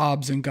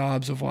 gobs and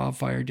gobs of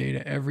wildfire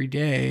data every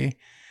day,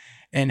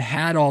 and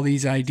had all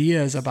these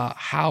ideas about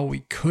how we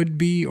could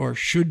be or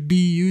should be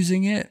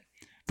using it,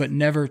 but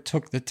never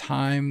took the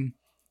time.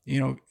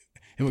 It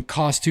would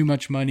cost too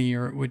much money,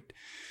 or it would,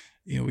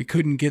 we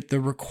couldn't get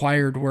the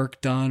required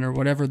work done, or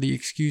whatever the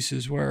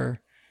excuses were.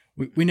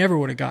 We never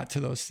would have got to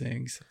those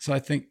things. So I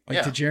think,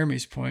 to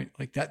Jeremy's point,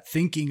 like that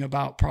thinking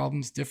about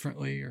problems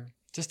differently, or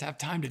just have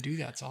time to do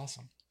that's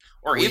awesome.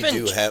 Or we even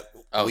do have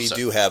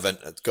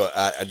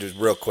just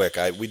real quick.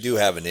 We do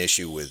have an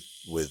issue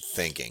with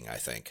thinking, I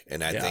think,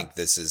 and I think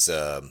this is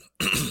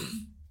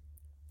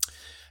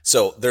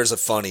so. There's a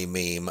funny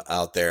meme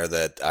out there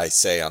that I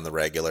say on the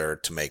regular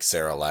to make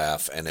Sarah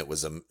laugh, and it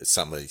was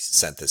somebody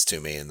sent this to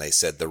me, and they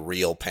said the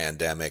real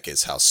pandemic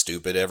is how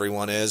stupid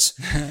everyone is,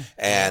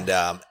 and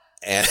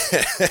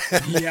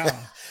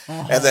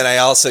And then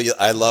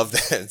I love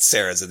that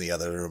Sarah's in the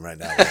other room right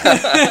now.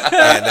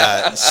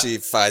 And she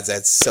finds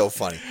that so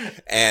funny.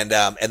 And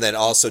then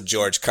also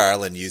George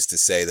Carlin used to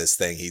say this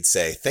thing. He'd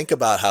say, think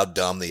about how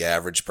dumb the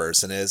average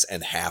person is,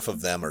 and half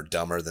of them are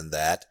dumber than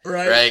that.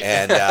 Right.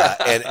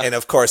 And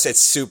of course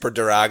it's super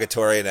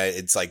derogatory and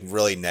it's like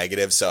really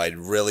negative. So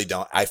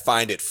I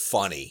find it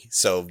funny.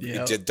 So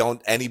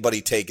don't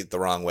anybody take it the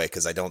wrong way,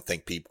 because I don't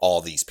think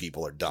all these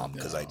people are dumb,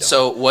 because I don't.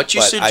 So what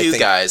you should do,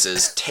 guys,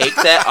 is take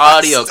that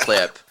audio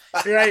clip,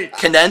 right,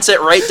 condense it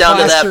right down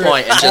to that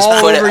point, and just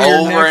put it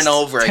over and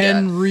over 10 again.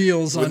 10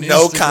 reels on with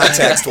no Instagram.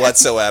 context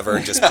whatsoever.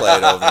 Just play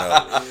it over and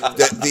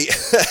over.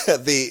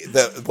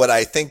 The what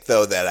I think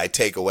though that I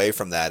take away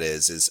from that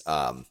is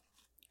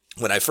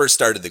when I first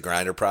started the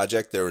Grinder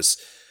Project, there was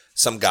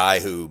some guy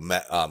who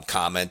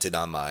commented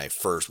on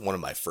one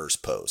of my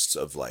first posts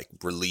of like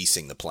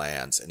releasing the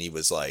plans, and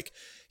he's like,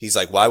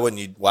 why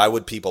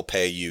would people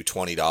pay you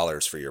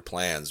 $20 for your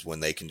plans when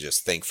they can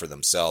just think for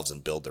themselves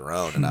and build their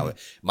own? And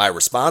my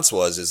response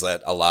is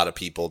that a lot of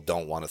people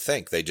don't want to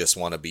think. They just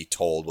want to be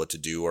told what to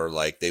do, or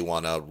like they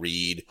want to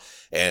read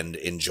and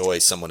enjoy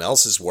someone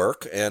else's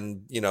work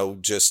and,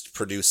 just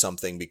produce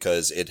something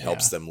because it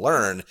helps them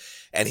learn.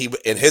 And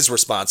his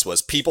response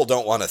was, people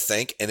don't want to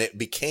think. And it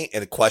became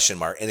a question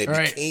mark. And it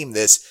became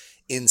this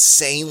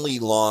insanely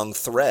long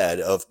thread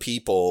of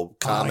people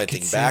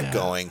commenting back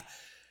going,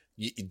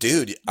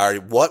 dude,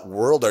 what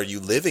world are you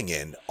living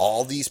in?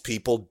 All these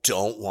people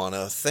don't want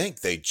to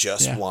think. They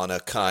just want to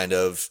kind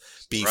of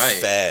be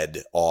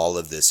fed all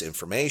of this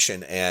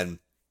information. And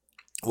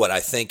what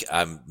I think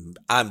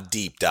I'm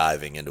deep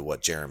diving into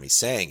what Jeremy's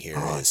saying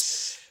here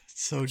is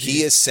so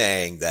he is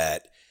saying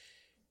that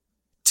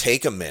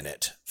take a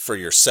minute for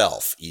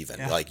yourself, even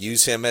like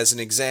use him as an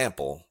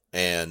example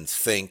and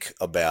think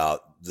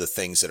about the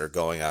things that are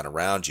going on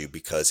around you,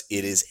 because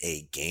it is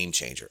a game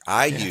changer.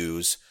 I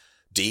use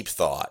deep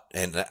thought,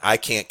 and I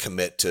can't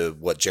commit to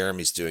what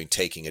Jeremy's doing,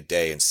 taking a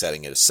day and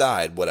setting it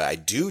aside. What I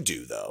do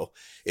though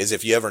is,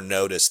 if you ever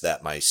notice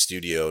that my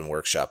studio and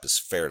workshop is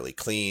fairly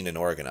clean and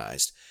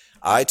organized,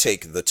 I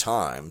take the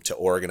time to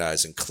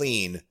organize and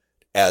clean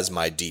as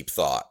my deep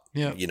thought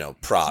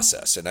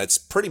process. And that's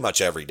pretty much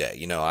every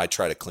day. I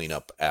try to clean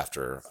up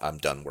after I'm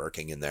done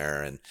working in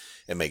there and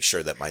make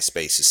sure that my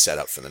space is set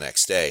up for the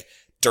next day.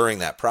 During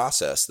that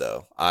process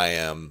though, I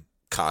am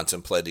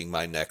contemplating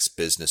my next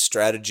business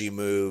strategy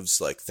moves,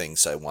 like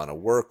things I want to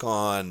work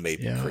on,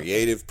 maybe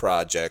creative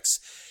projects.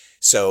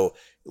 So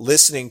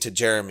listening to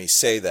Jeremy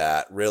say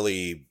that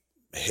really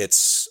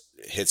hits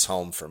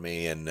home for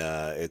me, and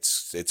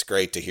it's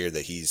great to hear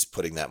that he's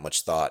putting that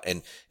much thought.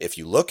 And if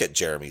you look at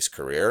Jeremy's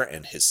career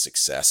and his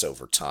success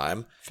over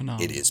time,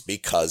 it is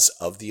because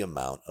of the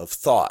amount of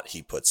thought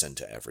he puts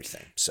into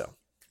everything. So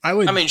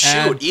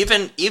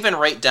even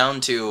right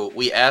down to,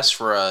 we asked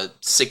for a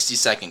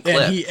 60-second clip,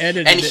 and he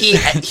edited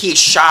it. he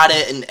shot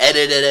it and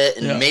edited it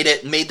and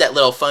made that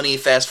little funny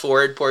fast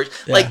forward portion.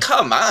 Like,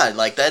 come on,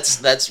 like that's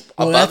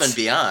above and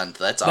beyond.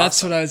 That's awesome.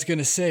 That's what I was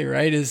gonna say.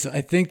 Right? Is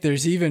I think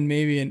there's even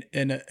maybe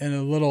in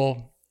a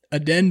little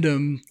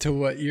addendum to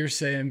what you're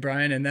saying,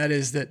 Brian, and that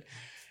is that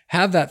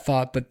have that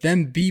thought, but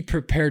then be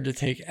prepared to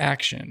take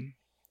action.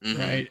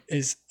 Mm-hmm. Right?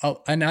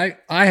 And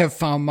I have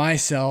found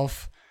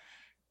myself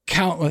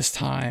countless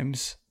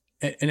times,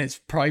 and it's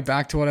probably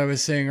back to what I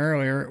was saying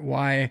earlier,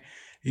 why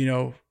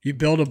you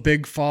build a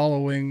big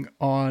following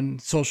on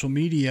social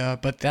media,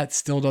 but that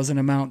still doesn't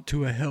amount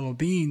to a hill of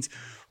beans.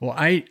 Well,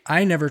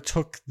 I never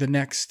took the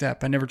next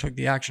step. I never took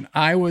the action.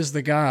 I was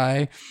the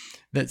guy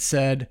that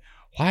said,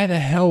 why the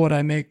hell would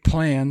I make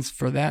plans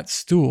for that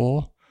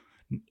stool?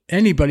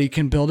 Anybody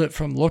can build it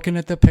from looking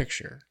at the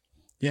picture.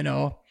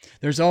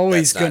 There's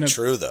always going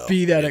to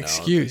be that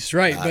excuse,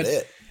 right?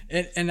 But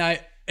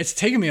it's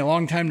taken me a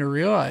long time to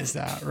realize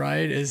that,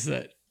 right? Is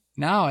that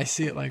now I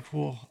see it like,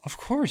 well, of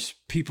course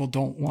people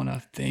don't want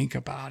to think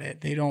about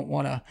it. They don't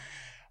want to,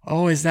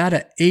 is that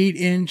an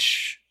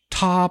 8-inch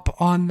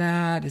top on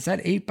that? Is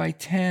that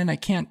 8x10? I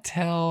can't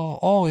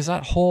tell. Is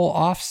that hole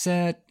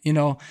offset?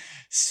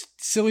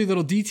 Silly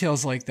little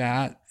details like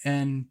that.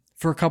 And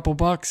for a couple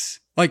bucks,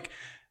 like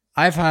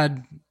I've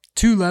had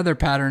 2 leather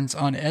patterns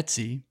on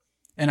Etsy,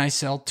 and I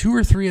sell 2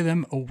 or 3 of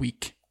them a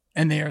week.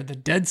 And they are the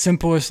dead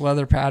simplest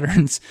leather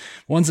patterns.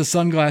 One's a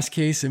sunglass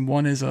case, and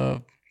one is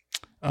a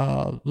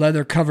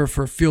leather cover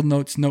for a Field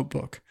Notes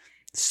notebook.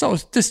 So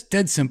it's just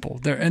dead simple.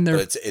 But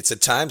it's a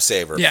time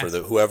saver for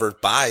whoever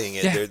buying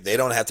it. Yeah. They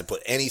don't have to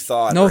put any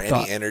thought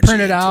any energy.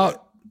 Print it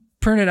out.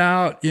 Put it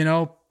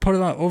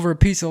on over a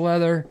piece of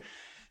leather,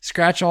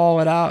 scratch all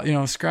it out.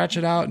 Scratch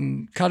it out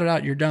and cut it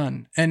out. You're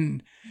done.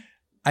 And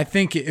I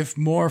think if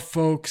more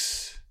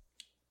folks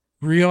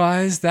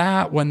realize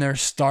that when they're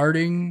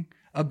starting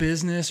a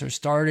business or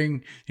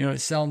starting, to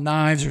sell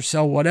knives or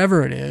sell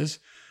whatever it is,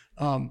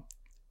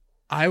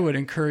 I would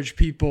encourage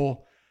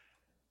people,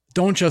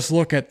 don't just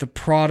look at the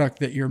product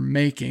that you're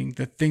making,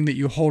 the thing that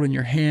you hold in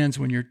your hands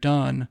when you're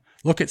done.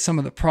 Look at some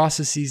of the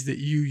processes that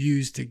you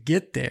use to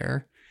get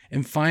there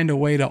and find a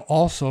way to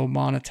also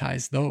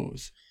monetize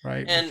those,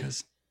 right?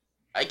 And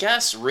I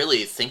guess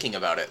really thinking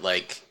about it,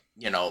 like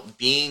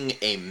being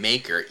a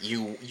maker,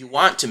 you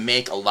want to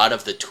make a lot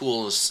of the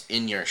tools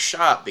in your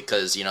shop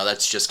because,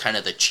 that's just kind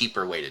of the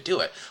cheaper way to do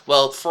it.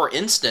 Well, for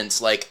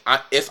instance, like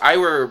if I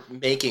were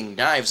making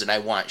knives and I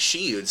want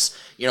sheaths,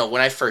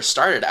 when I first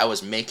started, I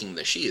was making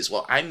the sheaths.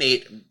 Well,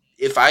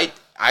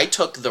 I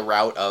took the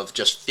route of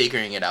just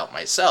figuring it out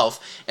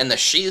myself, and the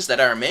sheaths that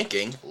I were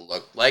making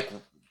looked like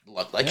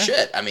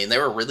shit. I mean, they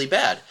were really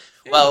bad.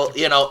 Yeah, well,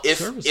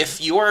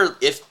 if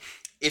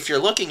you're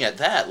looking at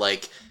that,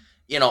 like,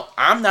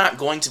 I'm not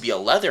going to be a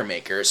leather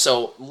maker,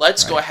 so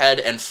let's go ahead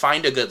and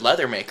find a good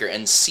leather maker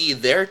and see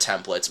their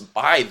templates,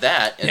 buy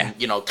that, and,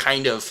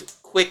 kind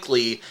of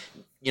quickly,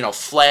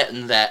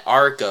 flatten that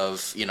arc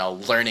of,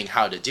 learning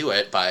how to do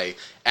it by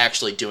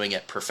actually doing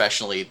it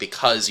professionally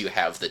because you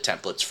have the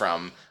templates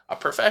from a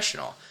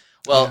professional.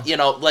 Well,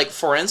 like,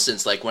 for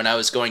instance, like when I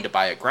was going to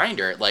buy a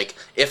grinder, like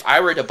if I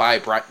were to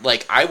buy,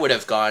 I would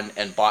have gone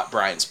and bought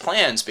Brian's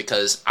plans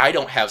because I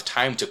don't have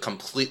time to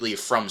completely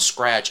from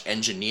scratch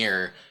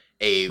engineer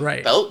a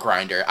belt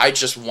grinder. I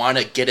just want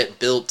to get it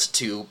built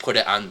to put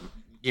it on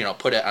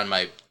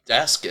my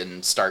desk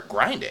and start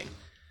grinding.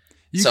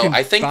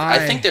 I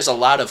think there's a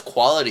lot of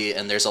quality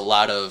and there's a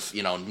lot of,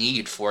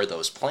 need for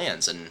those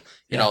plans. And,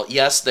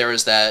 yes, there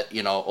is that,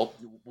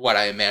 what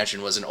I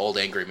imagine was an old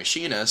angry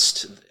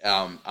machinist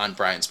on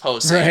Brian's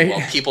post saying,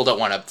 well, people don't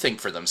want to think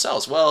for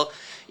themselves. Well,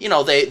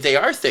 they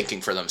are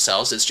thinking for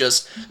themselves. It's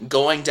just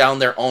going down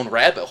their own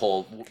rabbit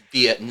hole,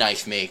 be it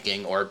knife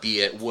making or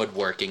be it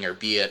woodworking or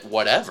be it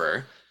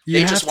whatever.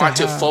 They just want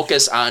to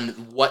focus on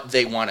what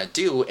they want to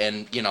do,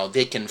 and,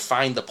 they can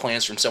find the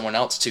plans from someone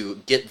else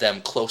to get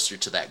them closer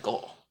to that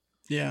goal.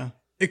 Yeah.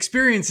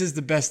 Experience is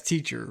the best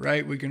teacher,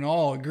 right? We can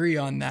all agree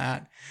on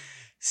that.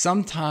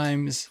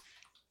 Sometimes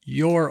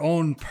your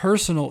own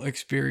personal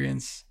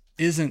experience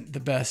isn't the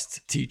best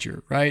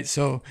teacher, right?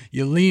 So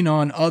you lean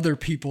on other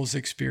people's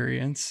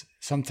experience.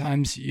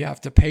 Sometimes you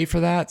have to pay for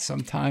that.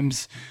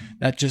 Sometimes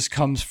that just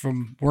comes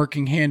from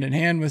working hand in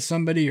hand with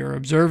somebody or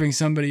observing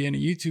somebody in a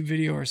YouTube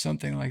video or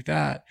something like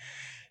that.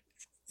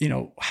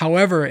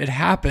 However it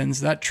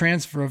happens, that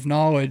transfer of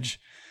knowledge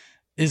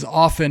is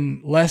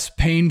often less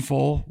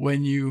painful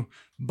when you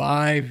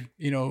buy,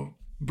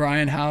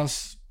 Brian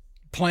House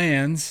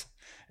plans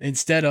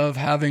instead of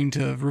having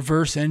to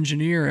reverse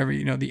engineer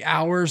the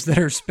hours that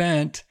are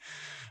spent,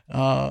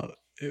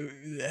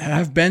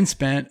 have been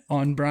spent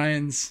in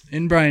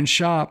Brian's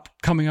shop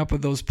coming up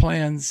with those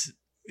plans.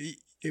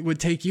 It would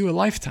take you a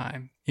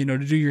lifetime, to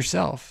do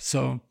yourself.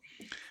 So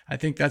I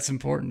think that's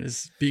important,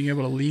 is being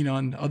able to lean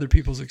on other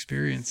people's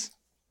experience.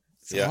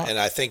 And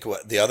I think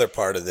what the other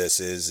part of this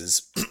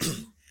is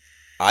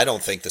I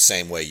don't think the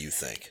same way you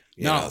think.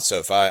 You know? So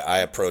if I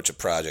approach a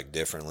project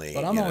differently,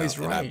 but I'm always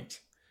right.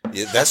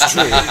 That's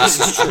true.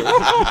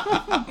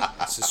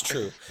 This is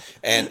true.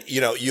 And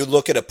you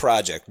look at a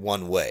project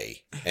one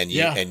way, and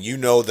you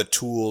know the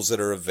tools that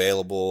are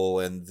available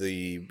and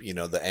the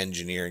the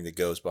engineering that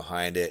goes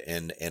behind it,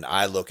 and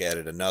I look at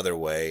it another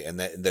way. And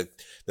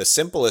the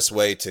simplest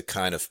way to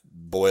kind of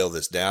boil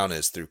this down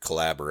is through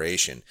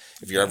collaboration.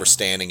 If you're ever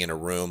standing in a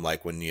room,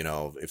 like when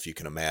if you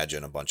can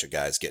imagine a bunch of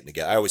guys getting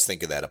together, I always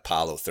think of that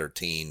Apollo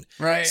 13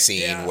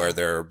 scene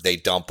where they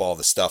dump all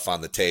the stuff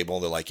on the table.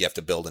 They're like, you have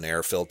to build an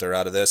air filter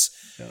out of this.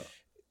 Yeah.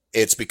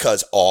 It's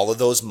because all of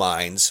those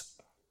minds,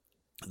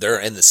 they're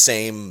in the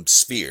same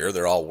sphere.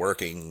 They're all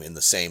working in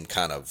the same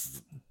kind of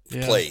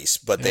place,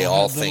 but they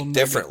all think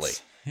differently.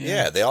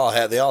 Yeah, they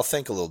all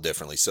think a little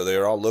differently. So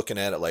they're all looking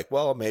at it like,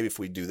 well, maybe if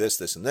we do this,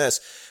 this, and this,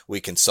 we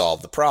can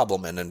solve the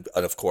problem. And then,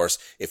 of course,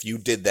 if you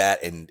did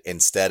that, and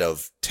instead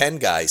of 10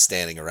 guys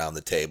standing around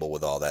the table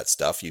with all that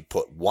stuff, you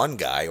put one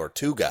guy or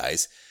two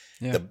guys,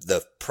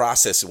 the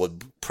process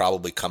would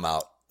probably come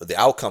out. The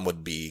outcome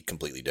would be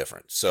completely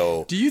different.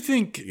 So do you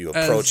think you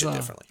approach it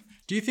differently?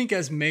 Do you think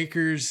as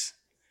makers,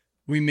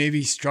 we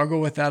maybe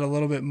struggle with that a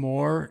little bit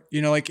more?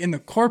 Like in the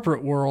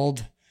corporate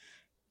world,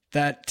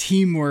 that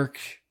teamwork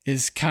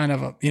is kind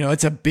of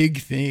it's a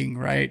big thing,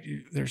 right?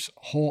 There's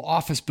whole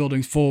office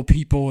buildings full of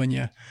people, and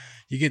you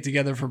get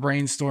together for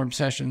brainstorm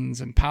sessions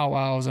and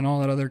powwows and all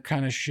that other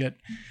kind of shit.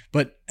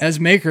 But as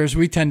makers,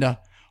 we tend to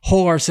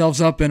hole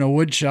ourselves up in a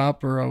wood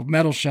shop or a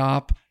metal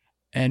shop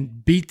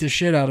and beat the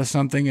shit out of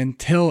something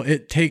until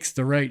it takes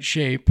the right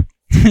shape,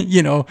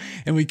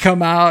 and we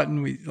come out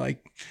and we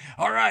like,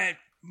 all right,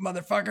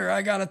 motherfucker,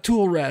 I got a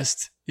tool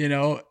rest,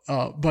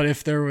 but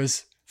if there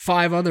was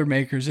 5 other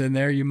makers in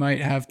there, you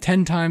might have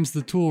 10 times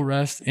the tool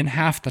rest in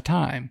half the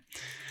time,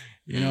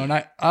 and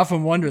I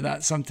often wonder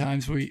that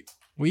sometimes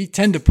we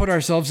tend to put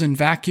ourselves in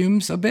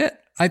vacuums a bit.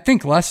 I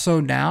think less so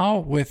now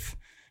with,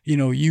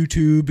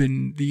 YouTube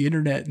and the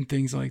internet and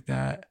things like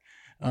that.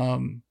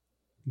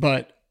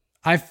 But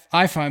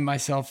I find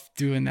myself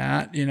doing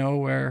that,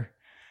 where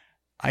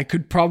I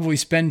could probably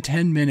spend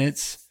 10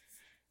 minutes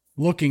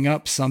looking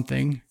up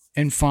something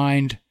and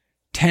find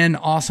 10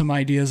 awesome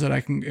ideas that I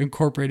can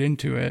incorporate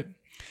into it,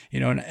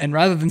 and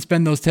rather than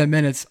spend those 10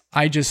 minutes,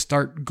 I just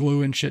start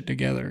gluing shit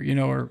together,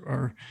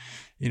 or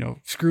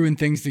screwing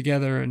things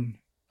together. And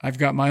I've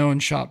got my own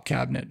shop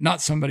cabinet,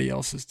 not somebody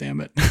else's,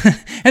 damn it.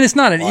 And it's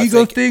not an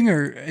ego thing,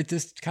 or it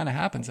just kind of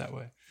happens that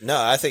way.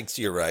 No, I think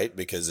you're right,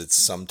 because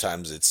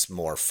sometimes it's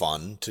more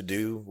fun to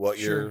do what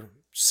you're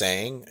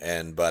saying.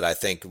 But I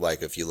think,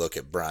 like, if you look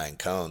at Brian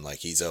Cohn, like,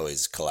 he's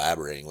always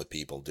collaborating with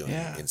people, doing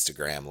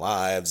Instagram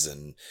lives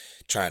and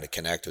trying to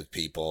connect with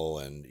people,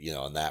 and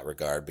in that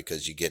regard,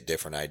 because you get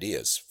different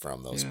ideas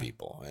from those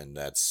people, and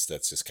that's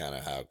just kind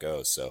of how it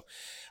goes. So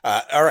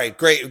all right,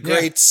 great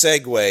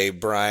segue,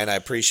 Brian. I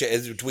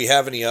appreciate it. Do we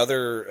have any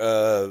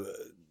other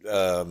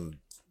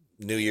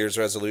New Year's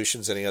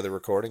resolutions? Any other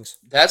recordings?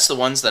 That's the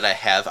ones that I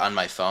have on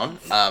my phone.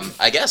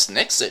 I guess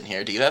Nick's sitting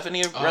here. Do you have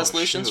any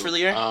resolutions for the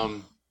year?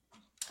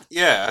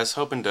 Yeah, I was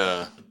hoping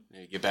to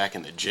get back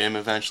in the gym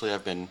eventually.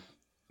 I've been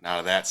out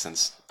of that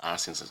since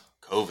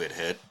COVID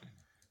hit.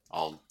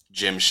 All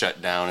gym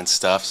shut down and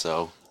stuff.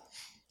 So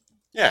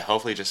yeah,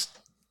 hopefully just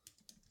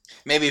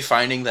maybe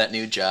finding that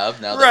new job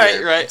now that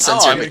you're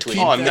in between.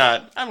 I'm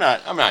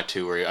not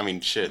too worried. I mean,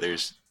 shit,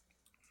 there's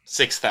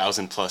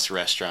 6,000 plus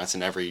restaurants,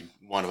 and every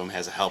one of them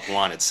has a help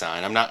wanted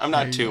sign. I'm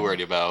not too worried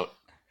about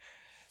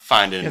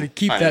finding. Got to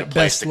keep that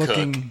best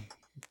looking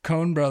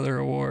Cohn Brother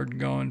Award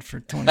going for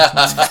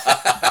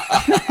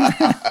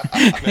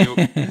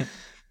 2020.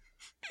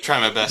 Try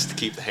my best to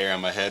keep the hair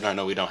on my head. I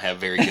know we don't have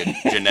very good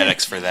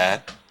genetics for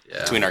that.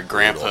 Yeah, between our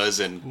grandpas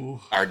and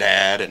our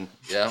dad, and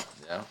yeah,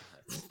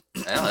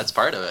 that's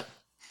part of it.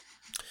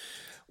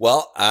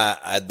 Well,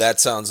 that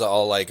sounds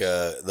all like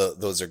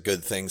those are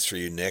good things for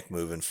you, Nick,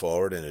 moving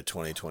forward into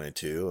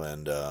 2022,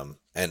 and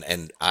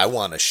I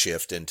want to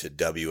shift into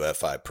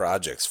WFI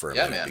projects for a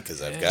minute,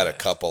 because I've got a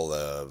couple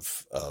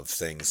of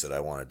things that I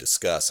want to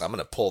discuss. I'm going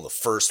to pull the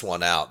first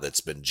one out that's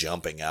been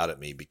jumping out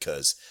at me,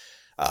 because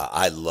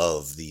I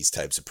love these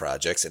types of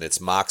projects, and it's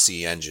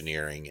Moxie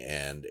Engineering,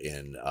 and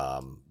in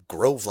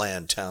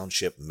Groveland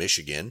Township,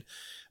 Michigan.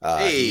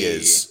 He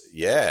is,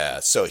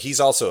 so he's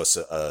also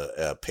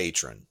a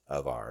patron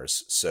of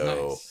ours.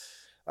 So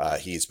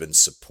he's been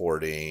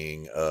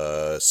supporting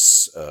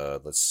us,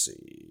 let's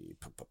see,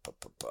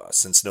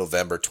 since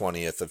November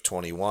 20th of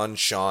 21.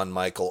 Sean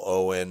Michael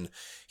Owen,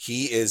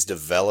 he is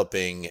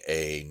developing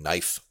a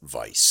knife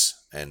vise.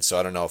 And so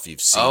I don't know if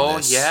you've seen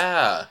this.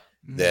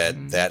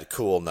 That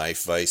cool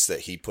knife vise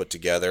that he put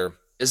together.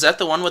 Is that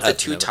the one with the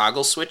two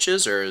toggle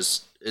switches, or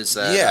is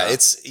that?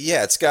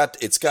 Yeah,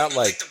 it's got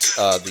like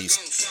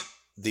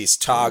these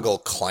toggle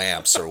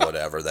clamps or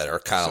whatever that are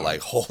kind of like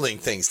holding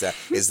things down.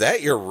 Is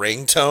that your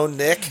ringtone,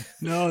 Nick?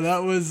 No,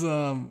 that was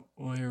who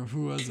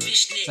was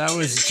it? That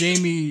was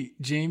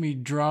Jamie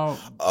Draw.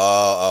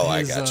 Oh,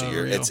 I got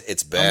you.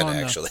 It's Ben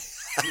actually.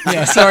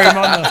 Sorry,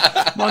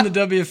 I'm on the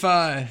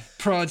WFI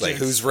project. Like,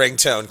 whose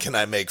ringtone can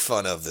I make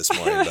fun of this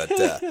morning? But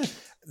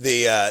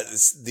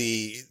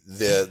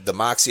the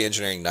Moxie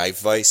Engineering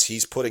knife vise,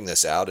 he's putting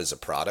this out as a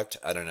product.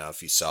 I don't know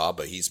if you saw,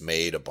 but he's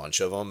made a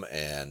bunch of them,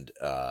 and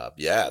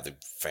the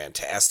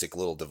fantastic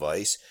little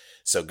device.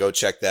 So go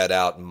check that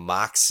out.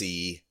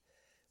 Moxie,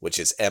 which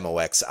is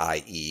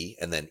MOXIE,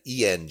 and then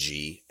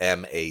ENGMACH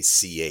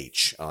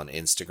on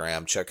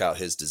Instagram. Check out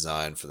his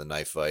design for the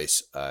knife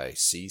vise. I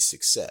see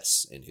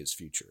success in his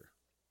future.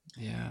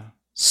 Yeah.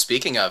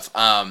 Speaking of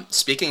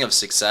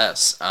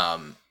success,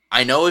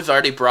 I know we've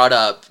already brought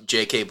up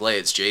JK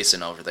Blades,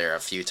 Jason, over there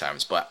a few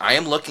times, but I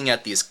am looking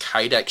at these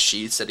Kydex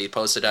sheets that he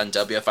posted on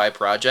WFI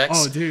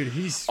projects. Oh, dude,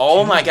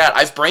 my God,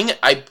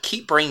 I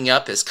keep bringing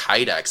up his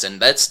Kydex, and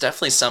that's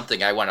definitely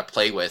something I want to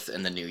play with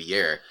in the new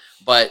year.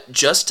 But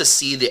just to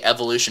see the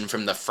evolution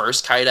from the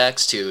first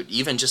Kydex to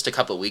even just a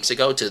couple of weeks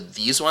ago to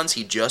these ones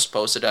he just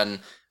posted on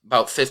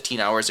about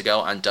 15 hours ago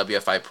on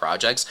WFI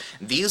projects,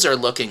 these are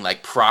looking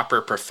like proper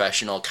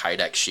professional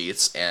Kydex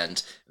sheets,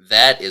 and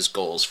that is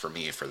goals for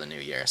me for the new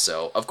year.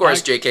 So, of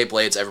course, JK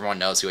Blades, everyone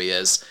knows who he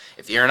is.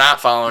 If you're not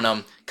following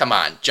him, come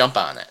on, jump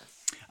on it.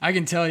 I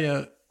can tell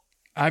you,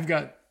 I've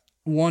got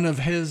one of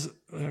his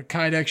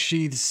Kydex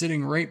sheaths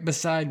sitting right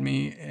beside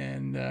me,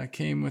 and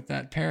came with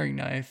that paring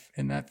knife,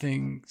 and that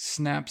thing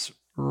snaps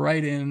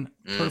right in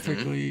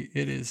perfectly.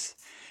 Mm-hmm.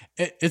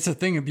 It's a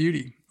thing of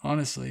beauty.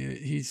 Honestly,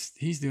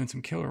 he's doing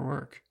some killer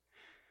work.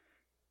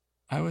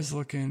 I was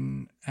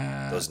looking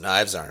at those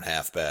knives aren't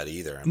half bad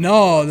either. I mean,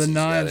 the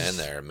knives in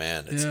there,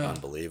 man, it's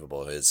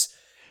unbelievable. His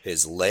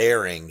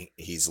layering,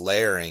 he's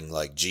layering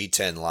like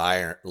G10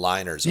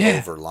 liners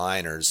over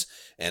liners,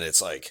 and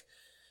it's like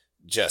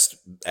just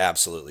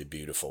absolutely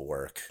beautiful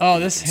work. Oh,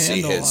 this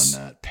handle on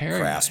that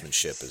paring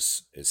craftsmanship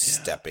is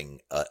stepping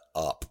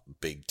up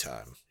big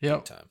time.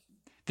 Yep. Big time.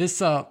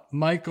 This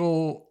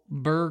Michael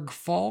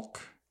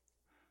Berg-Falk.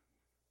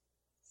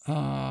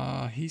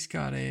 He's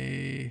got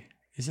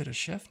is it a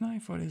chef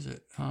knife? What is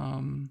it?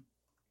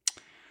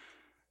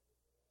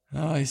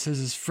 He says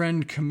his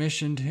friend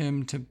commissioned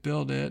him to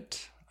build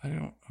it.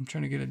 I'm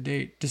trying to get a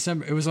date.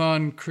 December. It was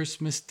on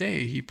Christmas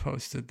Day he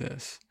posted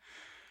this.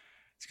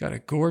 It's got a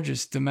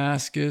gorgeous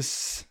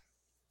Damascus.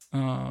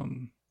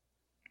 And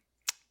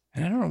I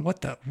don't know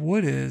what that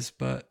wood is,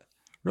 but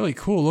really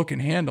cool looking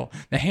handle.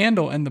 The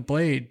handle and the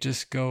blade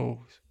just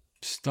go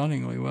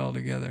stunningly well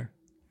together.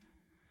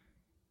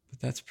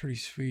 That's pretty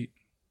sweet.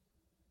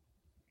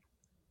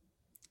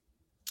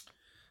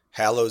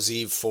 Hallows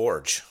Eve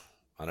Forge.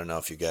 I don't know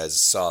if you guys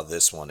saw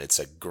this one. It's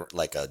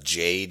like a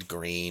jade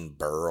green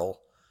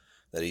burl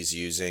that he's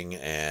using,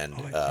 and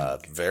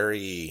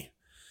very.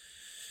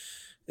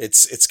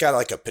 It's got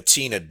like a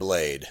patinaed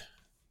blade.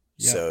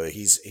 Yep. So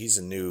he's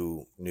a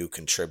new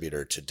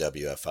contributor to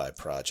WFI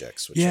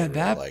projects, which I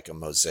really like, a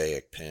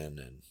mosaic pin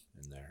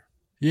in there.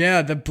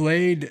 Yeah, the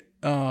blade,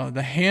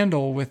 the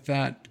handle with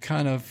that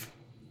kind of,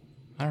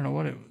 I don't know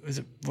what it is.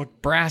 It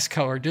look brass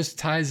color just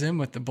ties in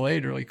with the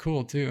blade really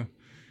cool too.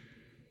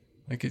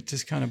 Like it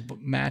just kind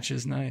of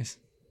matches nice.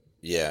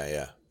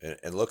 Yeah.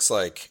 It looks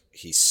like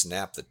he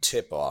snapped the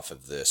tip off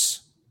of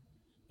this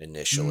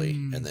initially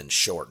and then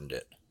shortened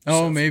it.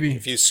 Oh, so maybe.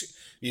 If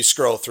you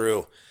scroll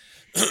through,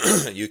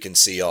 you can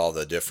see all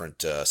the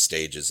different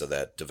stages of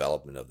that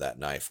development of that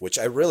knife, which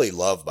I really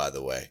love, by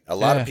the way. A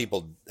lot of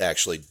people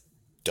actually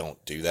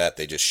don't do that.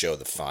 They just show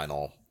the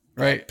final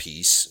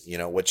piece,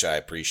 which I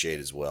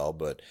appreciate as well.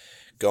 But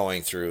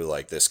going through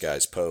like this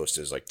guy's post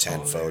is like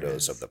 10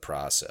 photos of the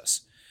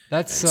process.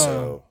 That's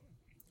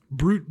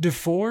Brute de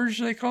Forge,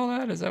 they call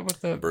that? Is that what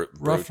the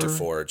Brute de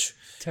Forge?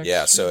 Texture?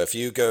 Yeah, so if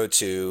you go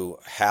to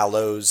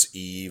Hallows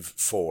Eve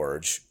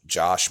Forge,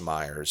 Josh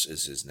Myers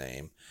is his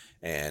name,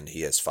 and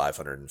he has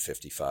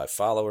 555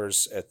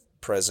 followers at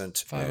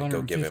present.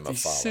 Go give him a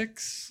follow.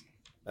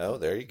 Oh,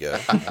 there you go.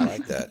 I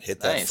like that. Hit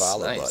that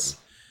follow button.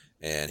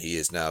 And he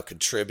is now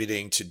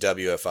contributing to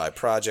WFI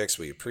projects.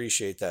 We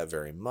appreciate that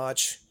very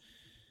much.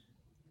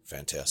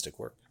 Fantastic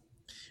work.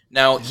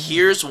 Now,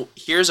 here's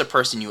a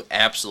person you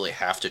absolutely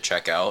have to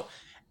check out,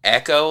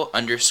 Echo_Blades.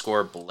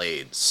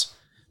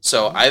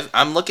 So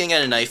I'm looking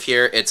at a knife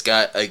here. It's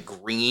got a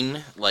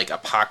green, like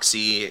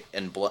epoxy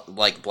and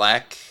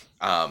black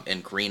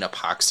and green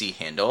epoxy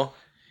handle.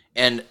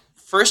 And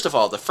first of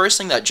all, the first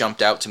thing that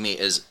jumped out to me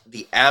is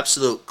the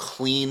absolute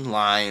clean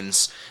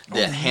lines.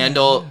 The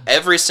handle,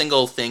 every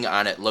single thing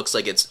on it looks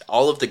like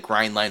all of the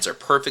grind lines are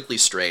perfectly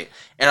straight.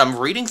 And I'm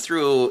reading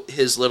through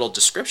his little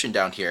description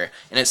down here,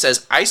 and it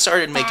says, I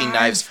started making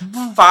knives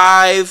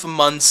 5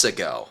 months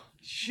ago.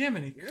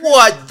 Jiminy.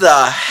 What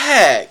the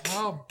heck?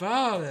 How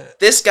about it?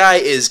 This guy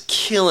is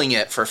killing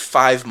it for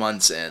 5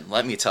 months in.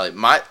 Let me tell you,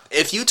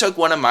 if you took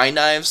one of my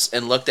knives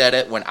and looked at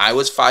it when I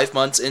was 5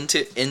 months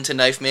into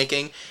knife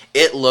making,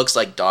 it looks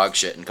like dog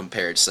shit in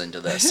comparison to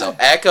this. So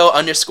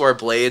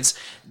Echo_Blades,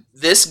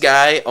 this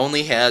guy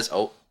only has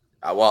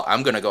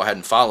I'm gonna go ahead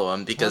and follow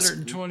him because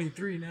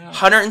 123 now.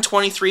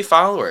 123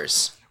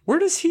 followers. Where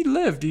does he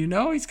live? Do you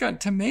know? He's got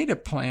tomato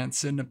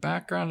plants in the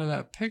background of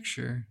that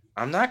picture.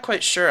 I'm not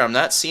quite sure. I'm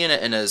not seeing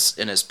it in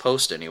his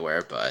post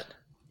anywhere, but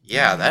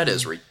yeah, that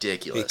is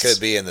ridiculous. He could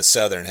be in the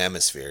southern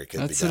hemisphere. He could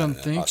That's be what down I'm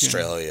in thinking.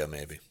 Australia,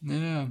 maybe.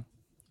 Yeah.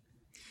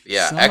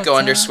 Yeah,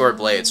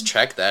 Echo_Blades.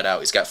 Check that out.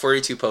 He's got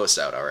 42 posts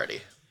out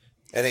already.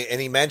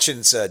 And he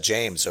mentions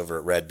James over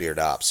at Redbeard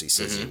Ops. He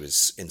says he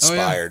was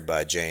inspired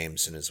by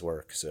James and his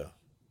work. So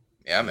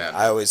yeah, man.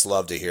 I always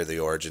love to hear the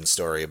origin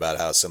story about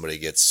how somebody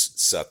gets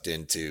sucked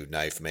into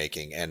knife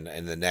making. And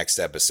in the next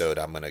episode,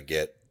 I'm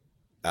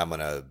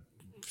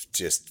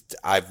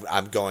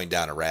going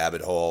down a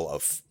rabbit hole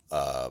of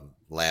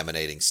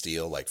laminating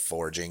steel, like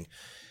forging,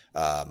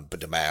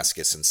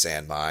 Damascus and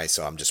San Mai.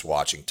 So I'm just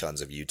watching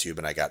tons of YouTube,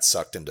 and I got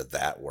sucked into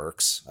That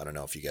Works. I don't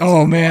know if you guys.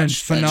 Oh man,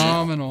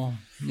 phenomenal!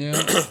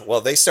 Yeah.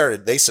 Well, they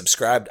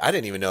subscribed. I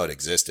didn't even know it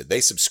existed. They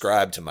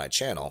subscribed to my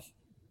channel.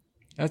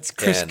 That's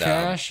Chris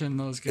Cash and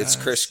those guys. It's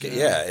Chris,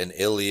 and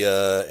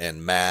Ilya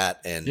and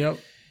Matt, and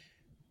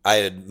I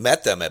had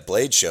met them at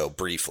Blade Show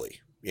briefly.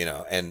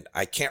 And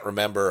I can't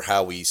remember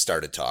how we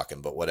started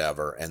talking, but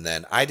whatever. And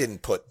then I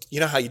didn't put,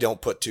 how you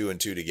don't put two and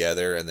two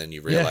together, and then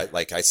you realize,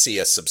 like, I see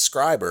a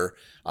subscriber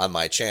on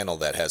my channel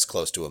that has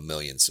close to 1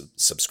 million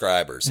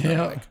subscribers. And I'm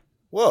like,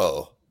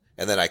 whoa.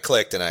 And then I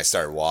clicked and I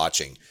started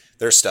watching.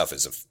 Their stuff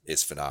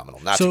is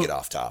phenomenal. Not to get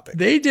off topic.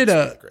 They did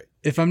really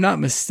if I'm not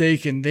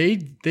mistaken, they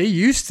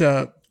used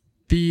to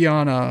be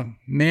on a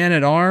Man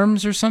at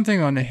Arms or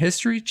something on the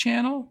History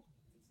Channel.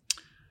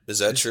 Is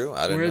that true?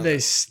 I didn't know. Where they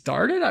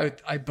started,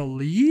 I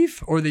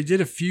believe, or they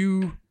did a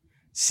few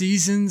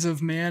seasons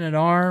of Man at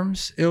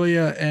Arms,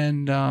 Ilya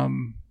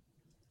and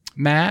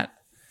Matt,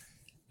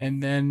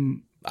 and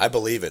then I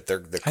believe it.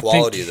 The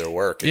quality of their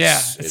work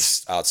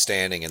is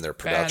outstanding, in their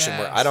production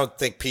work. I don't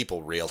think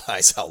people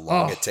realize how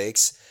long it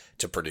takes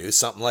to produce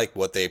something like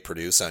what they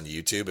produce on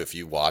YouTube. If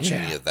you watch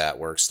any of That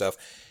Work stuff,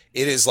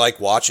 it is like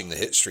watching the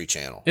History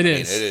Channel. It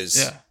is.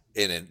 Yeah.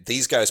 And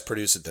these guys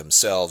produce it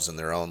themselves in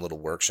their own little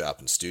workshop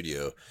and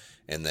studio,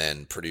 and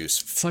then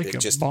produce. It's like a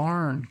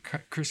barn.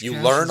 You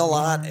learn a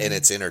lot, and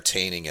it's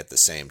entertaining at the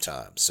same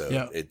time.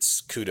 So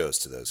it's kudos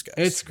to those guys.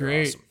 It's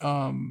great.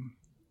 Awesome.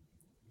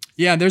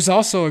 Yeah, there's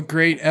also a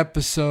great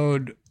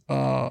episode.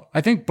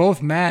 I think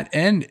both Matt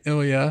and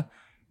Ilya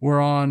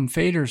were on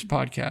Fader's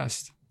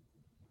podcast.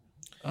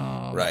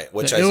 Right,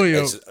 which how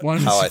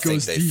I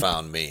think they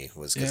found me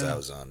was because I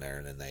was on there,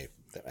 and then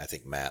I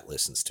think Matt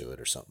listens to it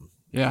or something.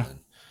 Yeah.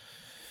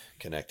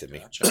 Connected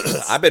me.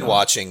 I've been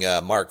watching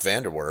Mark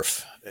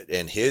Vanderwerf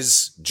and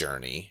his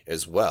journey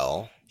as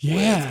well.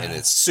 Yeah. And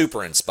it's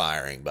super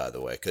inspiring, by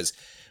the way, because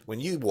when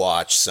you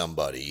watch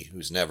somebody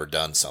who's never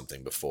done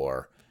something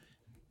before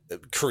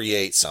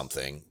create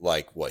something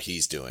like what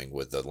he's doing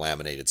with the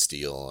laminated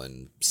steel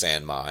and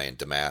Sanmai and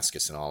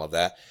Damascus and all of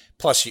that.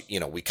 Plus,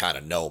 we kind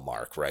of know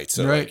Mark, right?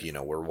 So, right.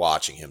 We're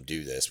watching him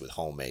do this with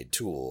homemade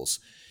tools.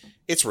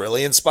 It's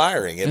really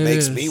inspiring. It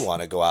makes me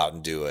want to go out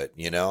and do it.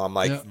 I'm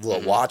like,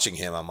 watching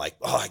him, I'm like,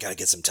 oh, I got to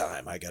get some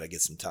time. I got to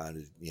get some time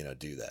to,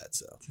 do that.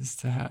 So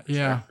just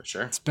to for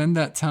sure. Spend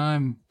that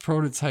time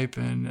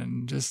prototyping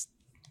and just,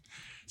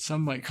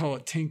 some might call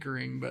it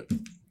tinkering, but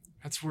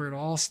that's where it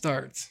all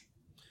starts.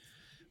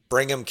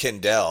 Brigham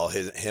Kendall,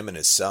 him and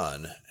his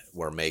son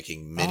were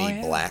making mini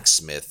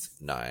blacksmith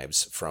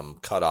knives from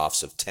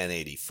cutoffs of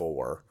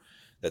 1084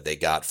 that they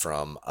got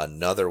from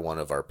another one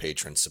of our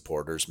patron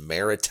supporters,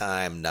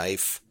 Maritime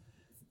Knife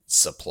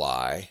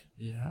Supply.com.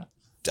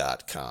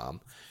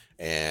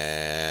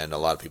 And a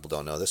lot of people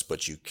don't know this,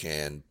 but you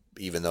can,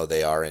 even though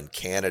they are in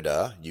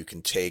Canada, you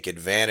can take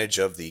advantage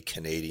of the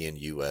Canadian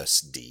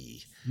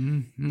USD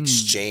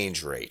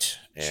exchange rate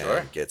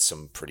and get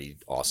some pretty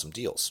awesome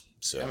deals.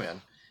 So, yeah,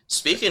 man.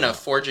 Speaking of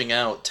forging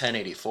out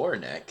 1084,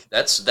 Nick,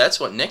 that's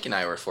what Nick and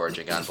I were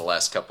forging on the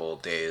last couple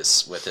of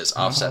days with his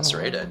offset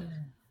serrated.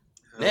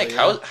 Nick,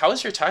 how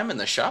was your time in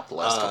the shop the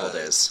last couple of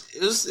days?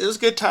 It was a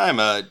good time.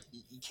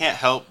 You can't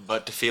help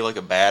but to feel like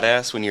a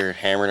badass when you're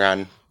hammering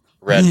on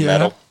red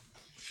metal.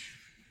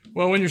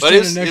 Well, when you're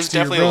standing next to your brother. It was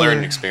definitely a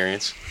learning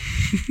experience.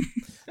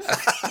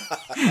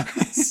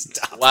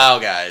 Wow,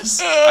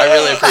 guys. I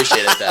really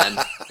appreciate it, Ben.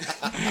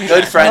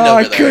 Good friend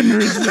over there. I couldn't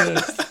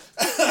resist.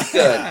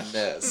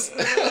 Goodness.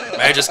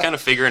 Man, just kind of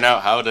figuring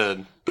out how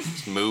to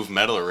move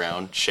metal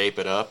around, shape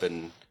it up,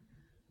 and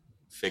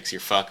fix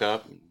your fuck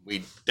up.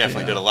 We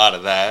definitely did a lot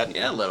of that.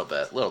 Yeah, a little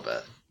bit. A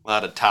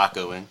lot of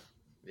tacoing.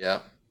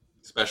 Yeah.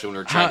 Especially when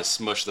we're trying to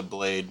smush the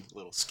blade a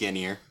little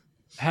skinnier.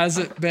 Has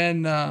it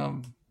been,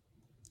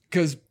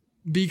 because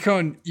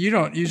B-Cone, you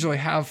don't usually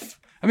have,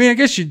 I mean, I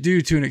guess you do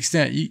to an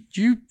extent.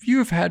 You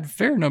have had a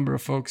fair number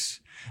of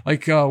folks,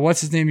 like, what's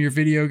his name, your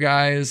video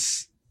guy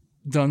has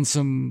done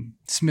some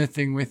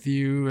smithing with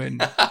you,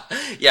 and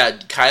yeah,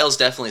 Kyle's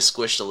definitely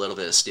squished a little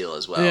bit of steel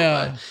as well.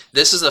 Yeah. But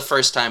this is the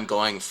first time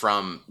going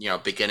from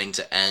beginning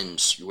to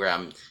end where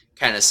I'm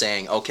kind of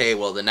saying, okay,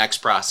 well, the next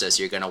process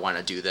you're going to want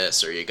to do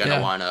this, or you're going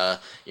to want to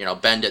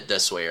bend it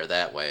this way or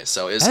that way.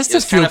 So it's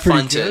kind of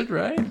fun good,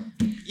 right?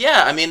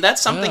 Yeah, I mean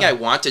that's something I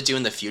want to do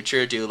in the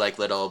future. Do like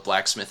little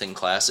blacksmithing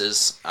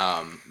classes,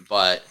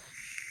 but.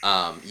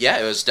 Yeah,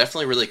 it was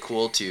definitely really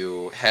cool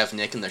to have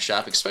Nick in the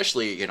shop,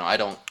 especially, I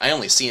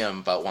only see him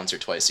about once or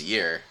twice a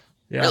year.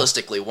 Yeah.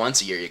 Realistically,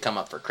 once a year you come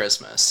up for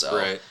Christmas.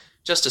 So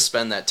just to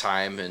spend that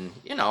time and,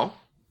 get a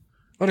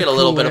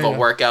little bit of a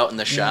workout in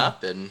the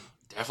shop. And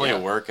definitely a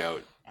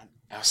workout.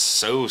 I was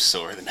so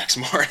sore the next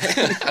morning.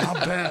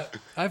 I'll bet.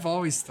 I've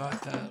always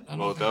thought that. I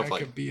don't think I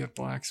could be a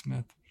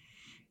blacksmith.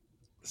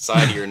 The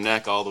side of your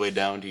neck all the way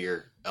down to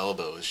your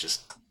elbows,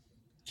 just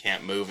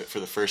can't move it for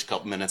the first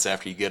couple minutes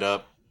after you get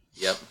up.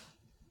 Yep.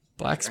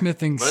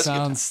 Blacksmithing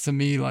sounds to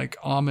me like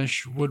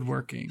Amish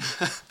woodworking.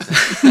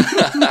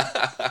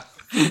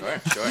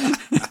 Sure.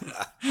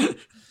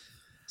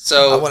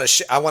 So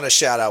I want to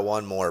shout out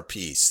one more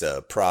piece,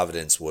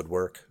 Providence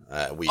Woodwork.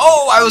 I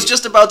was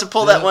just about to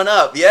pull that one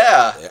up.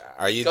 Yeah.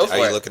 Are you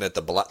looking at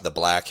the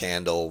black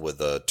handle with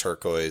the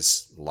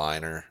turquoise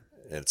liner?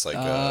 It's like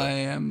I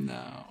am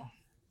now.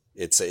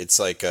 It's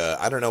like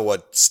I don't know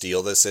what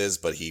steel this is,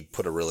 but he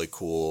put a really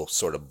cool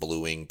sort of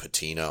bluing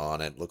patina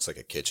on it. Looks like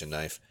a kitchen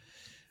knife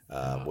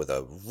with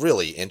a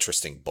really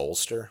interesting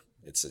bolster.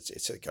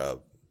 It's like a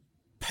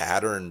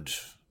patterned.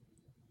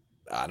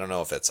 I don't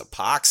know if it's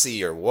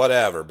epoxy or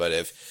whatever, but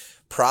if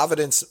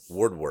Providence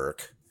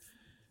Woodworks.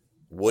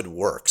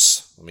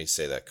 Let me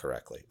say that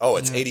correctly. Oh,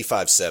 it's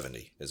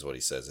 8570 is what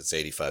he says. It's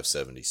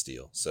 8570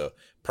 steel. So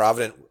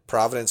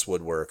Providence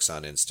Woodworks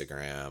on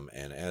Instagram,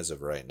 and as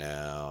of right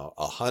now,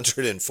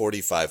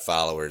 145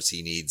 followers.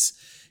 He needs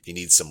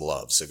some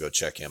love, so go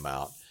check him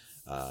out.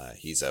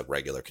 He's a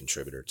regular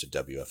contributor to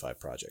WFI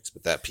projects,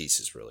 but that piece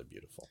is really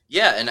beautiful.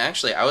 Yeah, and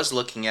actually, I was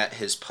looking at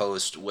his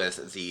post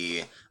with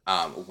the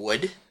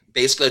wood.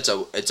 Basically,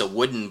 it's a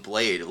wooden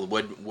blade,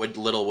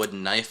 little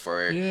wooden knife,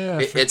 or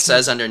it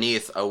says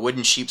underneath a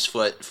wooden sheep's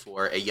foot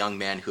for a young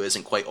man who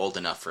isn't quite old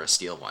enough for a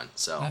steel one.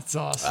 So that's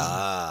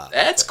awesome.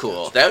 That's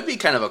cool. That would be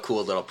kind of a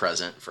cool little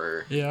present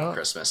for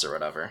Christmas or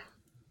whatever.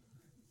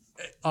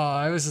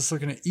 I was just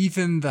looking at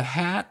Ethan the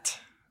Hat,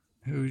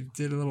 who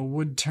did a little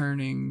wood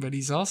turning, but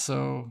he's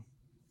also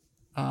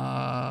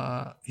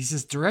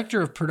he's director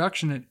of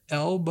production at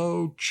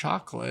Elbow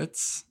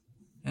Chocolates.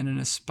 And an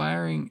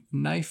aspiring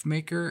knife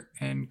maker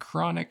and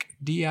chronic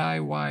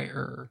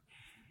DIYer.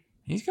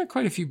 He's got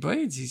quite a few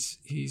blades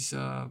he's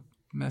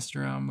messed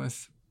around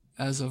with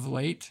as of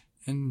late,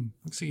 and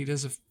looks like he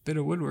does a bit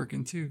of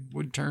woodworking too,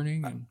 wood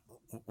turning. And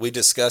we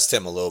discussed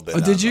him a little bit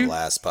on the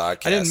last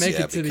podcast. I didn't make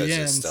it to the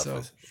end.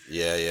 So.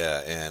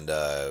 And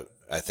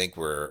I think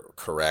we're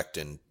correct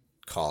in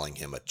calling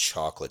him a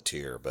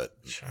chocolatier, but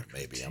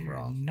maybe I'm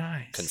wrong.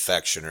 Nice.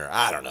 Confectioner.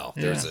 I don't know.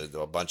 There's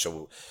a bunch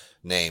of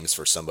names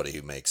for somebody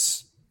who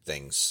makes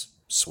things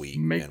sweet.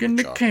 Making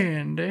the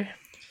candy.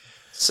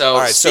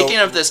 So speaking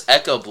of this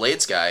Echo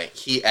Blades guy,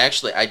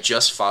 I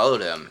just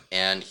followed him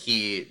and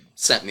he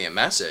sent me a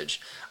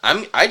message.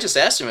 I just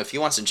asked him if he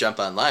wants to jump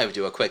on live,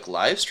 do a quick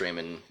live stream,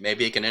 and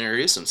maybe he can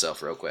introduce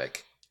himself real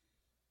quick.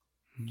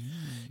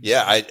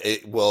 Yeah,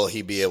 will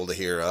he be able to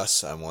hear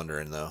us? I'm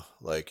wondering though.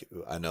 Like,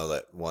 I know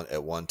that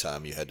at one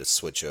time you had to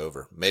switch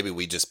over. Maybe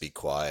we just be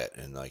quiet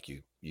and like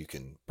you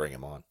can bring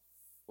him on.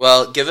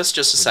 Well, give us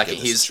just a second.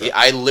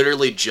 I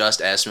literally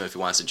just asked him if he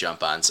wants to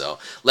jump on. So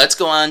let's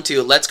go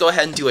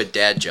ahead and do a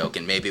dad joke,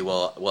 and maybe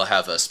we'll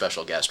have a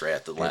special guest right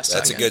at the last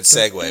That's second. a good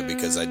segue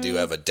because I do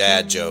have a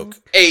dad joke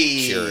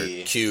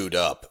queued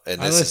up,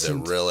 and this is a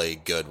really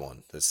good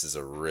one. This is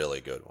a really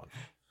good one.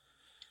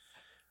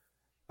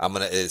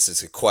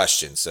 It's a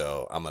question,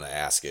 so I'm gonna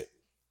ask it.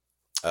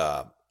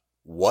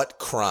 What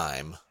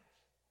crime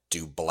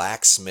do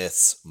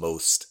blacksmiths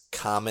most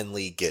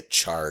commonly get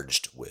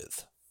charged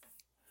with?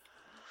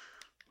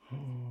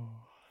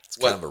 It's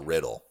kind of a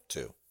riddle,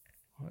 too.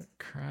 What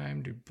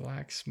crime do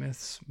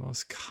blacksmiths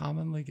most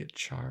commonly get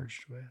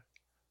charged with?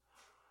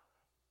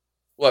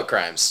 What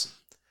crimes?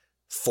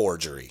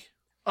 Forgery.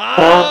 It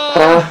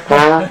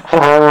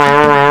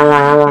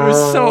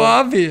was so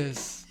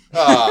obvious.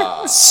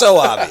 So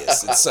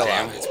obvious. It's so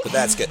obvious. But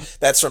that's good.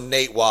 That's from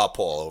Nate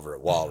Walpole over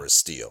at Walrus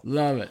Steel.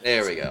 Love it.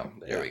 There we go.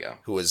 There we go.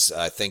 Who is,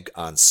 I think,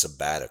 on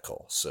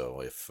sabbatical.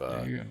 So if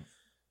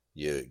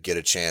you get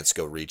a chance,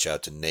 go reach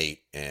out to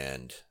Nate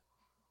and,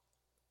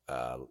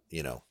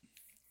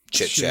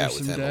 chit-chat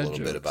with him a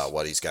little bit about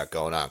what he's got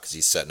going on because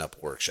he's setting up a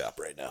workshop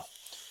right now.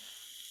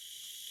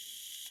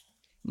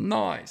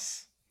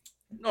 Nice.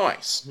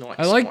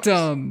 I liked,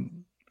 I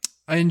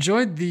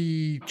enjoyed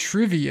the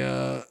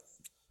trivia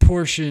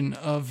portion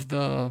of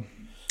the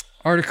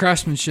Art of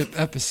Craftsmanship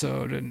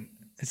episode, and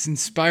it's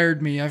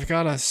inspired me. I've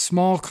got a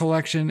small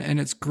collection, and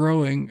it's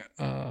growing,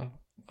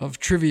 of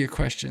trivia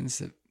questions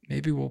that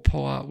maybe we'll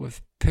pull out with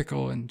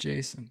Pickle and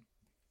Jason.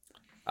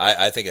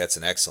 I think that's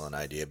an excellent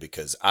idea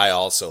because I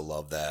also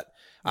love that.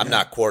 I'm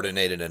not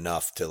coordinated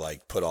enough to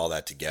like put all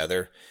that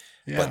together,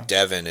 but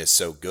Devin is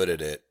so good at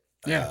it.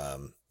 Yeah.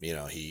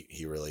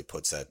 He really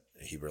put a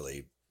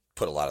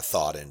lot of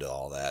thought into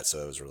all that.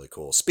 So it was really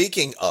cool.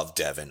 Speaking of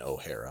Devin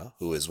O'Hara,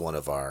 who is one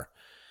of our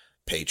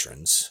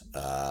patrons,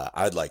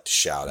 I'd like to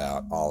shout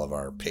out all of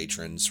our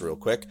patrons real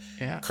quick.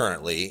 Yeah.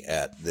 Currently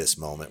at this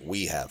moment,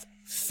 we have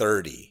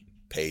 30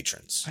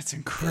 patrons. That's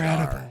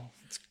incredible.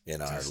 In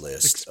our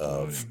list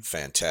of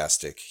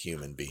fantastic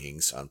human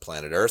beings on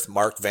planet Earth.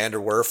 Mark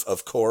Vanderwerf,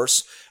 of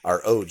course,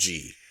 our OG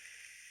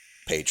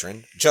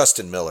patron.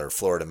 Justin Miller,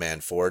 Florida Man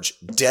Forge.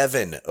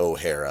 Devin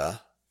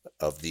O'Hara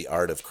of the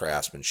Art of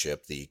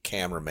Craftsmanship, the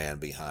cameraman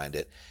behind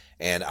it.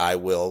 And I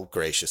will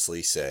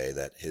graciously say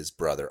that his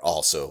brother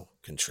also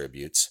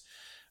contributes.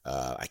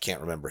 I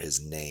can't remember his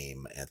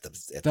name at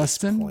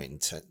Dustin? this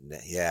point.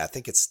 Yeah, I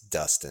think it's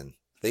Dustin.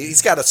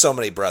 He's got so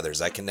many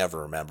brothers, I can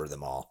never remember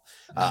them all.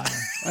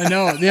 I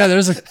know. Yeah,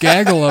 there's a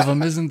gaggle of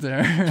them, isn't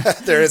there?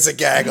 There is a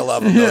gaggle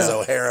of them, those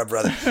O'Hara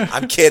brothers.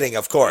 I'm kidding,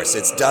 of course.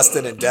 It's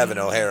Dustin and Devin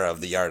O'Hara of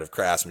the Art of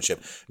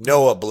Craftsmanship,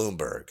 Noah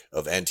Bloomberg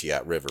of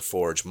Entiat River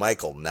Forge,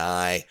 Michael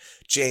Nye,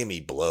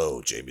 Jamie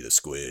Blow, Jamie the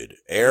Squid,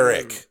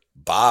 Eric,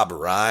 Bob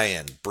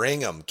Ryan,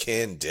 Brigham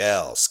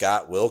Kindell,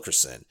 Scott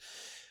Wilkerson,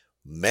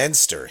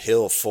 Menster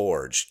Hill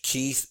Forge,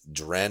 Keith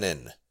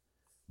Drennan,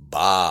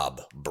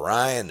 Bob,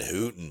 Brian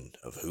Hooten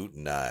of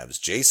Hooten Knives,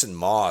 Jason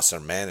Moss, our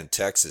man in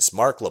Texas,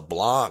 Mark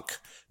LeBlanc,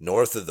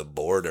 north of the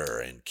border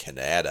in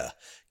Canada,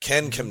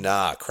 Ken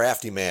Kimna,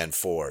 Crafty Man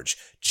Forge,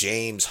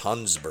 James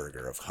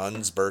Hunsberger of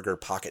Hunsberger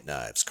Pocket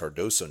Knives,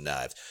 Cardoso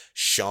Knives,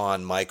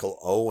 Sean Michael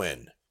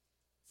Owen,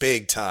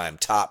 big time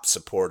top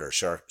supporter,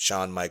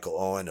 Sean Michael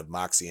Owen of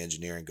Moxie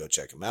Engineering, go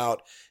check him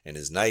out, and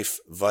his knife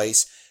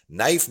vice,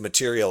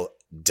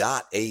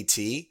 knifematerial.at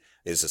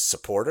is a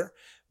supporter.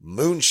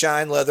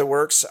 Moonshine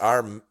Leatherworks,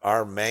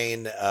 our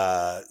main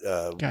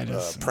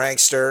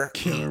prankster,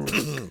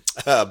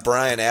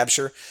 Brian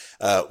Absher.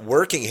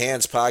 Working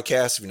Hands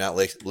Podcast. If you're not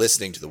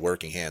listening to the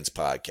Working Hands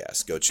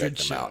Podcast, go check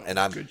them out. And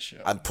I'm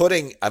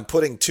putting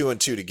two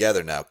and two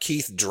together now.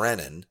 Keith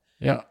Drennan,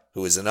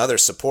 who is another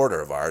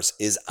supporter of ours,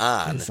 is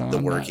on the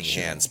Working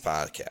Hands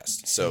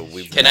Podcast. So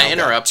Can I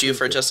interrupt you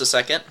for just a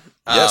second?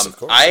 Yes, of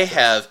course. I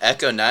have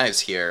Echo Knives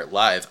here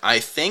live. I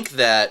think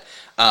that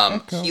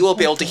he will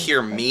be able to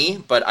hear me,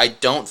 but I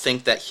don't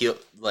think that he'll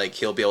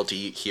be able to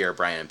hear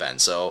Brian and Ben.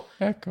 So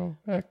Echo,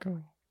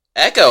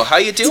 how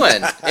you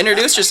doing?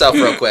 Introduce yourself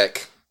real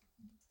quick.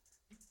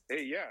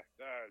 Hey,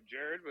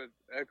 Jared with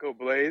Echo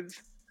Blades,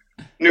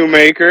 new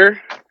maker.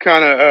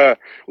 Kind of a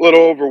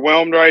little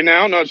overwhelmed right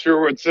now. Not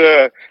sure what's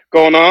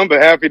going on,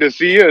 but happy to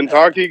see you and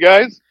talk to you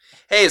guys.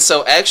 Hey,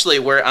 so actually,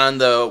 we're on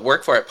the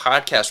Work For It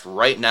podcast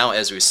right now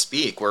as we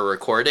speak. We're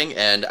recording,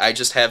 and I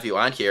just have you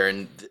on here,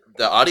 and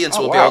the audience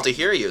will be able to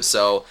hear you.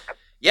 So,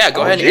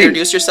 go ahead and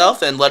introduce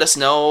yourself and let us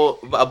know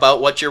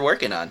about what you're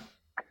working on.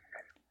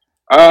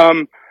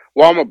 Well,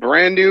 I'm a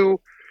brand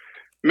new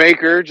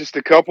maker, just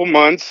a couple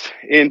months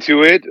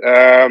into it.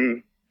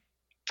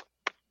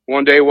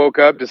 One day woke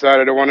up,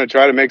 decided I want to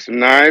try to make some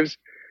knives.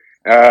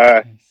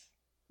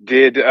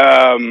 Did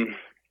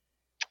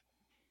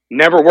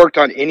never worked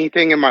on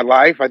anything in my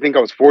life. I think I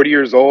was 40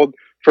 years old.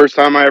 First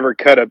time I ever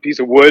cut a piece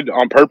of wood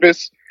on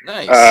purpose.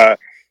 Nice.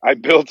 I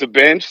built a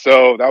bench,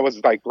 so that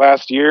was like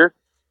last year.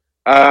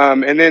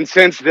 And then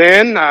since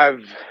then,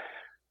 I've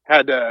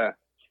had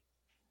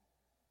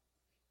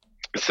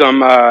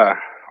some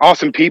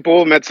awesome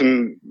people, met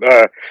some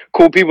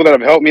cool people that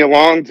have helped me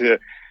along.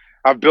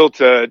 I've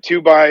built a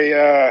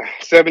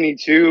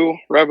 2x72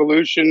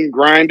 Revolution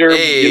grinder,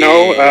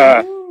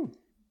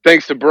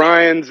 thanks to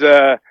Brian's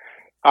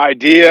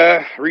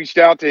idea. Reached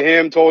out to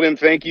him, told him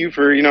thank you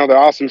for, the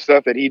awesome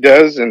stuff that he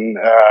does. And,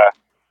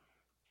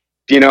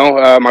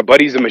 my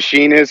buddy's a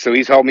machinist, so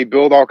he's helped me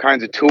build all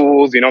kinds of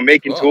tools,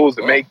 making tools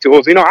that make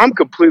tools. I'm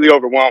completely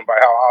overwhelmed by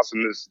how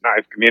awesome this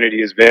knife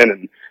community has been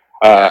and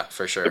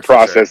for sure, the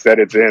process that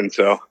it's in.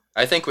 So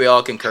I think we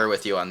all concur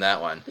with you on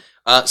that one.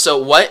 So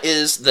what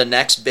is the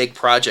next big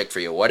project for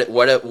you?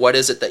 What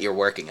is it that you're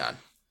working on?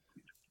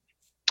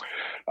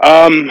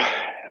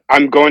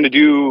 I'm going to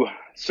do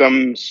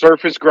some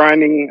surface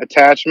grinding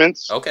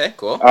attachments. Okay,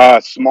 cool.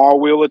 Small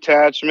wheel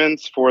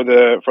attachments for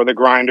the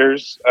grinder,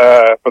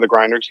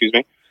 excuse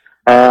me.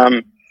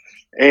 And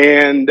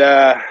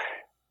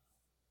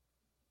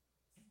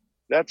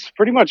that's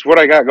pretty much what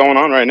I got going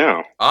on right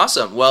now.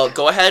 Awesome. Well,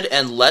 go ahead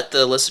and let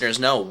the listeners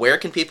know, where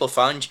can people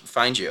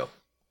find you?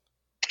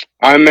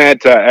 I'm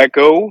at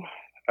Echo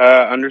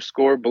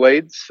 _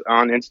 Blades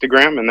on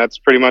Instagram, and that's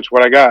pretty much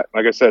what I got.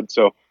 Like I said,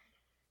 so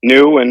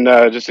new and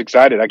just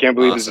excited. I can't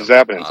believe this is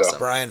happening. Awesome. So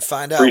Brian,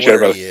 find out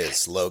where he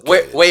is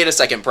located. Wait a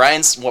second.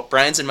 Brian's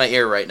in my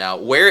ear right now.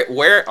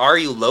 Where are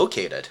you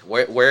located?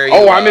 Where are you?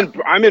 Oh,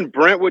 I'm in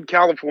Brentwood,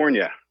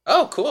 California.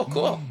 Oh,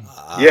 cool.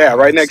 Yeah,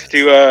 right next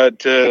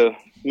to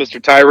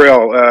Mr.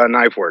 Tyrell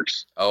Knife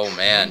Works. Oh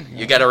man,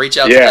 you got to reach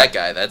out to that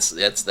guy. That's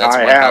one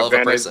hell of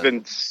a person. I've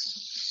been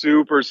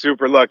super,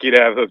 super lucky to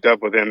have hooked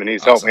up with him, and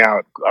he's helped me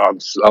out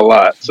a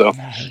lot. So,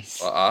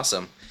 well,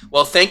 awesome.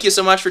 Well, thank you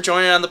so much for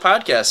joining on the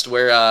podcast.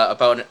 We're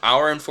about an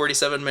hour and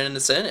 47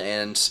 minutes in,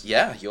 and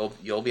yeah,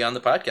 you'll be on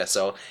the podcast.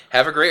 So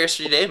have a great rest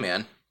of your day,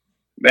 man.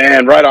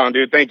 Man, right on,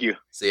 dude. Thank you.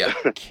 See ya.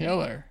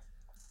 Killer.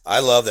 I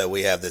love that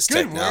we have this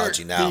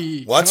technology now.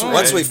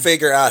 Once we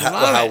figure out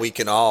how we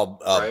can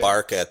all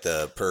bark at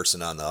the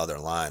person on the other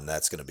line,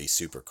 that's going to be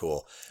super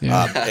cool.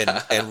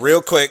 Yeah. And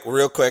real quick,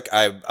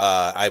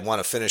 I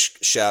want to finish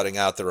shouting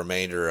out the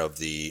remainder of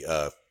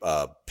the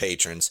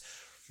patrons.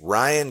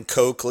 Ryan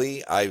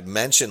Coakley, I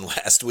mentioned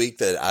last week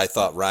that I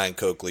thought Ryan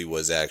Coakley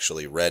was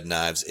actually Red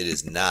Knives. It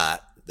is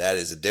not. That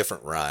is a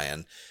different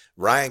Ryan.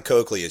 Ryan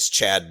Coakley is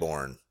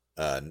Chadbourne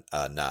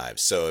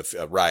Knives. So if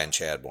Ryan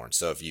Chadbourne.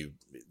 So if you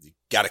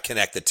got to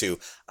connect the two,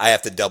 I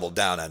have to double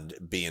down on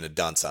being a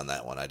dunce on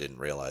that one. I didn't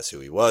realize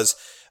who he was.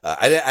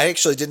 I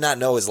actually did not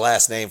know his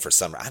last name for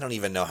some. I don't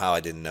even know how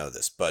I didn't know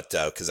this, but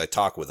because I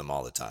talk with him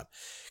all the time.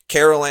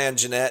 Carol Ann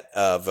Jeanette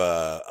of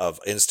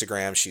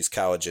Instagram, she's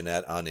Kawa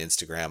Jeanette on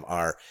Instagram,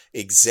 our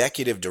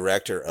executive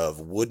director of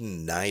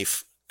wooden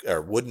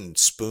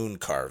spoon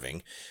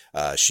carving.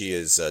 She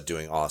is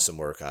doing awesome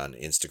work on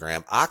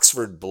Instagram.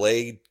 Oxford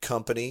Blade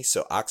Company,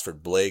 so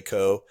Oxford Blade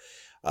Co.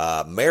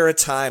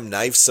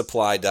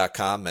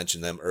 MaritimeKnifeSupply.com,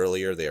 mentioned them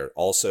earlier. They are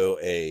also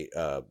a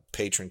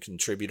patron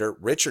contributor.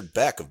 Richard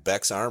Beck of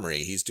Beck's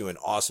Armory, he's doing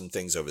awesome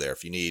things over there.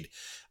 If you need,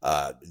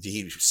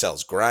 he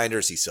sells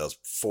grinders, he sells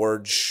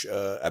forge,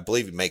 I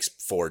believe he makes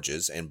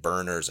forges and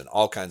burners and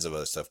all kinds of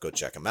other stuff. Go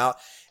check him out.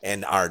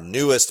 And our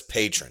newest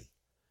patron,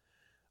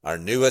 our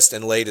newest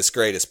and latest,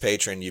 greatest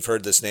patron, you've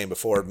heard this name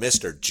before,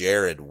 Mr.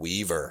 Jared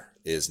Weaver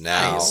is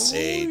now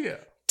a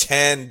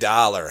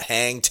 $10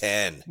 hang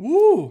 10.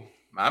 Woo.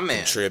 My man.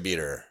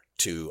 Contributor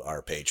to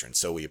our patrons.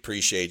 So we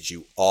appreciate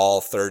you,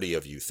 all 30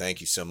 of you. Thank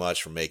you so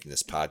much for making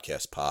this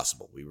podcast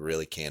possible. We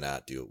really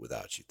cannot do it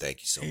without you. Thank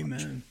you so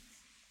much.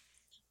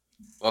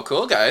 Well,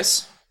 cool,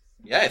 guys.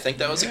 Yeah, I think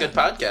that was a good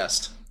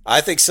podcast.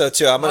 I think so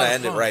too. I'm going to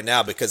end it right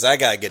now because I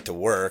got to get to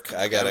work.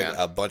 I got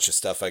a bunch of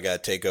stuff I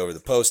got to take over the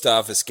post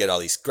office, get all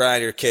these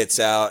grinder kits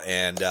out,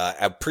 and I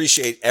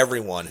appreciate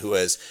everyone who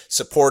has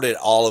supported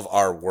all of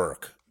our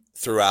work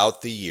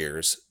throughout the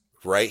years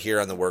right here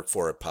on the Work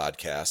For It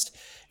podcast.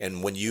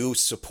 And when you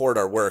support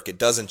our work, it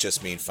doesn't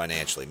just mean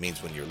financially. It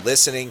means when you're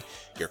listening,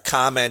 you're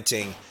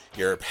commenting,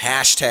 you're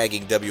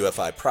hashtagging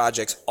WFI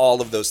projects, all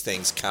of those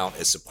things count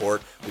as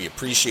support. We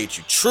appreciate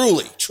you.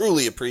 Truly,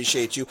 truly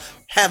appreciate you.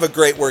 Have a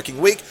great working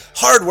week.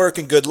 Hard work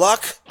and good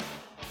luck.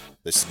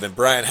 This has been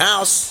Brian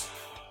House.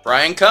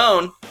 Brian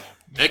Cohn.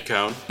 Nick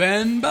Cohn.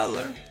 Ben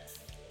Butler.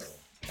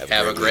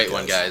 Have a great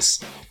one,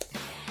 guys.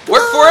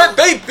 Work for it,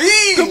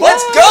 baby!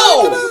 Let's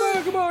go!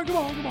 Come on.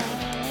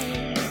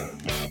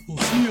 We'll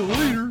see you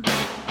later.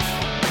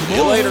 See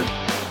you later.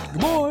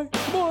 Goodbye.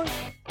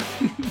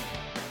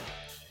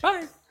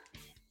 Bye.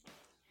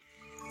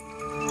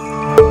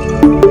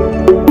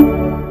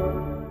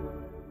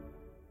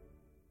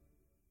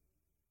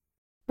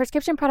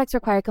 Prescription products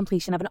require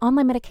completion of an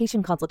online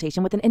medication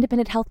consultation with an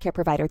independent healthcare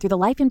provider through the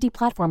LifeMD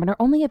platform and are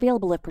only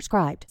available if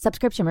prescribed.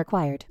 Subscription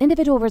required.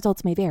 Individual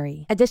results may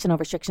vary. Additional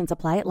restrictions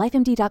apply at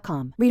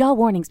lifemd.com. Read all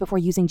warnings before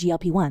using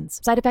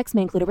GLP-1s. Side effects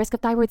may include a risk of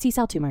thyroid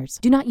C-cell tumors.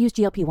 Do not use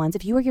GLP-1s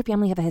if you or your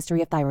family have a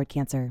history of thyroid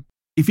cancer.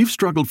 If you've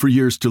struggled for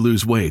years to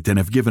lose weight and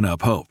have given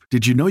up hope,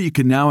 did you know you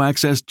can now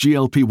access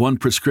GLP-1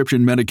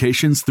 prescription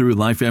medications through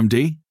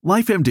LifeMD?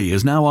 LifeMD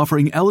is now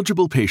offering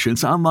eligible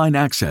patients online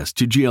access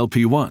to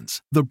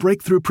GLP-1s, the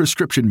breakthrough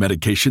prescription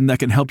medication that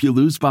can help you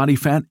lose body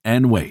fat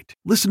and weight.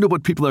 Listen to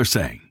what people are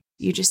saying.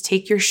 You just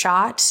take your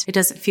shot. It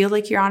doesn't feel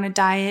like you're on a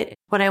diet.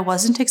 What I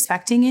wasn't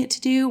expecting it to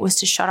do was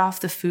to shut off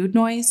the food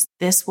noise.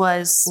 This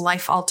was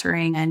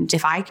life-altering, and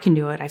if I can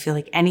do it, I feel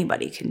like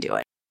anybody can do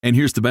it. And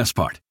here's the best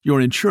part.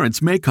 Your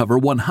insurance may cover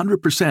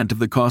 100% of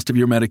the cost of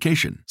your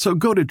medication. So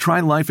go to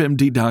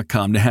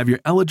TryLifeMD.com to have your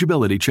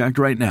eligibility checked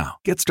right now.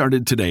 Get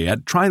started today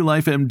at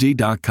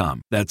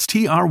TryLifeMD.com. That's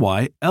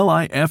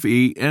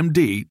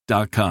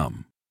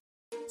TryLifeMD.com.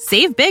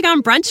 Save big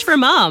on brunch for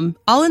mom,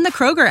 all in the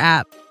Kroger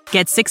app.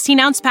 Get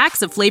 16-ounce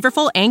packs of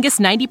flavorful Angus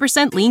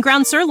 90% lean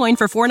ground sirloin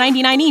for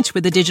 $4.99 each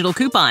with a digital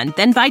coupon.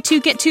 Then buy 2,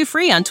 get 2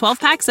 free on 12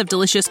 packs of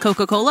delicious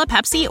Coca-Cola,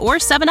 Pepsi, or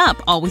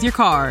 7-Up, all with your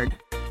card.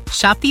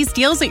 Shop these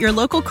deals at your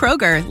local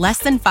Kroger, less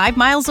than 5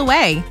 miles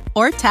away.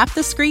 Or tap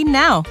the screen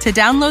now to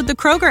download the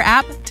Kroger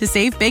app to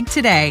save big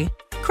today.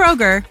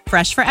 Kroger,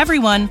 fresh for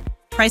everyone.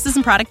 Prices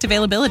and product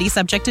availability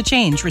subject to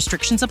change.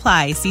 Restrictions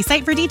apply. See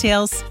site for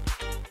details.